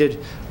amount needed.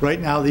 Right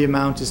now the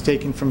amount is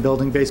taken from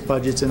building-based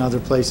budgets in other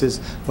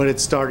places, but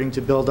it's starting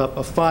to build up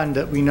a fund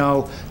that we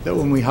know that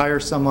when we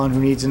hire someone who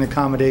needs an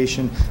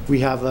accommodation,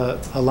 we have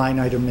a line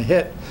item to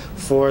hit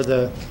for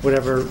the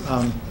whatever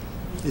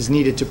is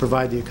needed to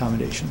provide the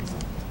accommodation.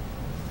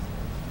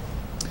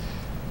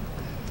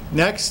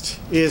 Next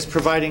is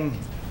providing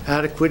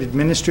adequate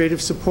administrative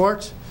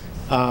support.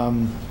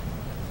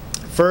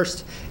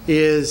 First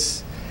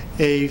is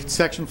a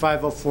Section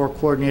 504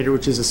 coordinator,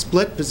 which is a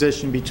split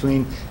position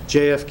between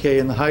JFK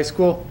and the high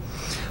school.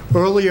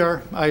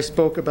 Earlier, I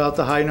spoke about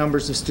the high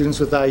numbers of students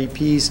with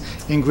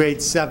IEPs in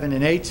grades 7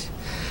 and 8.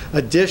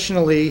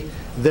 Additionally,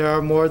 there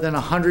are more than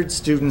 100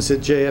 students at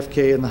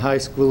JFK and the high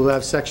school who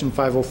have Section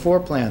 504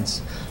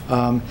 plans.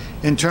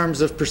 In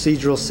terms of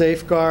procedural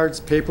safeguards,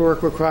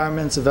 paperwork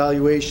requirements,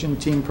 evaluation,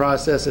 team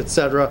process,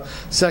 etc.,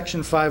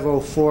 Section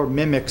 504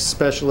 mimics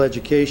special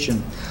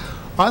education.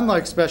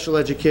 Unlike special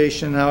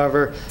education,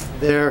 however,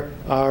 there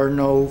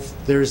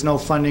is no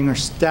funding or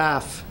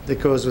staff that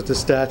goes with the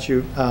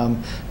statute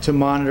to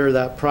monitor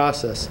that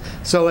process.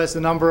 So as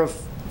the number of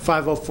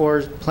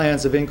 504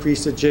 plans have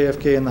increased at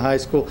JFK and the high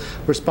school,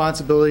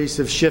 responsibilities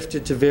have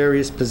shifted to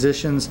various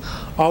positions,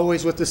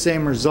 always with the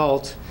same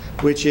result,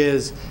 which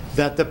is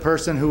that the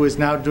person who is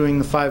now doing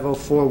the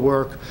 504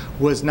 work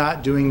was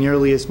not doing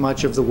nearly as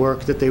much of the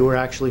work that they were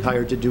actually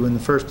hired to do in the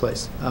first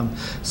place.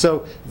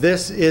 So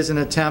this is an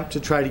attempt to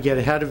try to get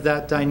ahead of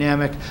that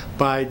dynamic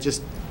by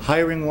just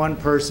hiring one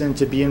person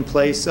to be in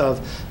place of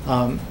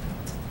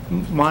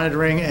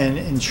monitoring and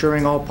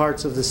ensuring all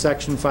parts of the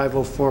Section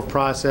 504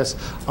 process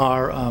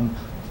are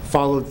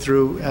followed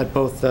through at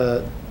both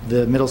the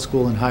middle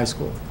school and high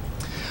school.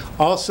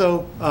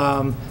 Also,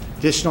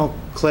 additional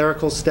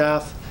clerical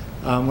staff.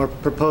 We're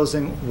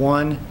proposing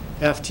 1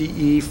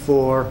 FTE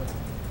for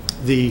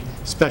the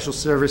Special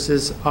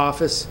Services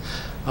Office.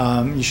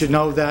 You should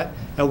know that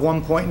at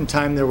one point in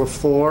time there were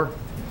 4,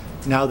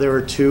 now there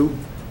are 2.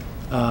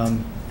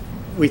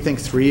 We think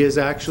 3 is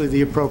actually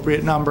the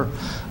appropriate number.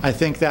 I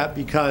think that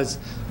because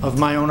of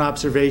my own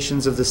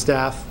observations of the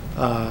staff,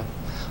 a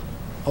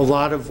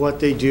lot of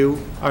what they do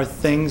are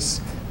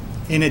things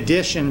in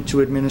addition to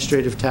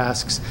administrative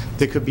tasks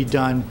that could be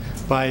done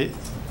by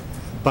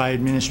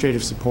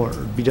administrative support,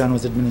 or be done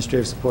with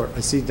administrative support.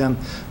 I see them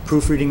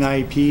proofreading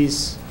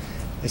IEPs.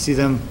 I see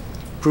them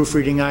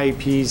proofreading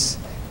IEPs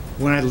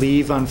when I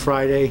leave on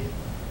Friday.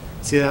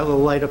 See that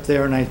little light up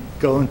there, and I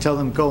go and tell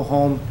them go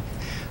home,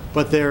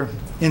 but they're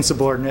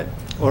insubordinate.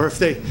 Or if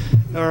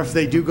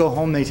they do go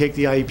home, they take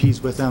the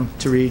IEPs with them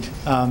to read.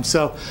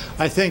 So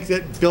I think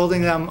that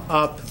building them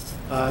up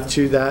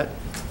to that,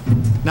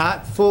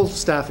 not full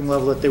staffing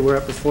level that they were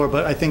at before,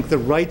 but I think the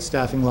right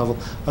staffing level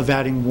of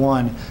adding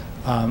 1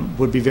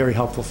 would be very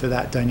helpful for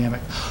that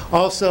dynamic.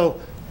 Also,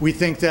 we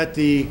think that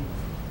the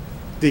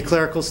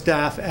clerical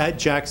staff at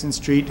Jackson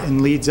Street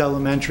and Leeds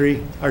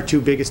Elementary, our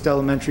 2 biggest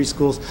elementary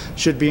schools,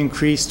 should be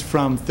increased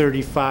from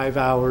 35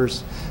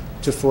 hours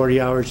to 40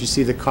 hours. You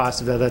see the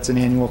cost of that. That's an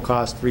annual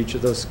cost for each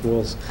of those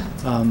schools.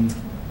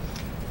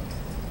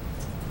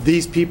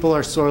 These people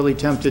are sorely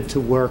tempted to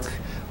work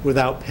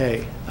without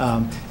pay,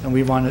 and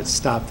we want to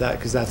stop that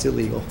because that's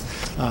illegal.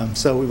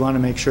 So we want to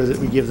make sure that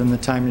we give them the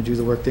time to do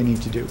the work they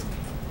need to do.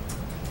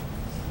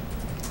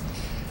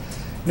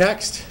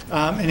 Next,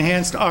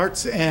 enhanced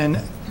arts and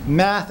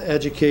math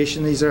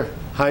education. These are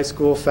high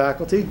school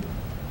faculty.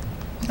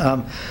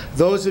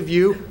 Those of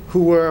you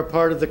who were a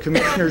part of the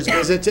commissioner's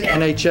visit to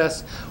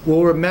NHS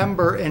will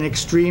remember an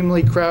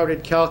extremely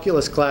crowded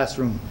calculus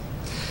classroom.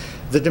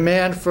 The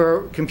demand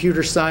for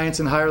computer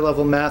science and higher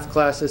level math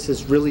classes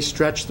has really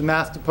stretched the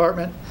math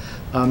department.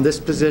 This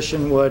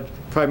position would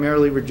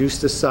primarily reduce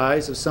the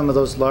size of some of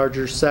those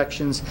larger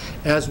sections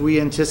as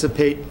we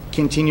anticipate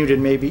continued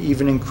and maybe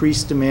even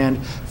increased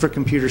demand for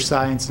computer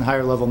science and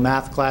higher level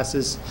math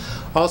classes.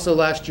 Also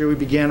last year we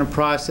began a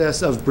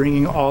process of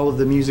bringing all of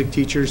the music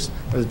teachers,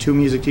 or the 2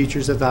 music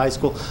teachers at the high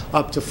school,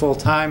 up to full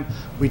time.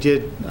 We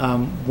did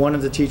 1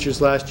 of the teachers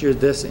last year.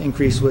 This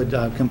increase would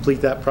complete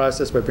that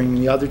process by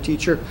bringing the other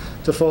teacher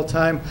to full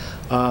time.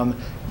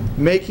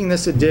 Making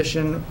this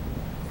addition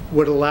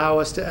would allow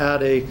us to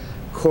add a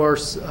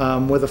course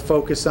with a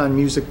focus on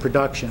music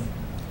production.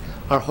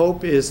 Our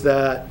hope is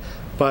that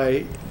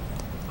by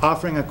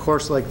offering a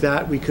course like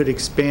that, we could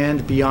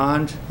expand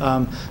beyond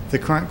the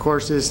current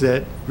courses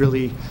that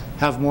really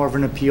have more of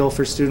an appeal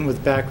for a student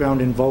with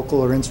background in vocal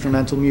or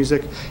instrumental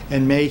music,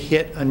 and may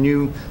hit a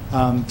new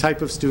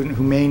type of student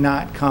who may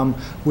not come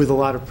with a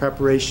lot of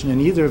preparation in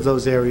either of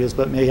those areas,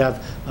 but may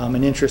have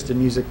an interest in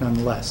music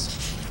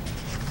nonetheless.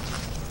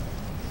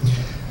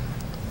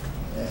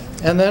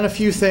 And then a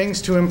few things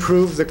to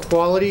improve the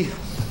quality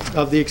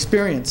of the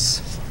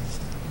experience.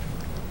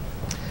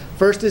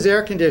 First is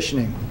air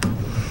conditioning.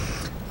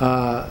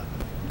 I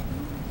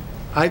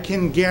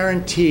can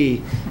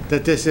guarantee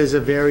that this is a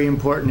very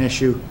important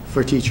issue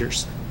for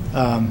teachers.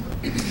 One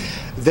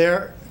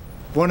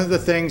of the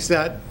things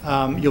that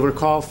you'll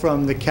recall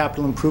from the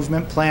capital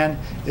improvement plan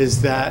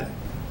is that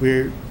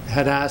we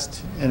had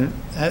asked, and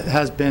it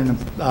has been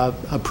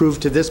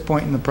approved to this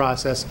point in the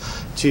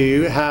process,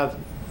 to have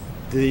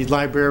the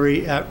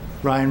library at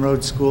Ryan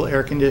Road School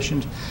air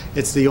conditioned.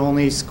 It's the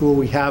only school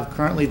we have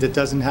currently that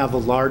doesn't have a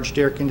large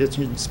air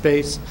conditioned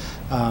space.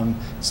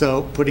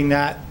 So putting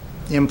that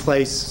in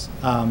place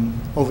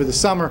over the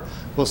summer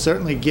will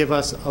certainly give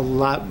us a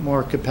lot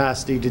more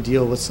capacity to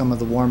deal with some of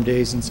the warm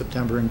days in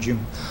September and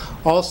June.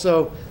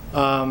 Also,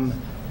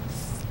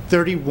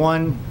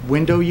 31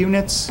 window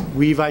units.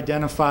 We've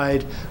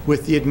identified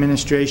with the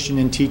administration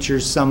and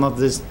teachers some of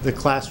the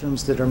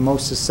classrooms that are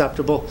most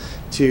susceptible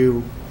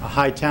to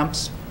high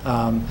temps.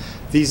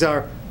 These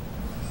are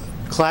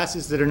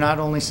classes that are not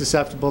only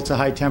susceptible to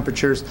high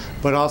temperatures,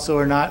 but also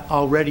are not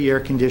already air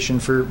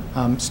conditioned for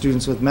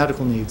students with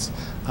medical needs.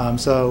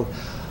 So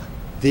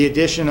the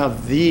addition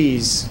of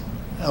these,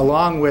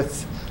 along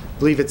with, I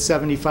believe it's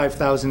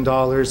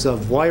 $75,000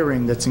 of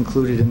wiring that's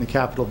included in the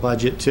capital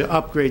budget to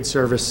upgrade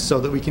service so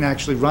that we can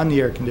actually run the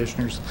air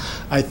conditioners,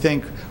 I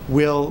think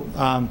will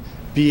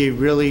be a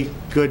really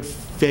good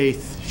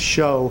faith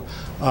show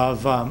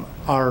of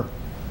our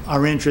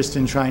interest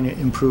in trying to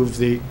improve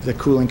the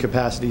cooling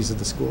capacities of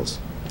the schools.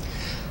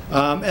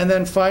 And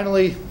then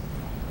finally,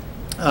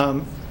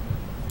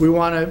 we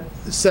want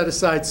to set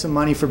aside some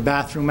money for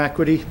bathroom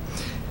equity.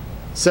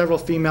 Several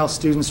female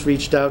students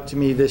reached out to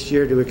me this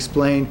year to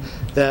explain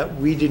that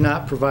we do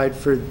not provide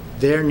for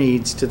their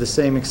needs to the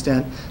same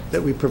extent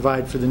that we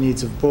provide for the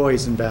needs of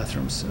boys in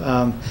bathrooms.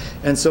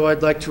 And so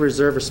I'd like to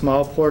reserve a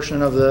small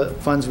portion of the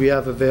funds we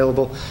have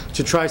available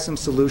to try some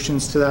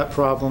solutions to that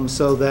problem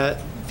so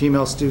that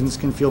female students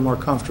can feel more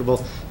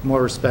comfortable,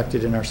 more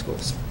respected in our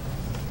schools.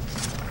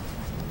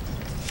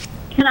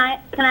 Can I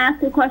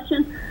ask a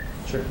question?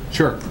 Sure.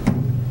 Sure.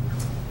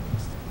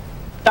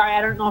 Sorry,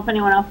 I don't know if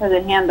anyone else has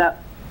a hand up.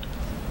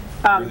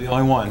 You're the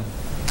only one.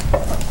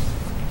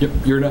 Yep,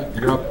 you're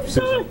up.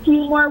 Say a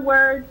few more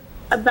words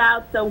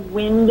about the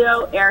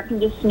window air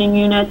conditioning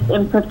units,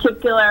 in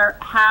particular,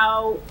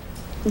 how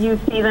you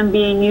see them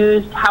being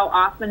used, how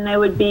often they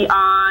would be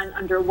on,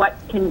 under what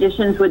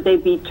conditions would they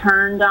be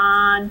turned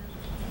on,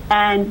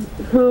 and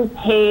who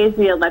pays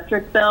the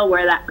electric bill,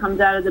 where that comes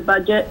out of the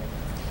budget?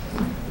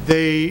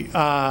 The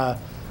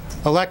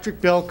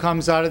electric bill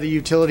comes out of the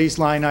utilities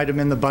line item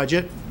in the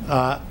budget.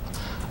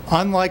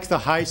 Unlike the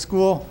high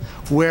school,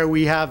 where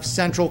we have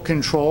central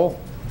control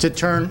to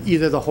turn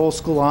either the whole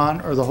school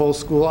on or the whole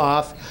school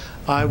off,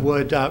 I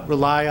would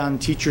rely on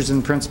teachers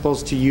and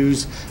principals to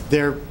use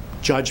their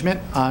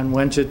judgment on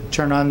when to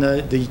turn on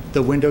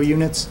the window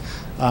units.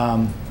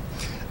 I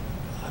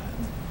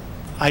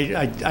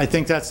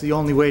think that's the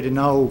only way to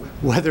know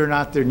whether or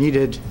not they're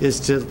needed,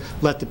 is to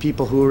let the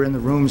people who are in the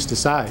rooms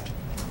decide.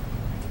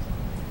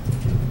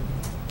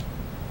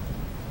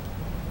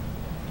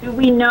 Do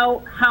we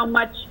know how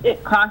much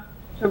it costs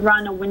to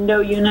run a window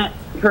unit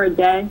per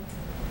day?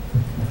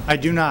 I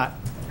do not.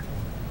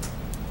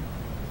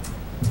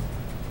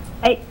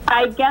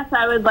 I guess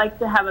I would like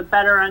to have a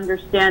better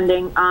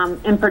understanding,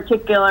 in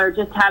particular,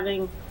 just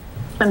having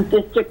some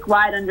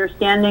district-wide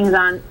understandings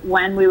on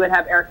when we would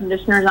have air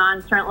conditioners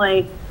on.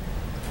 Certainly,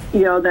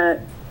 you know,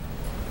 the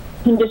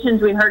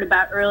conditions we heard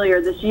about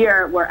earlier this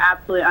year were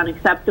absolutely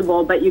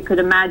unacceptable, but you could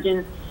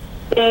imagine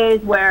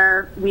days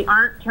where we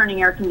aren't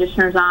turning air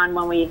conditioners on,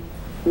 when we,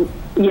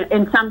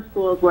 in some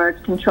schools where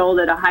it's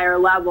controlled at a higher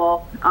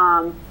level,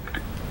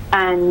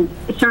 and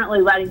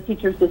certainly letting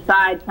teachers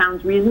decide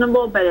sounds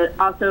reasonable, but it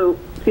also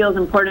feels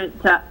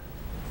important to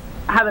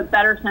have a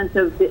better sense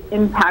of the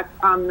impact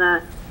on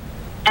the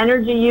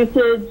energy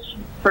usage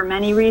for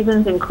many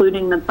reasons,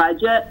 including the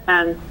budget.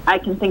 And I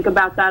can think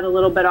about that a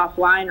little bit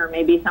offline, or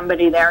maybe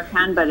somebody there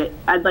can, but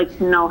I'd like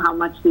to know how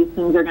much these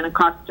things are going to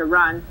cost to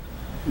run,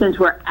 since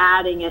we're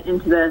adding it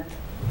into the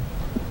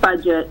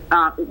budget.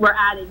 We're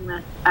adding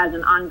this as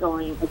an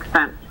ongoing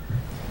expense.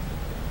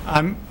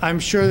 I'm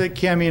sure that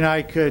Cammie and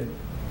I could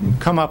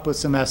come up with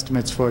some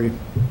estimates for you.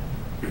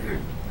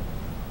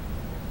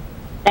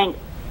 Thanks.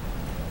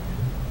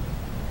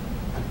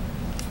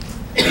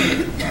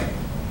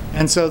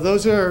 And so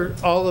those are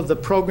all of the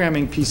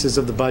programming pieces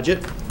of the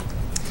budget.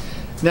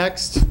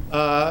 Next,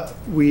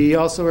 we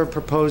also are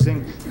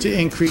proposing to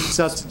increase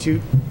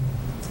substitute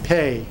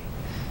pay.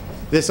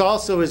 This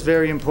also is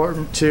very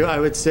important to, I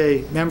would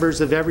say,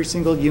 members of every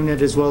single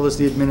unit as well as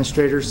the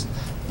administrators.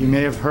 You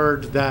may have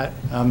heard that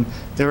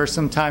there are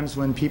some times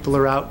when people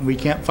are out and we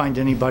can't find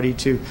anybody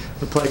to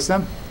replace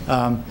them.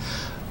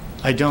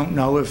 I don't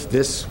know if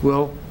this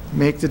will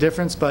make the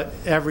difference, but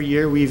every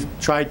year we've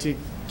tried to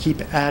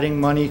keep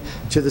adding money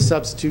to the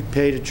substitute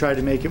pay to try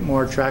to make it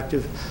more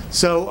attractive.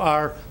 So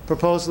our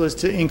proposal is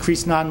to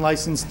increase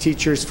non-licensed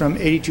teachers from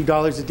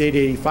 $82 a day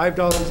to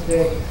 $85 a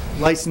day,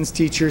 licensed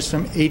teachers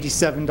from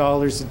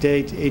 $87 a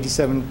day to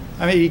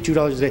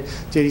 $82 a day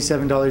to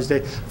 $87 a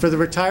day. For the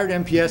retired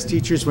MPS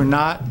teachers, we're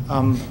not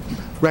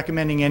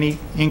recommending any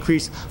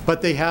increase,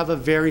 but they have a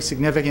very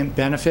significant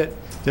benefit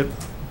that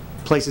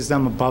places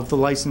them above the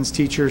licensed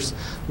teachers,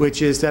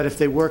 which is that if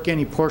they work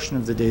any portion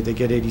of the day, they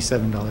get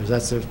 $87.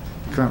 That's their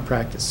current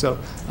practice. So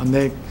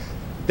that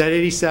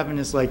 87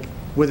 is like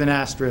with an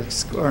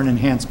asterisk or an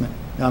enhancement.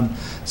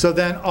 So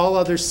then all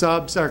other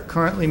subs are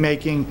currently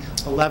making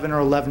 $11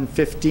 or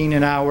 $11.15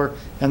 an hour,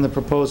 and the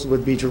proposal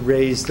would be to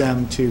raise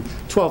them to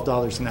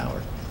 $12 an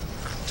hour.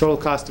 Total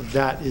cost of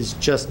that is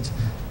just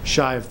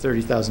shy of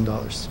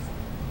 $30,000.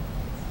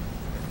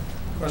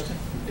 Question?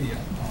 Yeah.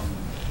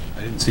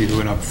 I didn't see who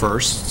went up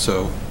first,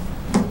 so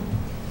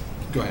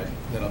go ahead,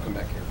 then I'll come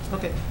back here.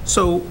 Okay.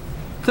 So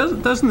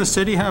doesn't the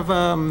city have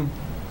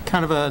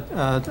kind of a,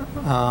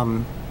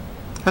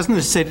 hasn't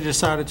the city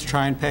decided to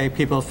try and pay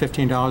people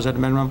 $15 at a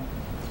minimum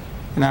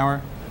an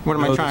hour? What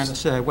am I trying to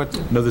say?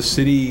 No, the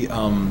city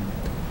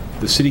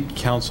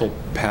council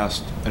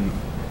passed an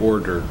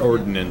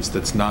ordinance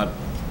that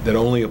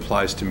only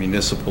applies to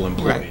municipal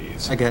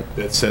employees. Right. I get.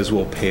 That says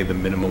we'll pay the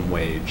minimum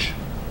wage,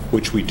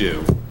 which we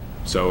do.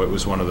 So it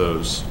was one of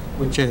those.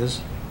 Which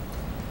is?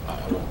 I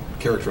won't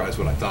characterize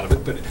what I thought of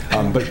it,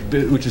 but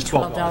which is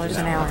 $12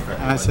 an hour.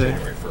 I see.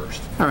 January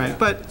 1st. All right,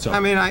 but I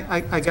mean,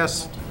 I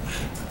guess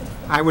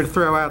I would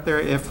throw out there,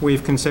 if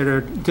we've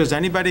considered, does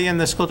anybody in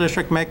the school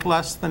district make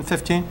less than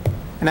 15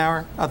 an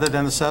hour other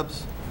than the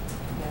subs?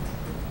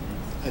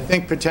 I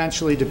think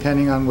potentially,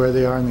 depending on where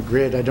they are in the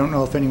grid. I don't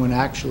know if anyone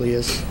actually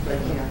is. Right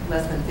here,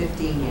 less than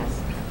 15,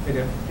 yes. They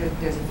do.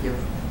 There's a few.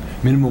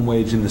 minimum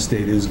wage in the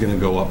state is going to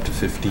go up to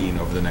 15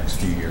 over the next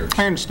few years.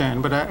 I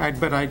understand, but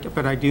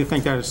I do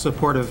think that it's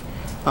supportive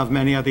of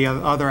many of the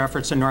other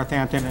efforts in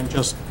Northampton and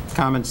just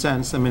common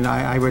sense. I mean,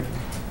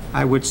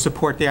 I would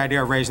support the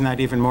idea of raising that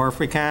even more if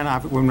we can.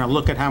 When we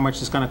look at how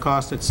much it's going to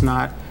cost, it's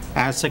not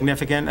as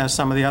significant as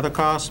some of the other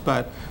costs,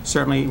 but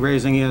certainly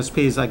raising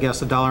ESPs, I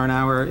guess $1 an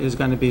hour is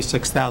going to be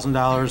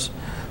 $6,000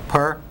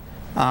 per.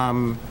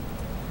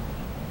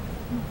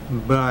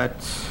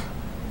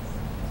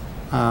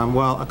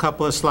 Well, a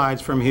couple of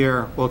slides from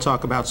here, we'll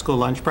talk about school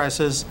lunch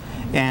prices,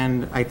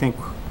 and I think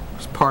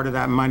part of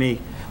that money,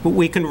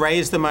 we can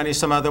raise the money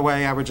some other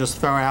way. I would just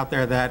throw out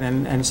there that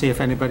and see if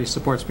anybody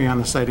supports me on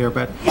this idea,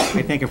 but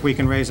I think if we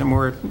can raise it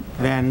more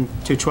than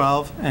to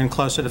 12 and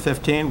closer to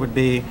 15 would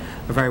be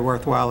a very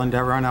worthwhile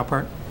endeavor on our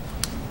part.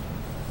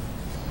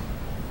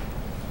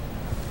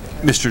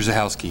 Mr.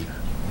 Zahowski.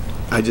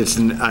 I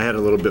had a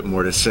little bit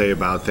more to say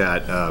about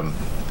that,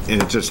 and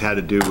it just had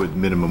to do with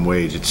minimum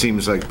wage. It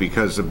seems like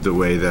because of the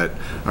way that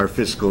our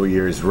fiscal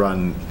years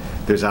run,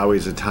 there's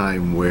always a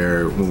time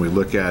where when we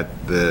look at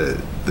the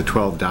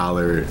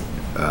 $12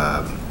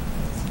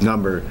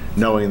 number,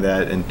 knowing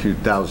that in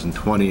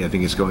 2020 I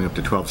think it's going up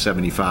to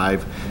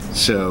 $12.75,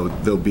 so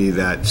there'll be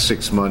that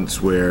 6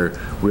 months where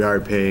we are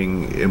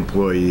paying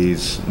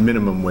employees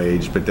minimum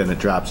wage, but then it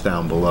drops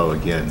down below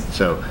again.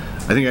 So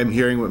I think I'm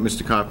hearing what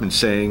Mr. Kaufman's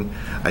saying.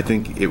 I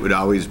think it would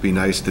always be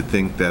nice to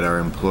think that our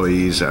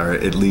employees are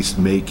at least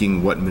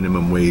making what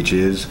minimum wage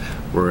is.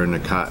 We're in a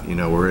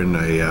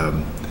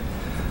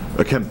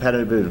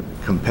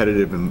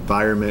competitive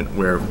environment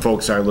where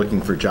folks are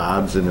looking for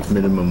jobs, and if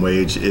minimum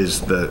wage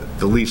is the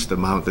least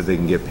amount that they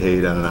can get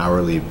paid on an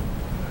hourly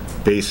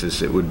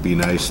basis, it would be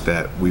nice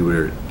that we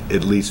would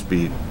at least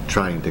be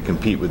trying to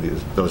compete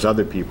with those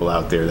other people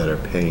out there that are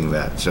paying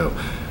that. So,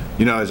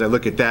 as I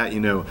look at that,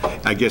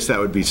 I guess that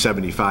would be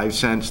 75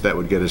 cents. That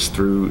would get us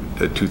through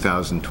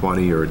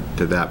 2020 or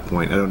to that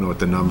point. I don't know what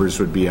the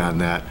numbers would be on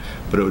that,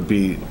 but it would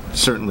be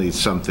certainly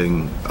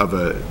something of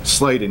a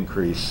slight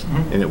increase,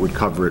 and it would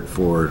cover it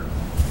for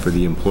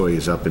the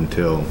employees up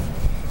until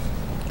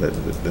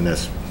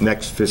the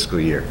next fiscal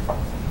year.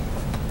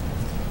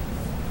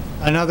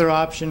 Another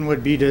option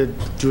would be to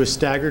do a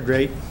staggered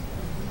rate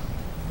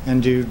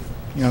and do,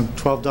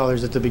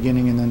 $12 at the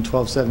beginning and then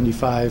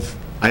 $12.75.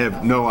 I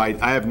have no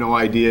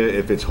idea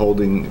if it's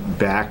holding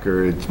back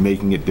or it's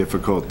making it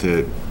difficult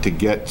to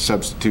get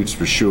substitutes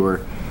for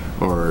sure,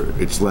 or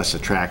it's less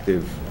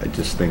attractive. I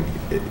just think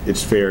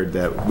it's fair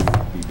that we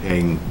be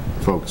paying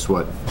folks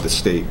what the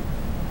state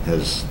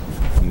has,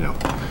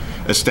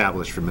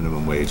 established for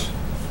minimum wage.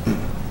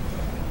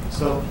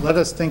 So let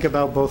us think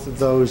about both of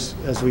those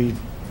as we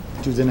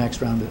do the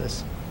next round of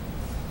this.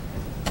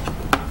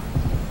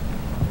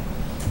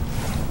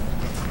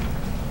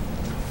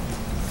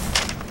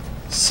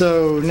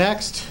 So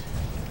next,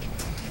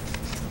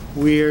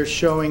 we are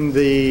showing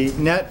the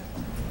net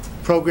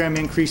program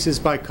increases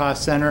by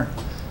cost center.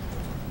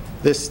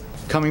 This,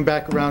 coming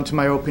back around to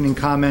my opening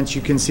comments,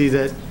 you can see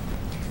that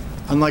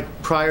unlike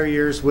prior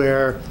years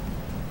where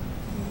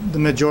the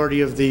majority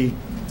of the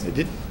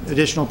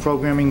additional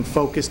programming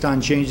focused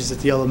on changes at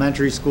the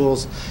elementary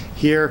schools,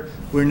 here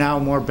we're now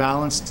more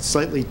balanced,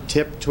 slightly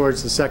tipped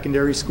towards the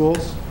secondary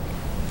schools.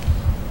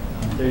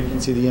 There you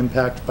can see the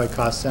impact by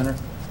cost center.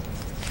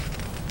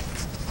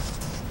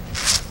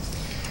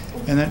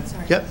 And then,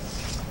 sorry. Yep.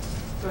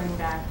 Going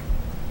back.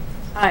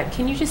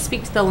 Can you just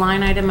speak to the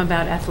line item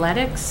about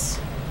athletics?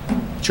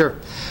 Sure.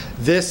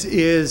 This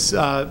is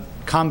a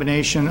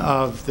combination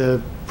of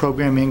the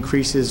program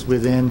increases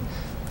within,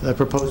 the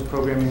proposed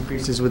program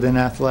increases within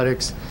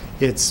athletics.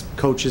 It's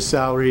coaches'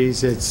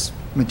 salaries, it's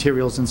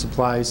materials and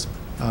supplies.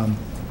 So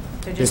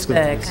just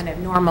the kind of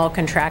normal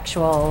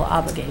contractual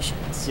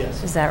obligations?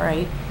 Yes. Is that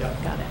right?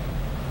 Yep. Got it.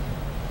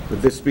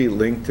 Would this be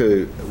linked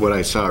to what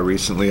I saw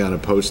recently on a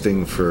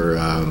posting for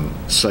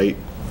site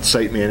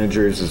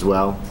managers as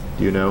well?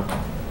 Do you know?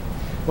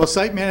 Well,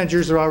 site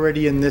managers are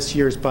already in this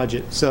year's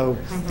budget, so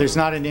there's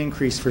not an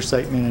increase for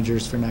site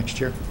managers for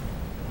next year.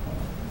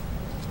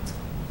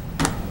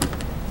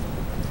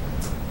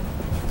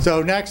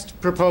 So next,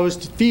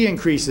 proposed fee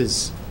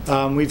increases.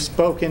 We've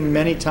spoken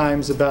many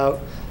times about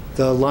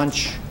the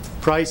lunch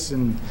price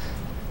and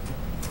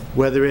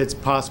whether it's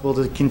possible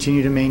to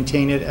continue to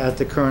maintain it at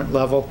the current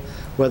level,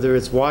 whether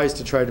it's wise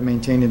to try to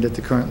maintain it at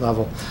the current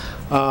level.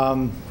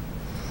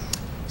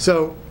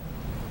 So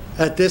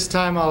at this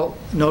time, I'll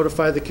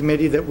notify the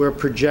committee that we're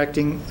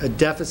projecting a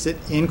deficit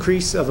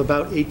increase of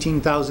about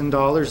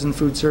 $18,000 in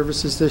food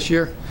services this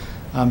year.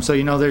 So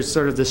there's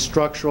sort of this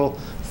structural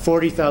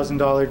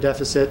 $40,000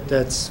 deficit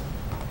that's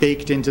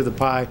baked into the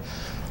pie.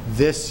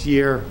 This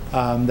year,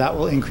 that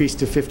will increase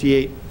to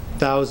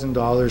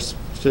 $58,000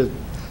 to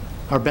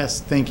our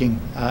best thinking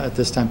at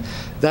this time.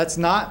 That's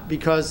not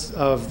because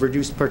of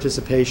reduced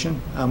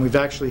participation. We've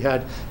actually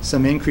had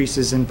some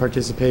increases in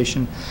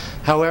participation.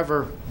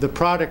 However, the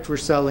product we're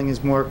selling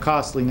is more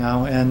costly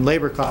now, and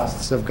labor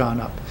costs have gone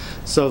up.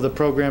 So the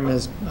program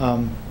is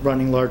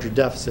running larger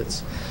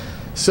deficits.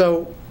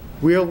 So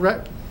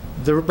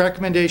the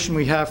recommendation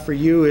we have for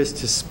you is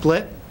to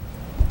split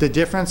the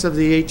difference of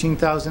the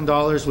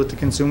 $18,000 with the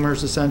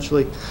consumers,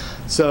 essentially.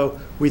 So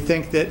we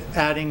think that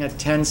adding a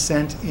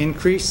 10-cent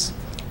increase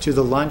to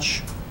the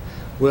lunch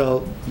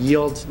will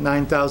yield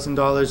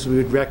 $9,000. We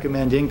would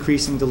recommend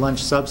increasing the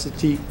lunch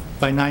subsidy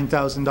by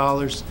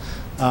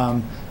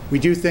 $9,000. We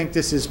do think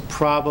this is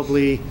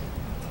probably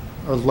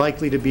or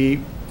likely to be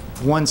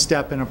one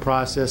step in a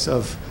process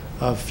of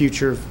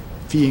future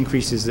fee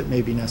increases that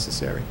may be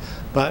necessary.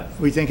 But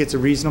we think it's a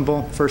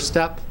reasonable first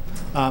step.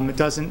 It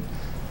doesn't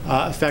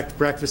affect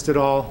breakfast at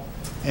all,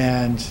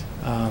 and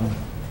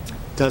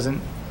doesn't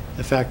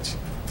affect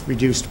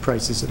reduced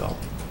prices at all.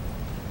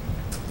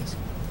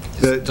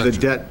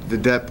 The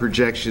debt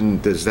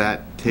projection, does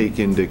that take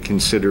into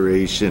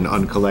consideration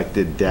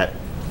uncollected debt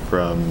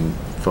from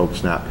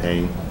folks not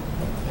paying?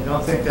 I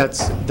don't think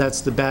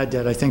that's the bad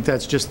debt. I think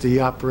that's just the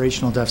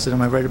operational deficit.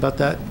 Am I right about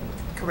that?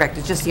 Correct.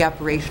 It's just the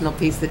operational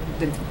piece. That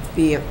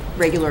the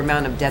regular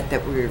amount of debt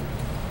that we're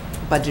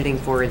budgeting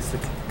for is the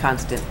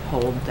constant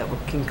hold that we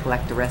can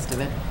collect the rest of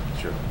it.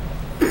 Sure.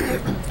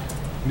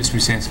 Ms.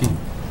 Musanski?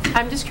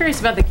 I'm just curious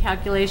about the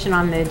calculation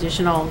on the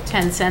additional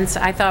 10 cents.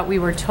 I thought we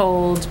were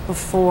told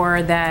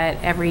before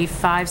that every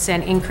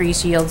 5-cent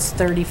increase yields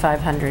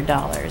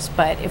 $3,500.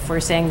 But if we're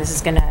saying this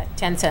is going to,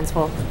 10 cents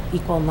will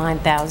equal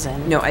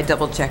 $9,000. No, I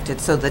double checked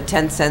it. So the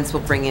 10 cents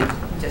will bring in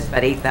just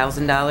about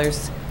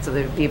 $8,000. So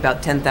there'd be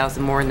about $10,000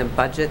 more in the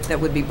budget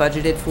that would be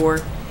budgeted for.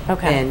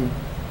 Okay. And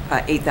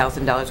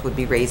 $8,000 would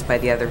be raised by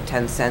the other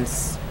 10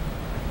 cents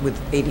with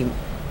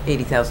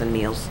 80,000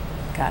 meals.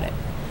 Got it.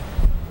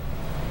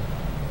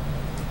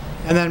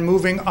 And then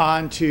moving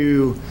on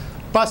to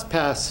bus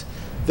pass,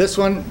 this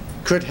one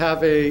could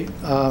have a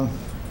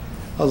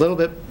little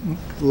bit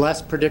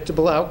less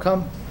predictable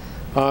outcome.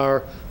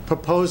 Our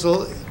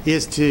proposal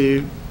is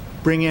to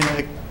bring in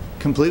a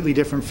completely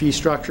different fee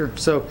structure.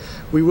 So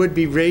we would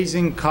be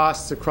raising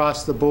costs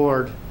across the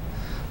board,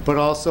 but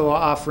also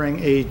offering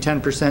a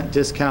 10%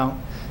 discount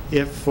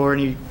if for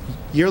any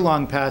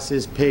year-long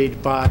passes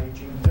paid by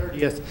June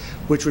 30th,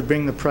 which would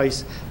bring the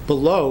price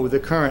below the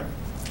current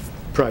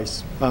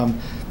price.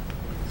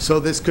 So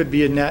this could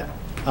be a net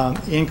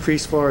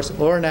increase for us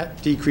or a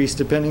net decrease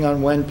depending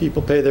on when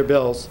people pay their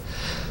bills.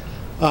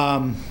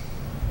 The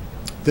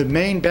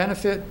main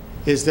benefit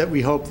is that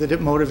we hope that it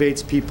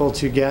motivates people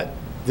to get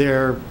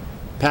their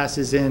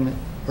passes in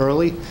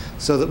early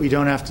so that we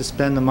don't have to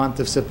spend the month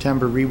of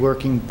September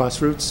reworking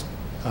bus routes.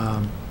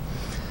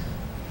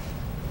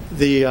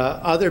 The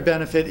other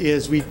benefit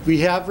is we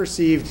have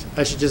received,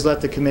 I should just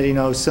let the committee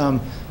know,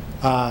 some,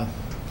 I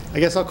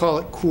guess I'll call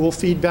it cool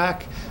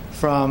feedback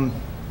from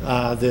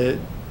the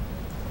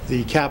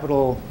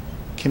capital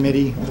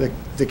committee,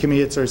 the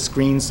committee that sort of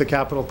screens the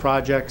capital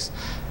projects.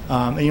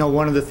 And, you know,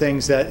 one of the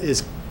things that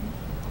is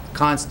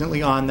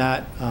constantly on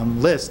that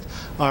list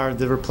are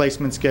the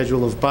replacement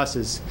schedule of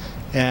buses.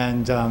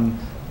 And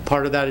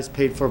part of that is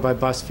paid for by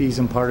bus fees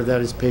and part of that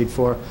is paid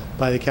for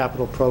by the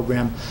capital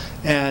program.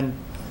 And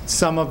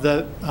some of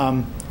the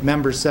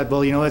members said,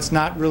 well, you know, it's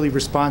not really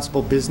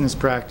responsible business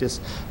practice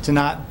to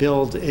not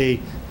build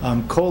a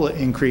COLA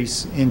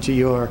increase into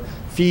your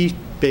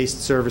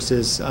fee-based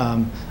services.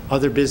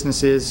 Other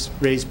businesses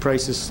raise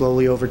prices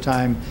slowly over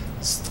time.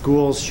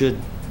 Schools should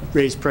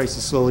raise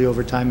prices slowly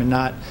over time and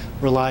not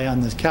rely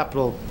on the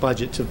capital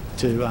budget to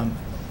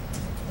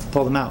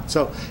pull them out.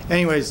 So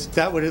anyways,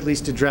 that would at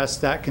least address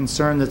that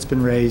concern that's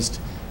been raised.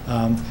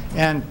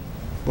 And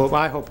what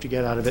I hope to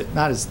get out of it,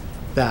 not as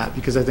that,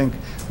 because I think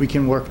we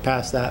can work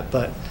past that,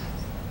 but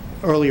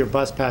earlier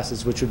bus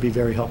passes, which would be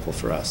very helpful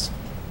for us.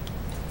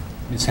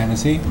 Ms.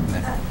 Hennessy?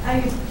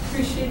 I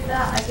appreciate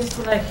that. I guess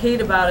what I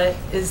hate about it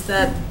is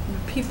that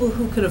people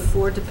who could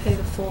afford to pay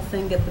the full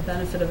thing get the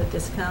benefit of a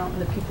discount,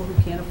 and the people who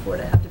can't afford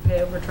to have to pay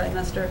over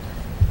trimester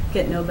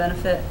get no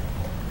benefit.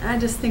 And I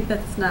just think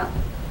that's not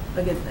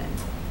a good thing.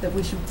 That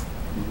we should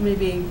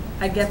maybe,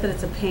 I get that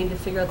it's a pain to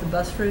figure out the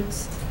bus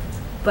routes,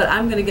 but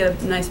I'm going to get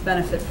a nice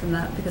benefit from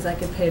that because I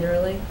get paid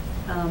early.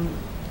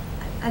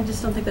 I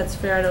just don't think that's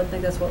fair. I don't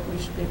think that's what we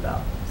should be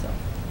about. So,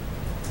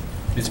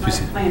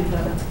 my input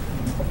on it.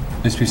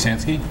 Ms.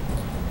 Pusansky?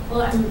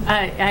 Well,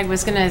 I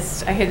was going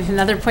to, I had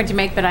another point to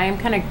make, but I am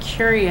kind of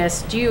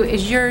curious.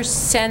 Is your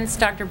sense,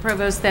 Dr.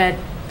 Provost, that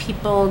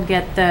people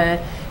get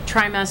the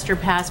trimester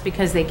pass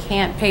because they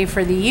can't pay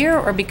for the year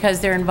or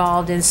because they're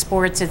involved in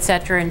sports, et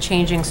cetera, and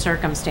changing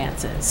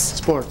circumstances?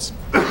 Sports.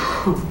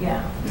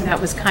 Yeah, that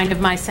was kind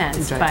of my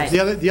sense, but the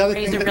other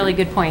raised thing a really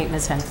good point,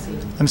 Ms. Hennessy.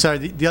 I'm sorry,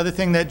 the other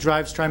thing that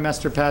drives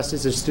trimester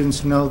passes is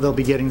students know they'll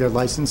be getting their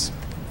license.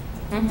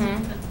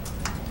 Mm-hmm.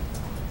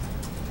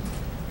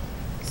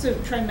 So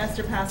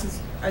trimester passes,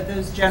 are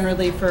those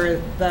generally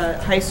for the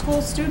high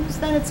school students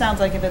then? It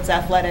sounds like if it's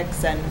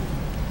athletics and...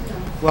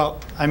 Well,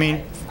 I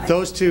mean,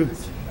 those two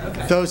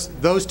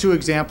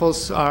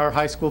examples are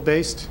high school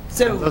based.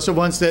 So those are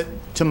ones that,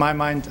 to my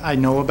mind, I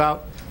know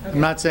about. Okay.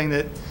 I'm not saying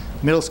that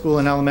middle school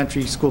and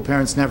elementary school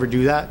parents never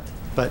do that,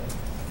 but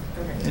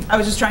I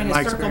was just trying to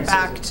circle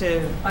back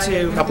to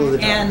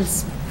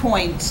Ann's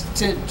point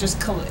to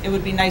just, it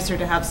would be nicer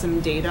to have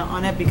some data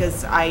on it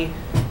because I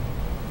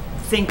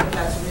think that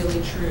that's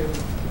really true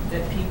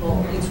that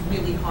people, it's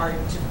really hard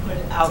to put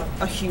out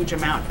a huge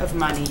amount of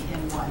money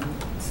in one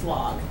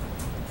slog.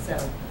 So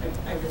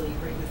I really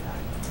agree with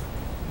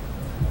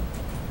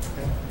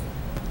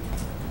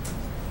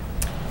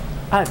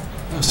that.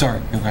 Oh,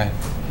 sorry, go ahead.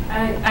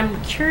 I'm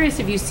curious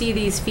if you see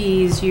these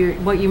fees,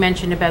 what you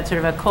mentioned about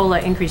sort of a COLA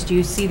increase, do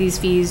you see these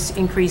fees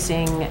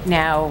increasing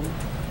now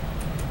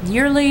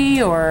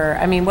yearly, or,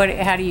 I mean,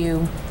 how do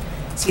you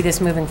see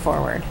this moving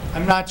forward?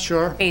 I'm not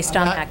sure. Based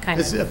on that kind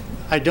of...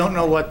 I don't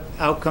know what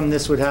outcome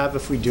this would have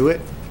if we do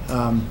it.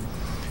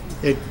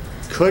 It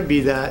could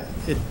be that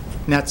it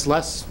nets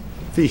less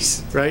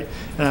fees, right?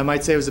 And I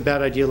might say it was a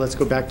bad idea, let's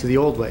go back to the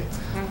old way.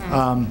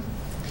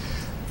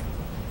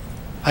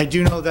 I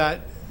do know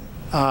that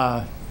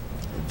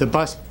the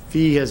bus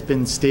fee has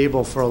been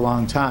stable for a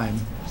long time.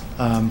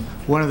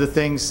 One of the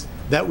things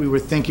that we were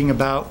thinking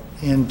about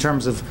in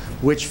terms of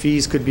which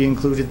fees could be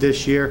included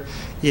this year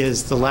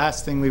is the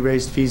last thing we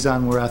raised fees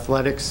on were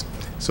athletics.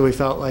 So we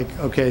felt like,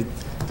 okay,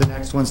 the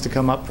next ones to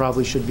come up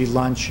probably should be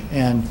lunch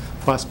and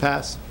bus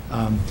pass.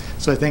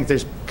 So I think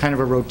there's kind of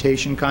a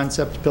rotation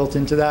concept built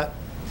into that.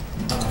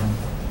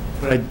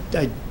 But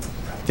I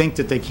think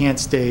that they can't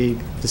stay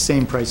the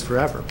same price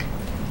forever.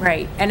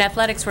 Right, and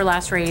athletics were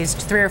last raised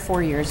 3 or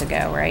 4 years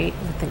ago, right?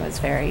 I think it was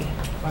very...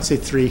 I'd say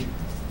 3.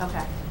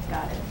 Okay,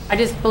 got it. I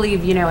just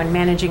believe, in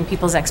managing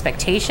people's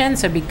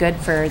expectations, so it'd be good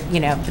for,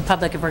 the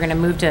public if we're going to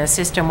move to a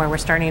system where we're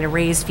starting to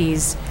raise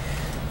fees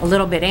a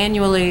little bit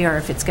annually, or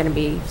if it's going to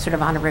be sort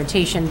of on a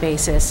rotation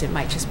basis, it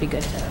might just be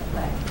good to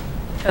let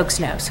folks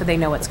know so they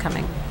know what's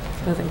coming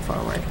moving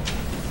forward.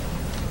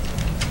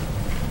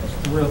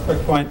 Real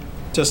quick point,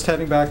 just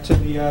heading back to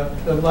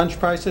the lunch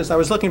prices. I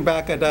was looking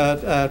back at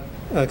an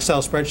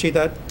Excel spreadsheet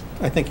that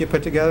I think you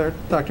put together,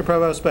 Dr.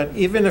 Provost, but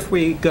even if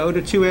we go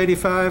to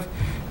 285,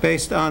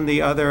 based on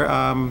the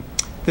other,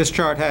 this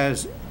chart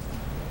has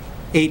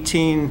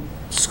 18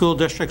 school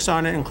districts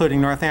on it,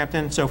 including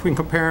Northampton. So if we can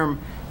compare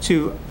them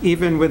to,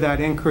 even with that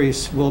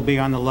increase, we'll be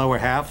on the lower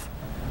half.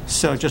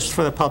 So just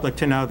for the public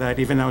to know that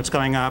even though it's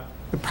going up,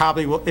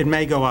 it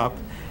may go up.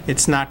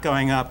 It's not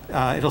going up.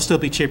 It'll still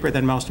be cheaper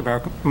than most of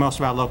our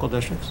local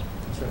districts.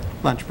 That's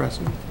right. Lunch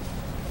prices.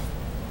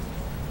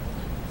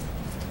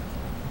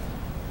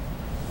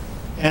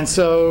 And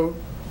so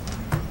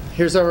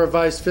here's our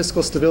revised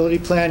fiscal stability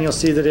plan. You'll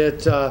see that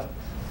it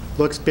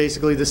looks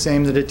basically the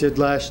same that it did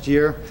last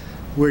year.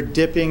 We're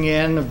dipping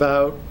in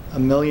about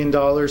 $1 million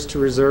to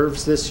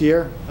reserves this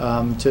year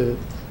to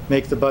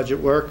make the budget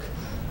work.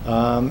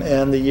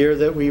 And the year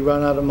that we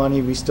run out of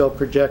money, we still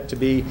project to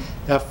be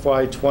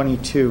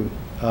FY22,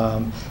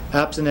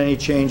 absent any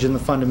change in the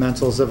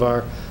fundamentals of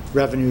our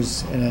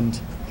revenues and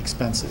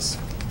expenses.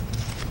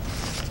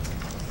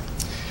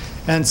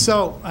 And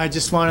so I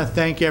just want to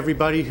thank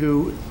everybody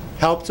who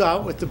helped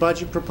out with the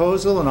budget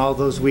proposal and all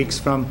those weeks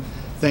from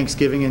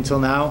Thanksgiving until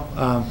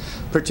now,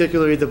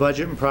 particularly the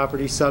Budget and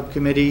Property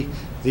Subcommittee,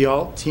 the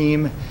ALT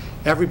team,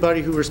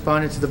 everybody who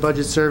responded to the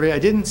budget survey. I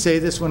didn't say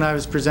this when I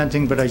was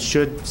presenting, but I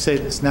should say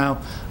this now.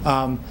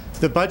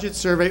 The budget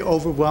survey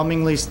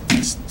overwhelmingly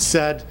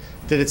said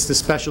that it's the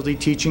specialty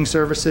teaching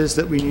services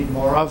that we need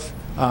more of.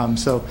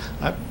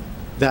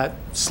 That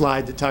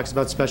slide that talks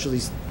about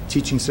specialty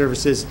teaching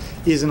services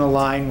is in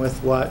alignment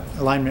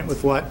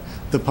with what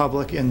the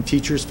public and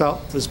teachers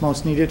felt was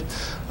most needed.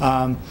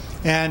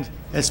 And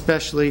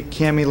especially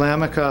Cami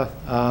Lamica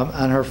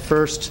on her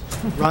first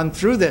run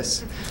through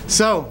this.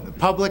 So the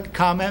public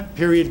comment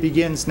period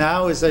begins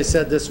now. As I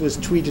said, this was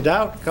tweeted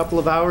out a couple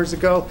of hours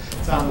ago.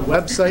 It's on the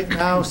website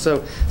now,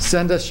 so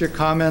send us your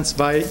comments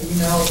via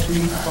email,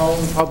 tweet,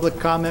 phone, public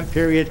comment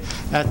period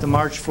at the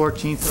March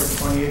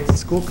 14th or 28th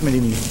school committee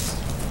meetings.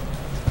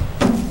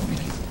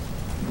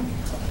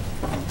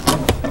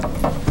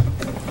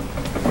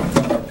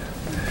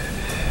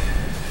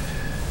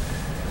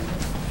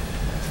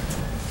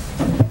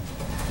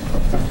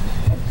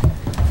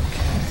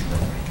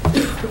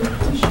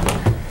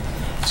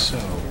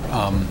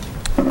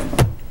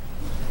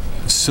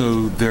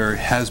 So there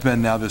has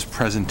been now this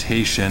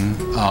presentation.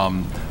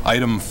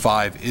 Item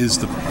 5 is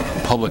the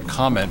public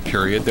comment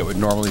period that would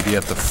normally be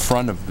at the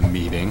front of the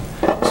meeting.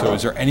 So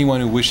is there anyone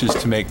who wishes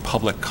to make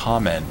public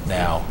comment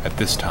now at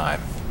this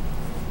time?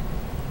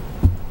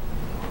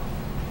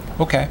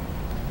 Okay.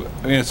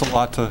 I mean, it's a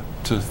lot to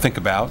think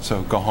about,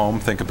 so go home,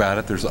 think about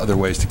it. There's other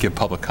ways to give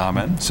public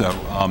comment.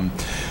 So,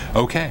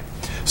 okay.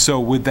 So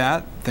with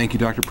that, thank you,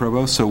 Dr.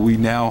 Provost. So we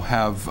now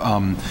have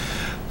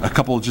a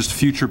couple of just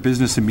future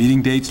business and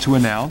meeting dates to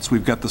announce.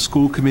 We've got the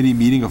school committee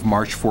meeting of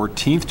March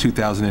 14th,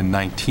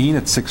 2019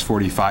 at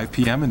 6:45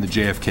 p.m. in the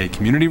JFK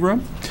Community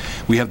Room.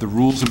 We have the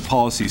Rules and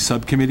Policy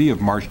Subcommittee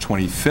of March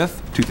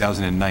 25th,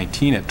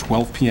 2019 at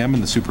 12 p.m.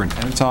 in the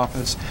Superintendent's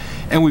office.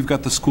 And we've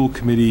got the school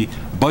committee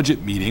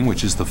budget meeting,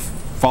 which is the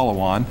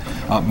follow-on,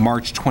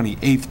 March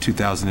 28th,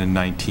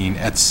 2019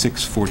 at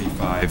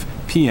 6:45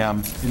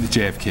 p.m. in the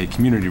JFK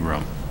Community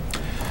Room.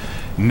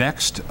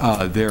 Next,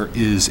 there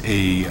is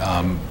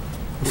a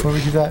Before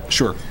we do that?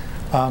 Sure.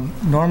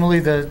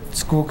 Normally the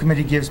school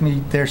committee gives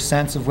me their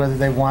sense of whether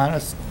they want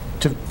us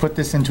to put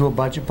this into a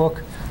budget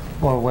book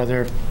or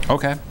whether...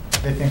 Okay.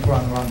 they think we're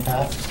on the wrong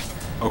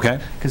path. Okay.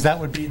 Because that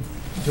would be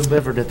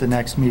delivered at the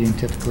next meeting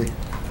typically.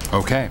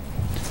 Okay.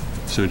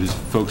 So does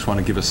folks want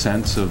to give a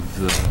sense of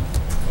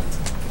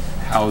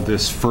how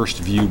this first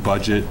view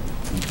budget,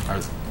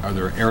 are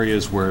there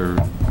areas where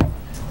it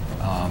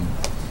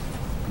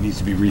needs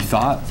to be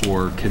rethought,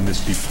 or can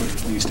this be put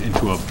at least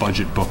into a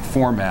budget book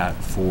format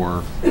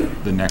for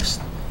the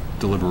next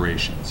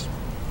deliberations?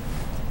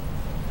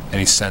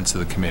 Any sense of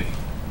the committee?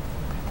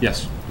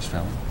 Yes, Ms.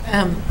 Fallon.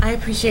 I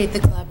appreciate the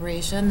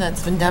collaboration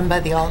that's been done by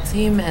the alt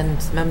team and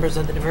members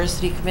of the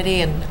diversity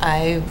committee, and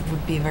I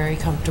would be very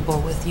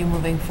comfortable with you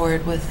moving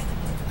forward with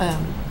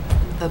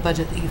the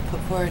budget that you've put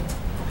forward.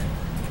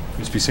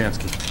 Ms.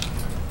 Pisanski.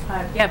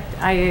 Yep,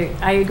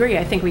 I agree.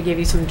 I think we gave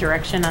you some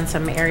direction on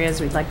some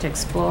areas we'd like to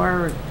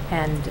explore,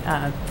 and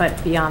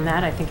but beyond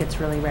that, I think it's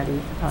really ready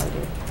probably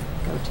to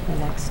go to the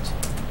next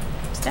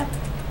step.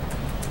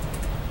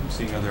 I'm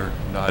seeing other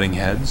nodding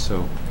heads,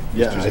 so.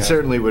 Yeah, I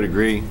certainly would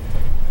agree.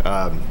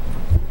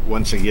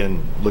 Once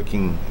again,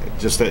 looking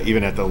just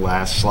even at the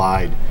last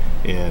slide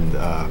and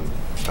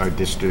our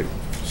district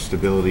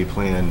stability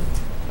plan,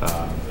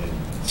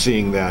 and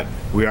seeing that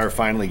we are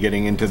finally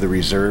getting into the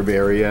reserve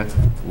area,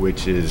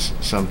 which is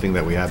something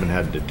that we haven't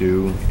had to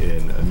do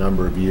in a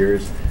number of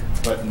years,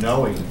 but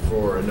knowing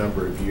for a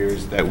number of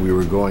years that we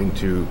were going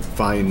to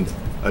find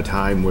a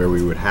time where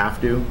we would have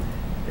to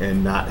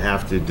and not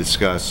have to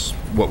discuss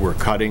what we're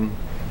cutting.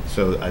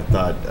 So I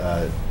thought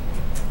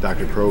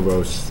Dr.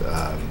 Provost's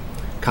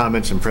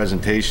comments and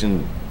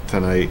presentation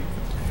tonight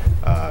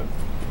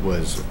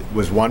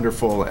was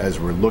wonderful as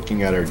we're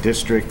looking at our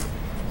district,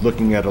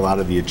 looking at a lot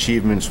of the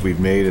achievements we've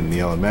made in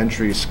the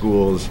elementary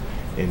schools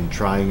and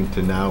trying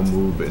to now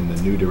move in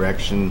the new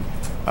direction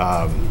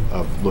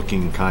of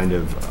looking kind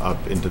of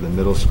up into the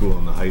middle school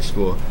and the high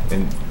school,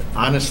 and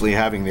honestly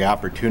having the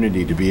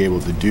opportunity to be able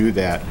to do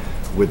that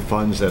with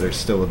funds that are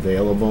still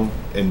available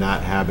and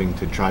not having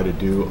to try to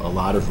do a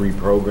lot of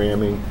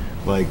reprogramming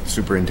like the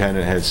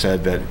superintendent has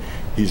said that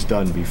he's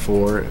done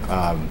before.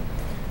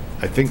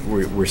 I think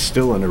we're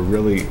still in a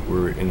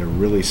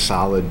really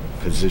solid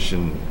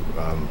position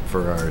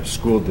for our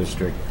school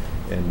district,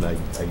 and I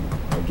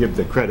give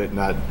the credit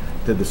not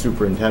to the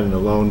superintendent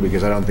alone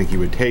because I don't think he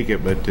would take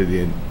it, but to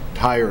the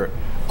entire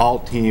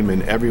alt team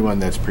and everyone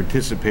that's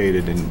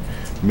participated in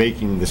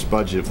making this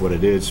budget what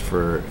it is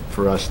for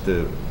us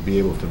to be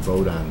able to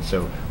vote on.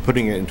 So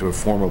putting it into a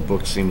formal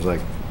book seems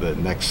like the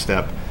next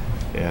step,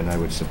 and I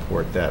would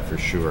support that for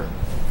sure.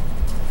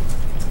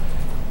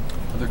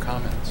 Other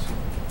comments?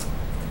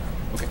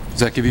 Okay. Does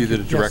that give you the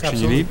direction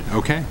you need?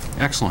 Okay,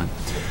 excellent.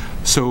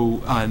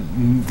 So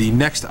the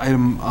next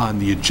item on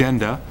the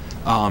agenda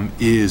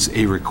is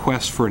a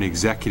request for an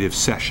executive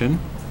session,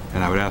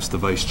 and I would ask the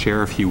vice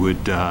chair if he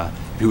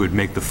would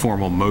make the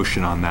formal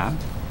motion on that.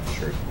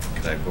 Sure.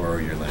 Could I borrow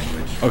your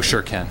language? Oh,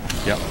 sure can.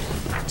 Yep.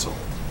 So,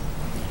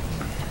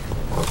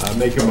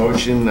 make a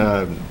motion,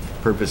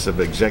 purpose of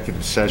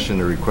executive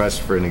session, a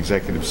request for an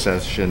executive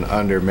session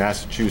under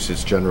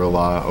Massachusetts General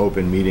Law,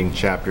 Open Meeting,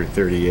 Chapter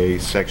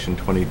 38, Section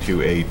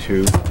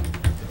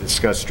 22A2,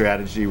 discuss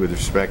strategy with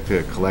respect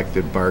to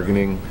collective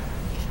bargaining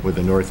with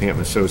the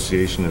Northampton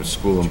Association of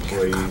School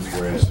Employees,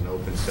 whereas an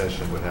open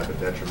session would have a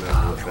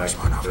detrimental effect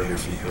on further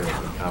details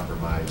and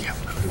compromise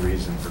the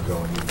reason for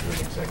going into an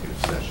executive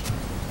session.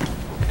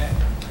 okay.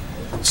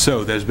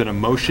 So there's been a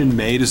motion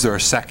made. Is there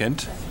a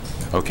second?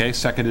 Okay,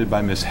 seconded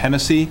by Ms.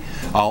 Hennessy.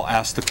 I'll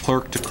ask the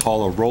clerk to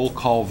call a roll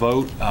call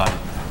vote.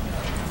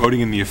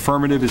 Voting in the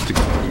affirmative is to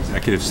go into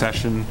executive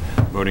session.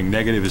 Voting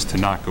negative is to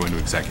not go into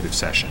executive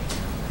session.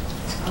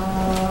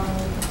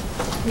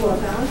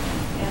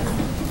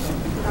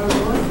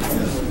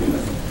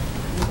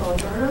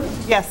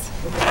 Yes.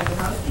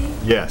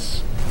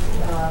 Yes.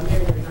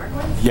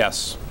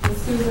 Yes.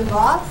 Susan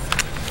Ross?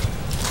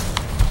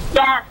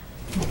 Yes.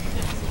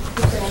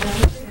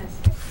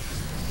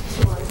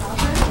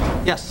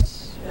 Yes.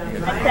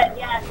 I said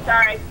yes,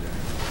 sorry.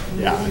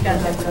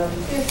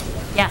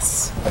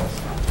 Yes.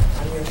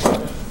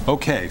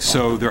 Okay,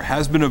 so there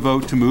has been a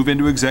vote to move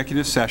into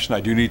executive session.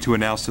 I do need to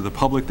announce to the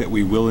public that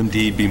we will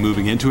indeed be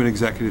moving into an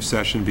executive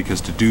session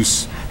because to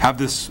have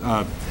this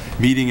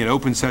meeting in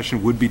open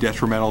session would be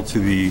detrimental to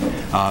the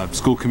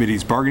school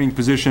committee's bargaining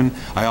position.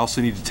 I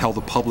also need to tell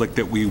the public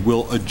that we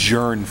will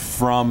adjourn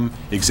from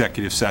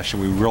executive session.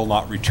 We will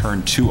not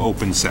return to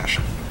open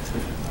session.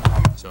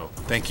 So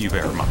thank you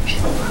very much.